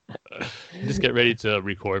 Just get ready to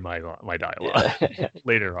record my dialogue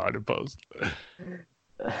later on in post.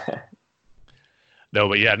 No,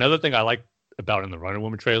 but yeah, another thing I like about in the Wonder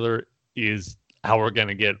Woman trailer is how we're going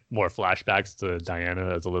to get more flashbacks to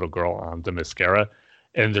Diana as a little girl on the Mascara,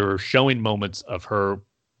 and they're showing moments of her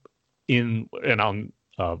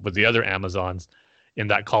with the other Amazons in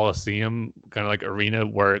that Coliseum kind of like arena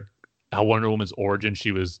where how Wonder Woman's origin,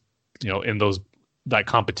 she was, in that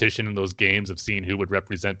competition in those games of seeing who would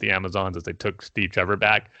represent the Amazons as they took Steve Trevor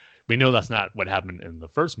back. We know that's not what happened in the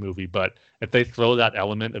first movie, but if they throw that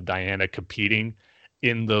element of Diana competing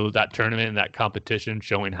in that tournament, in that competition,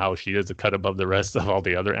 showing how she is a cut above the rest of all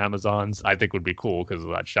the other Amazons, I think would be cool because of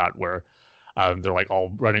that shot where they're like all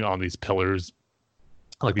running on these pillars,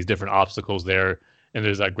 like these different obstacles there. And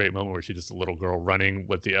there's that great moment where she's just a little girl running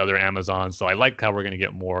with the other Amazons. So I like how we're going to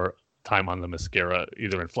get more time on the Mascara,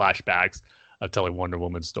 either in flashbacks of telling Wonder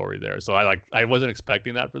Woman's story there. So I wasn't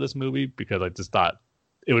expecting that for this movie because I just thought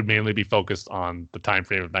it would mainly be focused on the time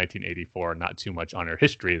frame of 1984 and not too much on her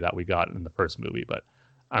history that we got in the first movie. But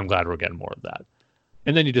I'm glad we're getting more of that.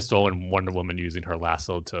 And then you just throw in Wonder Woman using her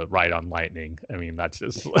lasso to ride on lightning. I mean, that's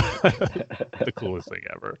just the coolest thing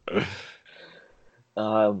ever.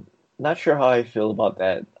 Not sure how I feel about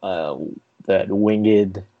that that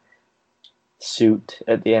winged suit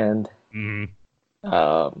at the end.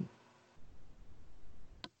 Mm-hmm.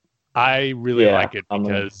 I really like it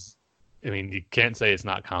because, I mean, you can't say it's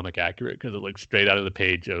not comic accurate because it looks straight out of the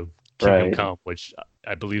page of Kingdom Come, which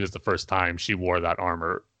I believe is the first time she wore that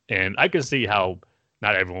armor. And I can see how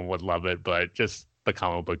not everyone would love it, but just the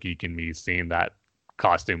comic book geek in me seeing that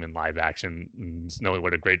costume in live action and knowing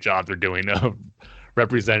what a great job they're doing of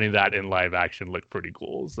representing that in live action looked pretty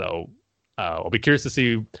cool. So I'll be curious to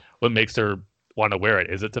see what makes her want to wear it.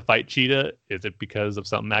 Is it to fight Cheetah? Is it because of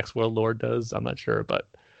something Maxwell Lord does? I'm not sure, but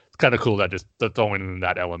it's kind of cool that just they're throwing in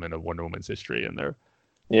that element of Wonder Woman's history in there.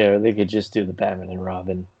 Yeah, they could just do the Batman and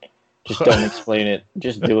Robin. Just don't explain it.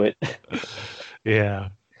 Just do it. Yeah.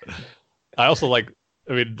 I also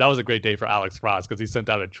that was a great day for Alex Ross because he sent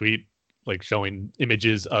out a tweet showing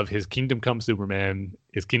images of his Kingdom Come Superman,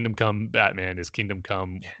 his Kingdom Come Batman, his Kingdom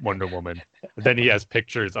Come Wonder Woman. Then he has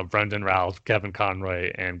pictures of Brendan Routh, Kevin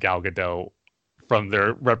Conroy, and Gal Gadot from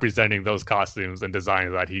their representing those costumes and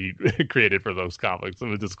designs that he created for those comics. It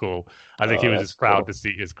was just cool. I think he was just proud to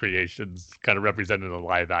see his creations kind of represented in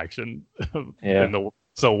live action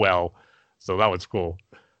so well. So that was cool.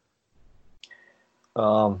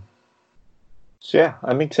 So yeah,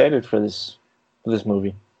 I'm excited for this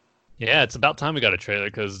movie. Yeah, it's about time we got a trailer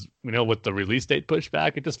because, with the release date pushed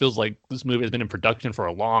back, it just feels like this movie has been in production for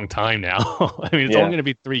a long time now. I mean, it's only going to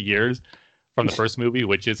be 3 years from the first movie,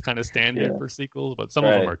 which is kind of standard for sequels, but some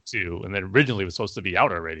of them are 2. And then originally it was supposed to be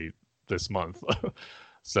out already this month.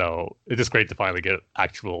 So it's just great to finally get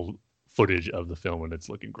actual footage of the film, and it's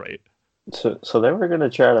looking great. So they were going to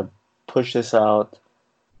try to push this out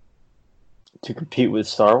to compete with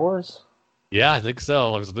Star Wars? Yeah, I think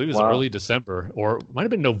so. I believe it was early December, or it might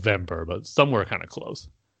have been November, but somewhere kind of close.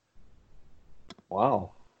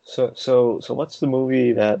 Wow. So what's the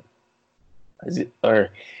movie that is it, or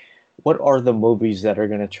what are the movies that are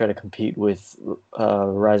going to try to compete with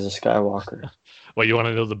Rise of Skywalker? Well, you want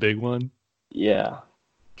to know the big one? Yeah.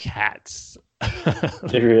 Cats.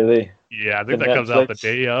 Really? Yeah, I think that comes out the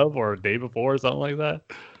day of or a day before or something like that.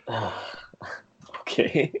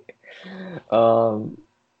 Okay.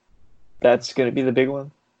 That's going to be the big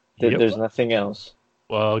one? There's nothing else?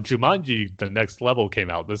 Well, Jumanji, The Next Level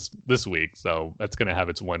came out this week, so that's going to have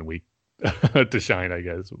its 1 week to shine, I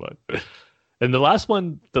guess. But and the last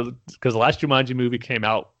one, because the last Jumanji movie came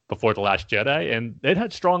out before The Last Jedi, and it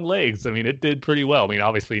had strong legs. I mean, it did pretty well. I mean,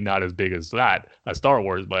 obviously not as big as Star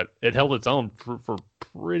Wars, but it held its own for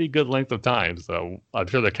pretty good length of time. So I'm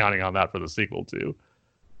sure they're counting on that for the sequel, too.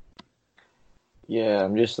 Yeah,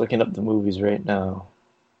 I'm just looking up the movies right now.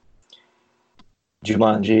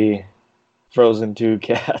 Jumanji, Frozen 2,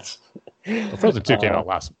 Cats. Well, Frozen 2 came out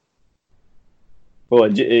last. Well,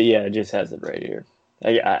 it just has it right here.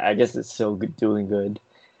 I guess it's still doing good.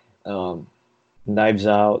 Knives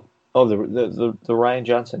Out. Oh, the Rian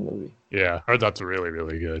Johnson movie. Yeah, I heard that's really,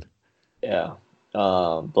 really good. Yeah.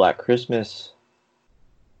 Black Christmas.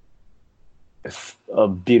 A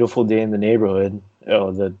Beautiful Day in the Neighborhood.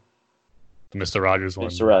 Oh, the Mr. Rogers one.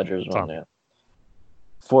 Mr. Rogers one, yeah.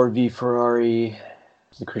 Ford v Ferrari.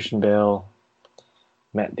 The Christian Bale.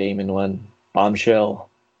 Matt Damon one. Bombshell.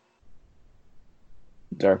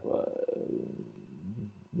 Dark.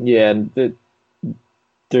 Yeah,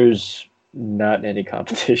 there's not any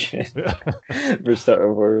competition for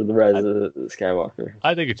the Rise of the Skywalker.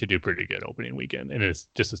 I think it should do pretty good opening weekend, and it's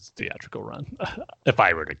just a theatrical run, if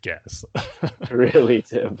I were to guess. Really,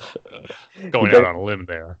 Tim? Going out on a limb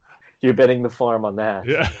there. You're betting the farm on that.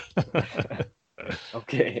 Yeah.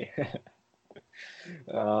 Okay.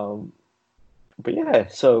 But yeah,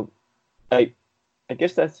 so I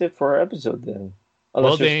guess that's it for our episode then.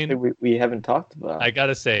 Unless Dane, we haven't talked about. I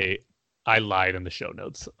gotta say, I lied in the show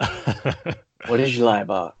notes. What did you lie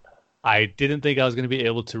about? I didn't think I was going to be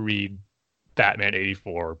able to read Batman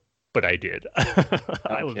 84, but I did.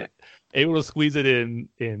 I was able to squeeze it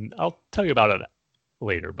in. I'll tell you about it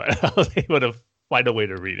later, but I was able to find a way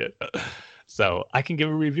to read it. So I can give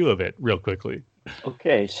a review of it real quickly.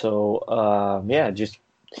 Okay, so just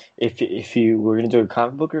if you were going to do a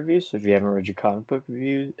comic book review, so if you haven't read your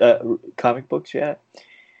comic books yet,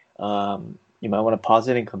 you might want to pause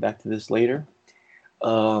it and come back to this later.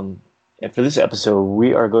 And for this episode,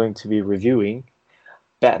 we are going to be reviewing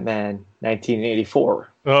Batman 1984.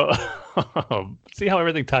 See how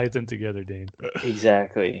everything ties in together, Dane.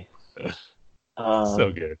 Exactly.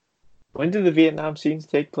 So good. When did the Vietnam scenes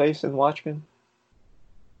take place in Watchmen?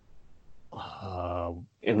 I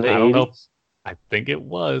In the don't 80s? know. I think it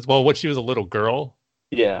was. Well, when she was a little girl.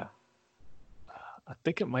 Yeah. I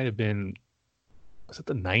think it might have been, was it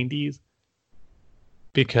the 90s?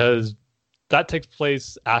 Because that takes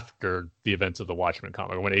place after the events of the Watchmen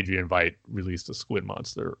comic, when Adrian Veidt released the Squid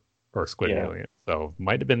Monster, or Squid Alien. So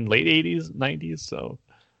might have been late 80s, 90s. So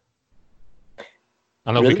I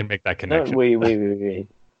don't know if we can make that connection. No, wait.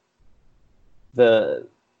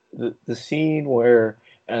 The scene where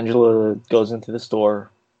Angela goes into the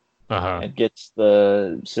store and gets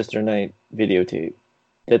the Sister Night videotape,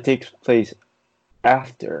 that takes place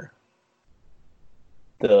after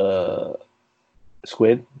the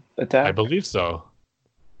Squid attack? I believe so.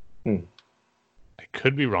 I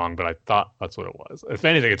could be wrong, but I thought that's what it was. If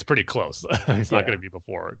anything, it's pretty close. It's not going to be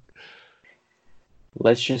before.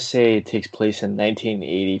 Let's just say it takes place in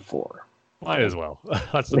 1984. Might as well.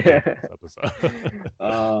 That's the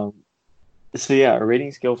episode. So yeah, our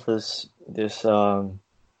rating scale for this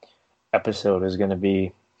episode is going to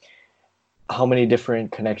be how many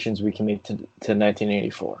different connections we can make to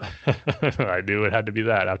 1984. I knew it had to be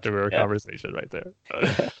that after our conversation right there.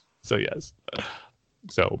 So yes.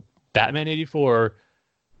 So Batman 84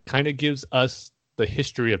 kind of gives us the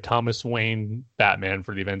history of Thomas Wayne Batman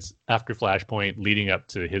for the events after Flashpoint, leading up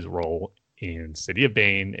to his role in City of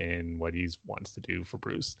Bane and what he wants to do for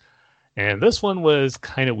Bruce. And this one was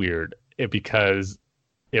kind of weird because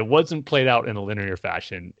it wasn't played out in a linear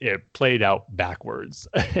fashion. It played out backwards.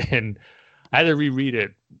 And I had to reread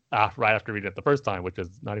it right after reading it the first time, which was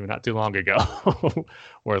not too long ago,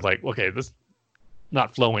 where it's like, okay, this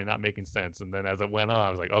not flowing, not making sense. And then as it went on, I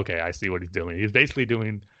was like, okay, I see what he's doing. He's basically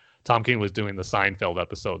doing, Tom King was doing the Seinfeld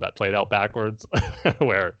episode that played out backwards,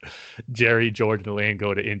 where Jerry, George, and Elaine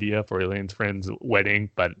go to India for Elaine's friend's wedding,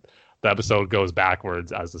 but the episode goes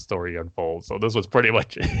backwards as the story unfolds. So this was pretty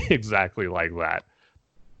much exactly like that.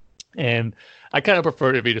 And I kind of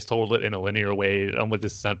preferred if he just told it in a linear way, with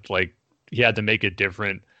this sense like he had to make it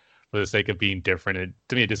different for the sake of being different. And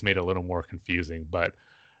to me, it just made it a little more confusing. But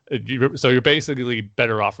so you're basically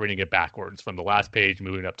better off reading it backwards from the last page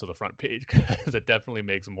moving up to the front page, because it definitely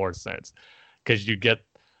makes more sense, because you get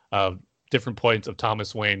different points of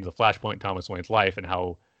Thomas Wayne, the Flashpoint Thomas Wayne's life, and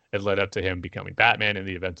how it led up to him becoming Batman in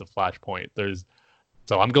the events of Flashpoint.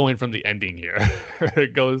 So I'm going from the ending here.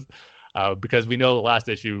 It goes because we know the last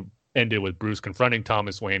issue ended with Bruce confronting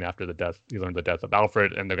Thomas Wayne after he learned the death of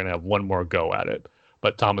Alfred, and they're going to have one more go at it.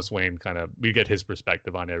 But Thomas Wayne we get his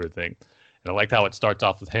perspective on everything. And I liked how it starts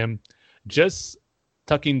off with him just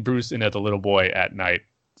tucking Bruce in as a little boy at night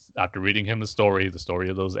after reading him the story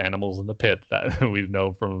of those animals in the pit that we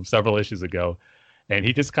know from several issues ago. And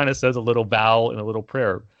he just kind of says a little vow and a little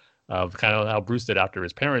prayer of kind of how Bruce did after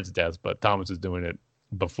his parents' deaths, but Thomas is doing it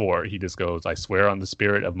before. He just goes, I swear on the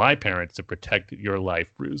spirit of my parents to protect your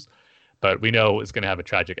life, Bruce. But we know it's going to have a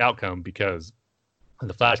tragic outcome, because in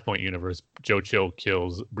the Flashpoint universe, Joe Chill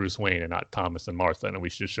kills Bruce Wayne and not Thomas and Martha. And we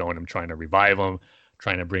just showing him trying to revive him,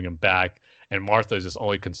 trying to bring him back. And Martha is just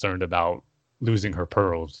only concerned about losing her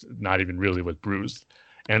pearls, not even really with Bruce.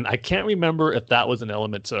 And I can't remember if that was an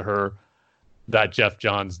element to her that Jeff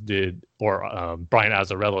Johns did, or Brian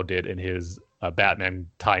Azzarello did in his Batman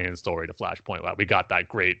tie-in story to Flashpoint. We got that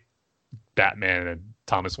great Batman and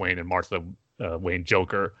Thomas Wayne and Martha Wayne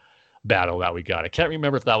Joker battle that we got. I can't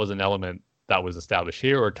remember if that was an element that was established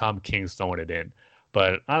here or Tom King's throwing it in.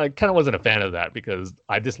 But I kind of wasn't a fan of that, because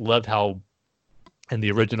I just loved how in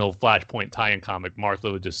the original Flashpoint tie-in comic,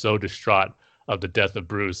 Martha was just so distraught of the death of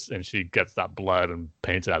Bruce, and she gets that blood and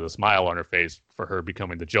paints it as a smile on her face for her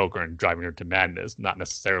becoming the Joker and driving her to madness, not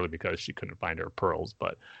necessarily because she couldn't find her pearls.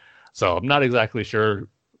 But so I'm not exactly sure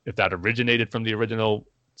if that originated from the original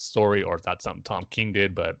story or if that's something Tom King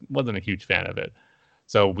did, but wasn't a huge fan of it.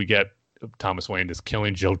 So we get Thomas Wayne just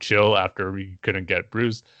killing Joe Chill after we couldn't get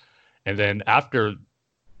Bruce. And then after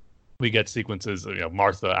we get sequences of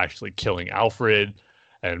Martha actually killing Alfred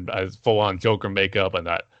and as full-on Joker makeup, and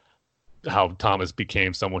that how Thomas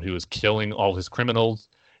became someone who was killing all his criminals.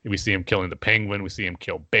 We see him killing the Penguin. We see him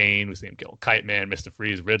kill Bane. We see him kill Kite Man, Mr.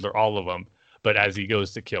 Freeze, Riddler, all of them. But as he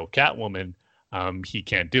goes to kill Catwoman, he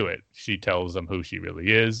can't do it. She tells him who she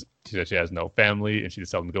really is. She says she has no family, and she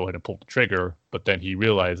just tells him to go ahead and pull the trigger. But then he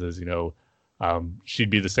realizes, she'd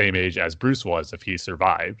be the same age as Bruce was if he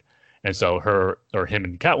survived. And so him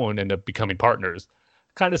and Catwoman end up becoming partners.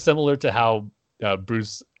 Kind of similar to how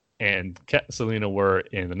Bruce and Selina were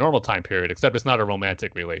in the normal time period, except it's not a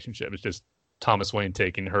romantic relationship. It's just Thomas Wayne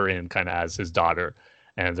taking her in kind of as his daughter,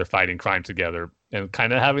 and they're fighting crime together and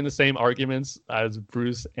kind of having the same arguments as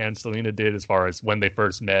Bruce and Selina did as far as when they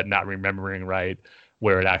first met, not remembering right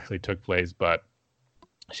where it actually took place. But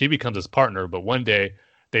she becomes his partner. But one day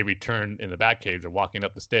they return in the Batcave. They're walking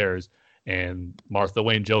up the stairs, and Martha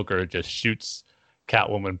Wayne Joker just shoots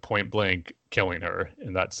Catwoman point blank, killing her.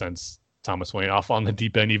 In that sense, Thomas Wayne off on the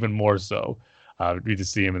deep end even more so. We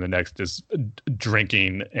just see him in the next just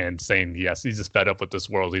drinking and saying, yes, he's just fed up with this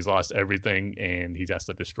world. He's lost everything and he has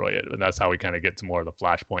to destroy it. And that's how we kind of get to more of the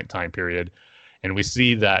Flashpoint time period. And we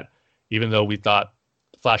see that even though we thought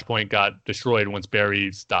Flashpoint got destroyed once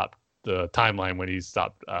Barry stopped the timeline, when he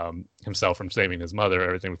stopped himself from saving his mother,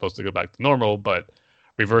 everything was supposed to go back to normal. But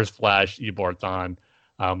Reverse Flash, Eobard Thawne,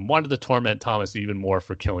 wanted to torment Thomas even more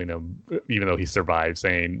for killing him, even though he survived,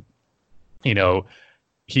 saying, you know,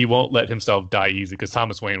 he won't let himself die easy, because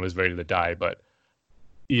Thomas Wayne was ready to die, but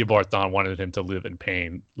Eobard Thawne wanted him to live in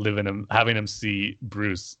pain, having him see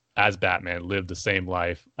Bruce as Batman live the same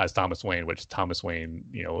life as Thomas Wayne, which Thomas Wayne,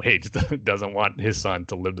 you know, hates, doesn't want his son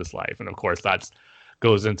to live this life. And of course, that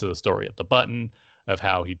goes into the story of the Button, of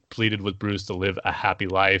how he pleaded with Bruce to live a happy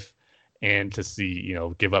life and to see, you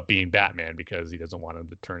know, give up being Batman because he doesn't want him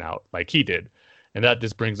to turn out like he did. And that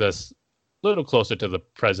just brings us a little closer to the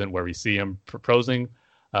present, where we see him proposing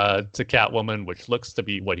to Catwoman, which looks to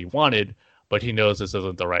be what he wanted, but he knows this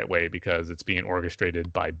isn't the right way because it's being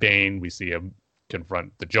orchestrated by Bane. We see him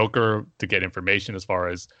confront the Joker to get information as far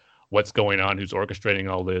as what's going on, who's orchestrating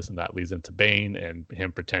all this, and that leads into Bane and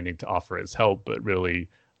him pretending to offer his help, but really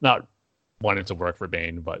not wanting to work for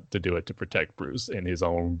Bane, but to do it to protect Bruce in his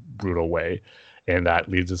own brutal way. And that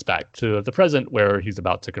leads us back to the present, where he's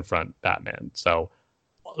about to confront Batman. So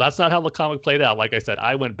that's not how the comic played out. Like I said,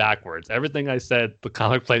 I went backwards. Everything I said, the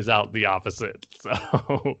comic plays out the opposite.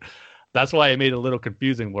 So that's why it made it a little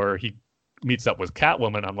confusing, where he meets up with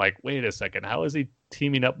Catwoman. I'm like, wait a second, how is he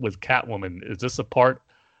teaming up with Catwoman? Is this a part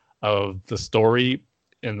of the story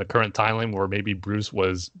in the current timeline where maybe Bruce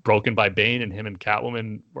was broken by Bane and him and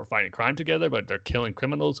Catwoman were fighting crime together, but they're killing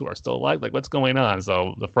criminals who are still alive? Like, what's going on?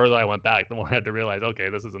 So the further I went back, the more I had to realize, okay,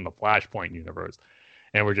 this is in the Flashpoint universe.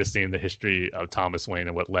 And we're just seeing the history of Thomas Wayne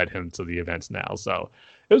and what led him to the events now. So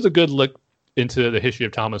it was a good look into the history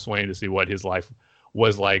of Thomas Wayne to see what his life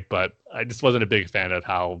was like. But I just wasn't a big fan of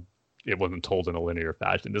how it wasn't told in a linear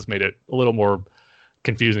fashion. This made it a little more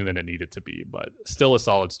confusing than it needed to be, but still a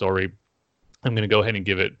solid story. I'm going to go ahead and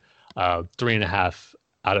give it 3.5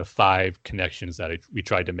 out of 5 connections that we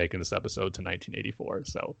tried to make in this episode to 1984.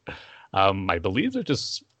 So I believe there's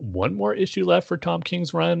just one more issue left for Tom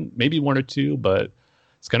King's run, maybe one or two, but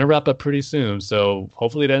it's going to wrap up pretty soon. So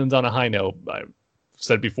hopefully it ends on a high note. I've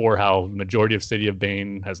said before how the majority of City of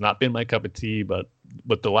Bane has not been my cup of tea, but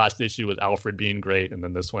with the last issue with Alfred being great, and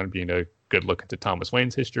then this one being a good look into Thomas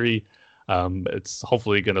Wayne's history, it's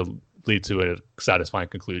hopefully going to lead to a satisfying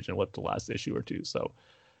conclusion with the last issue or two. So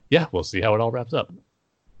yeah, we'll see how it all wraps up.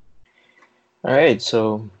 All right.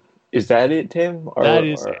 So is that it, Tim? Or, that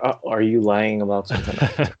is are you lying about something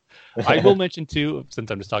else? I will mention too, since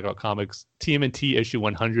I'm just talking about comics, TMNT issue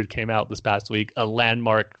 100 came out this past week, a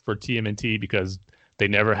landmark for TMNT because they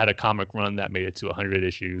never had a comic run that made it to 100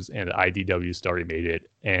 issues, and the IDW story made it.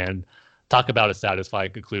 And talk about a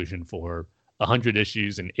satisfying conclusion for 100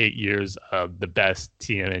 issues and 8 years of the best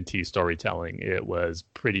TMNT storytelling. It was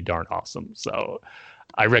pretty darn awesome. So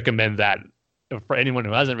I recommend that for anyone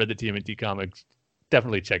who hasn't read the TMNT comics.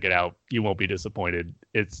 Definitely check it out. You won't be disappointed.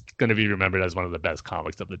 It's going to be remembered as one of the best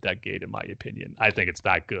comics of the decade, in my opinion. I think it's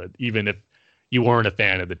that good, even if you weren't a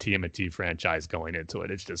fan of the TMNT franchise going into it.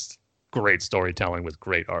 It's just great storytelling with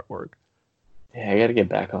great artwork. Yeah, I got to get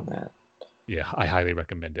back on that. Yeah, I highly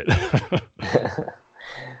recommend it.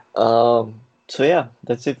 So yeah,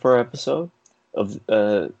 that's it for our episode of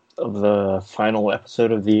the final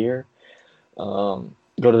episode of the year. Go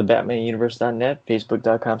to the BatmanUniverse.net,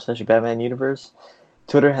 Facebook.com/BatmanUniverse.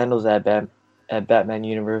 Twitter handles at Batman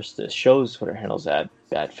Universe. The show's Twitter handles at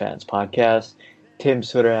BatFans Podcast.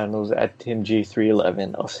 Tim's Twitter handles at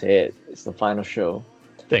TimG311. I'll say it. It's the final show.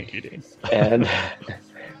 Thank you, Dean. And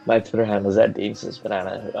my Twitter handle is at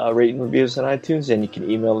DeanSaysBanana. Rate and reviews on iTunes, and you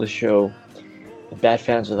can email the show at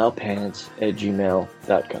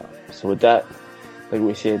batfanswithoutpants@gmail.com. So with that, like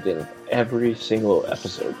we say at the end of every single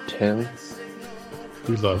episode, Tim,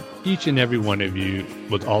 we love each and every one of you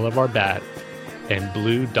with all of our bat and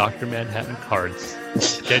blue Dr. Manhattan cards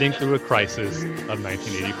getting through a crisis of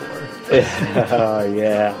 1984. Oh,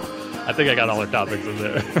 yeah. I think I got all our topics in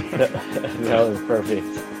there. That was perfect.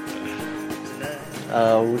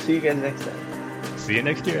 We'll see you again next time. See you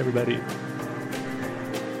next year, everybody.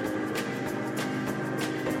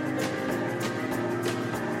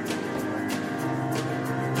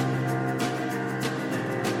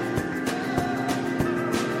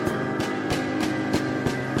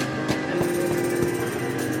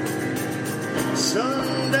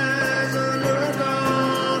 Sunrise under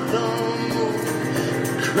Gotham,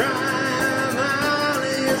 cry.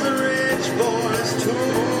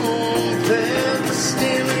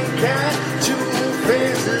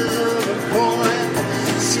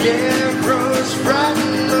 scared.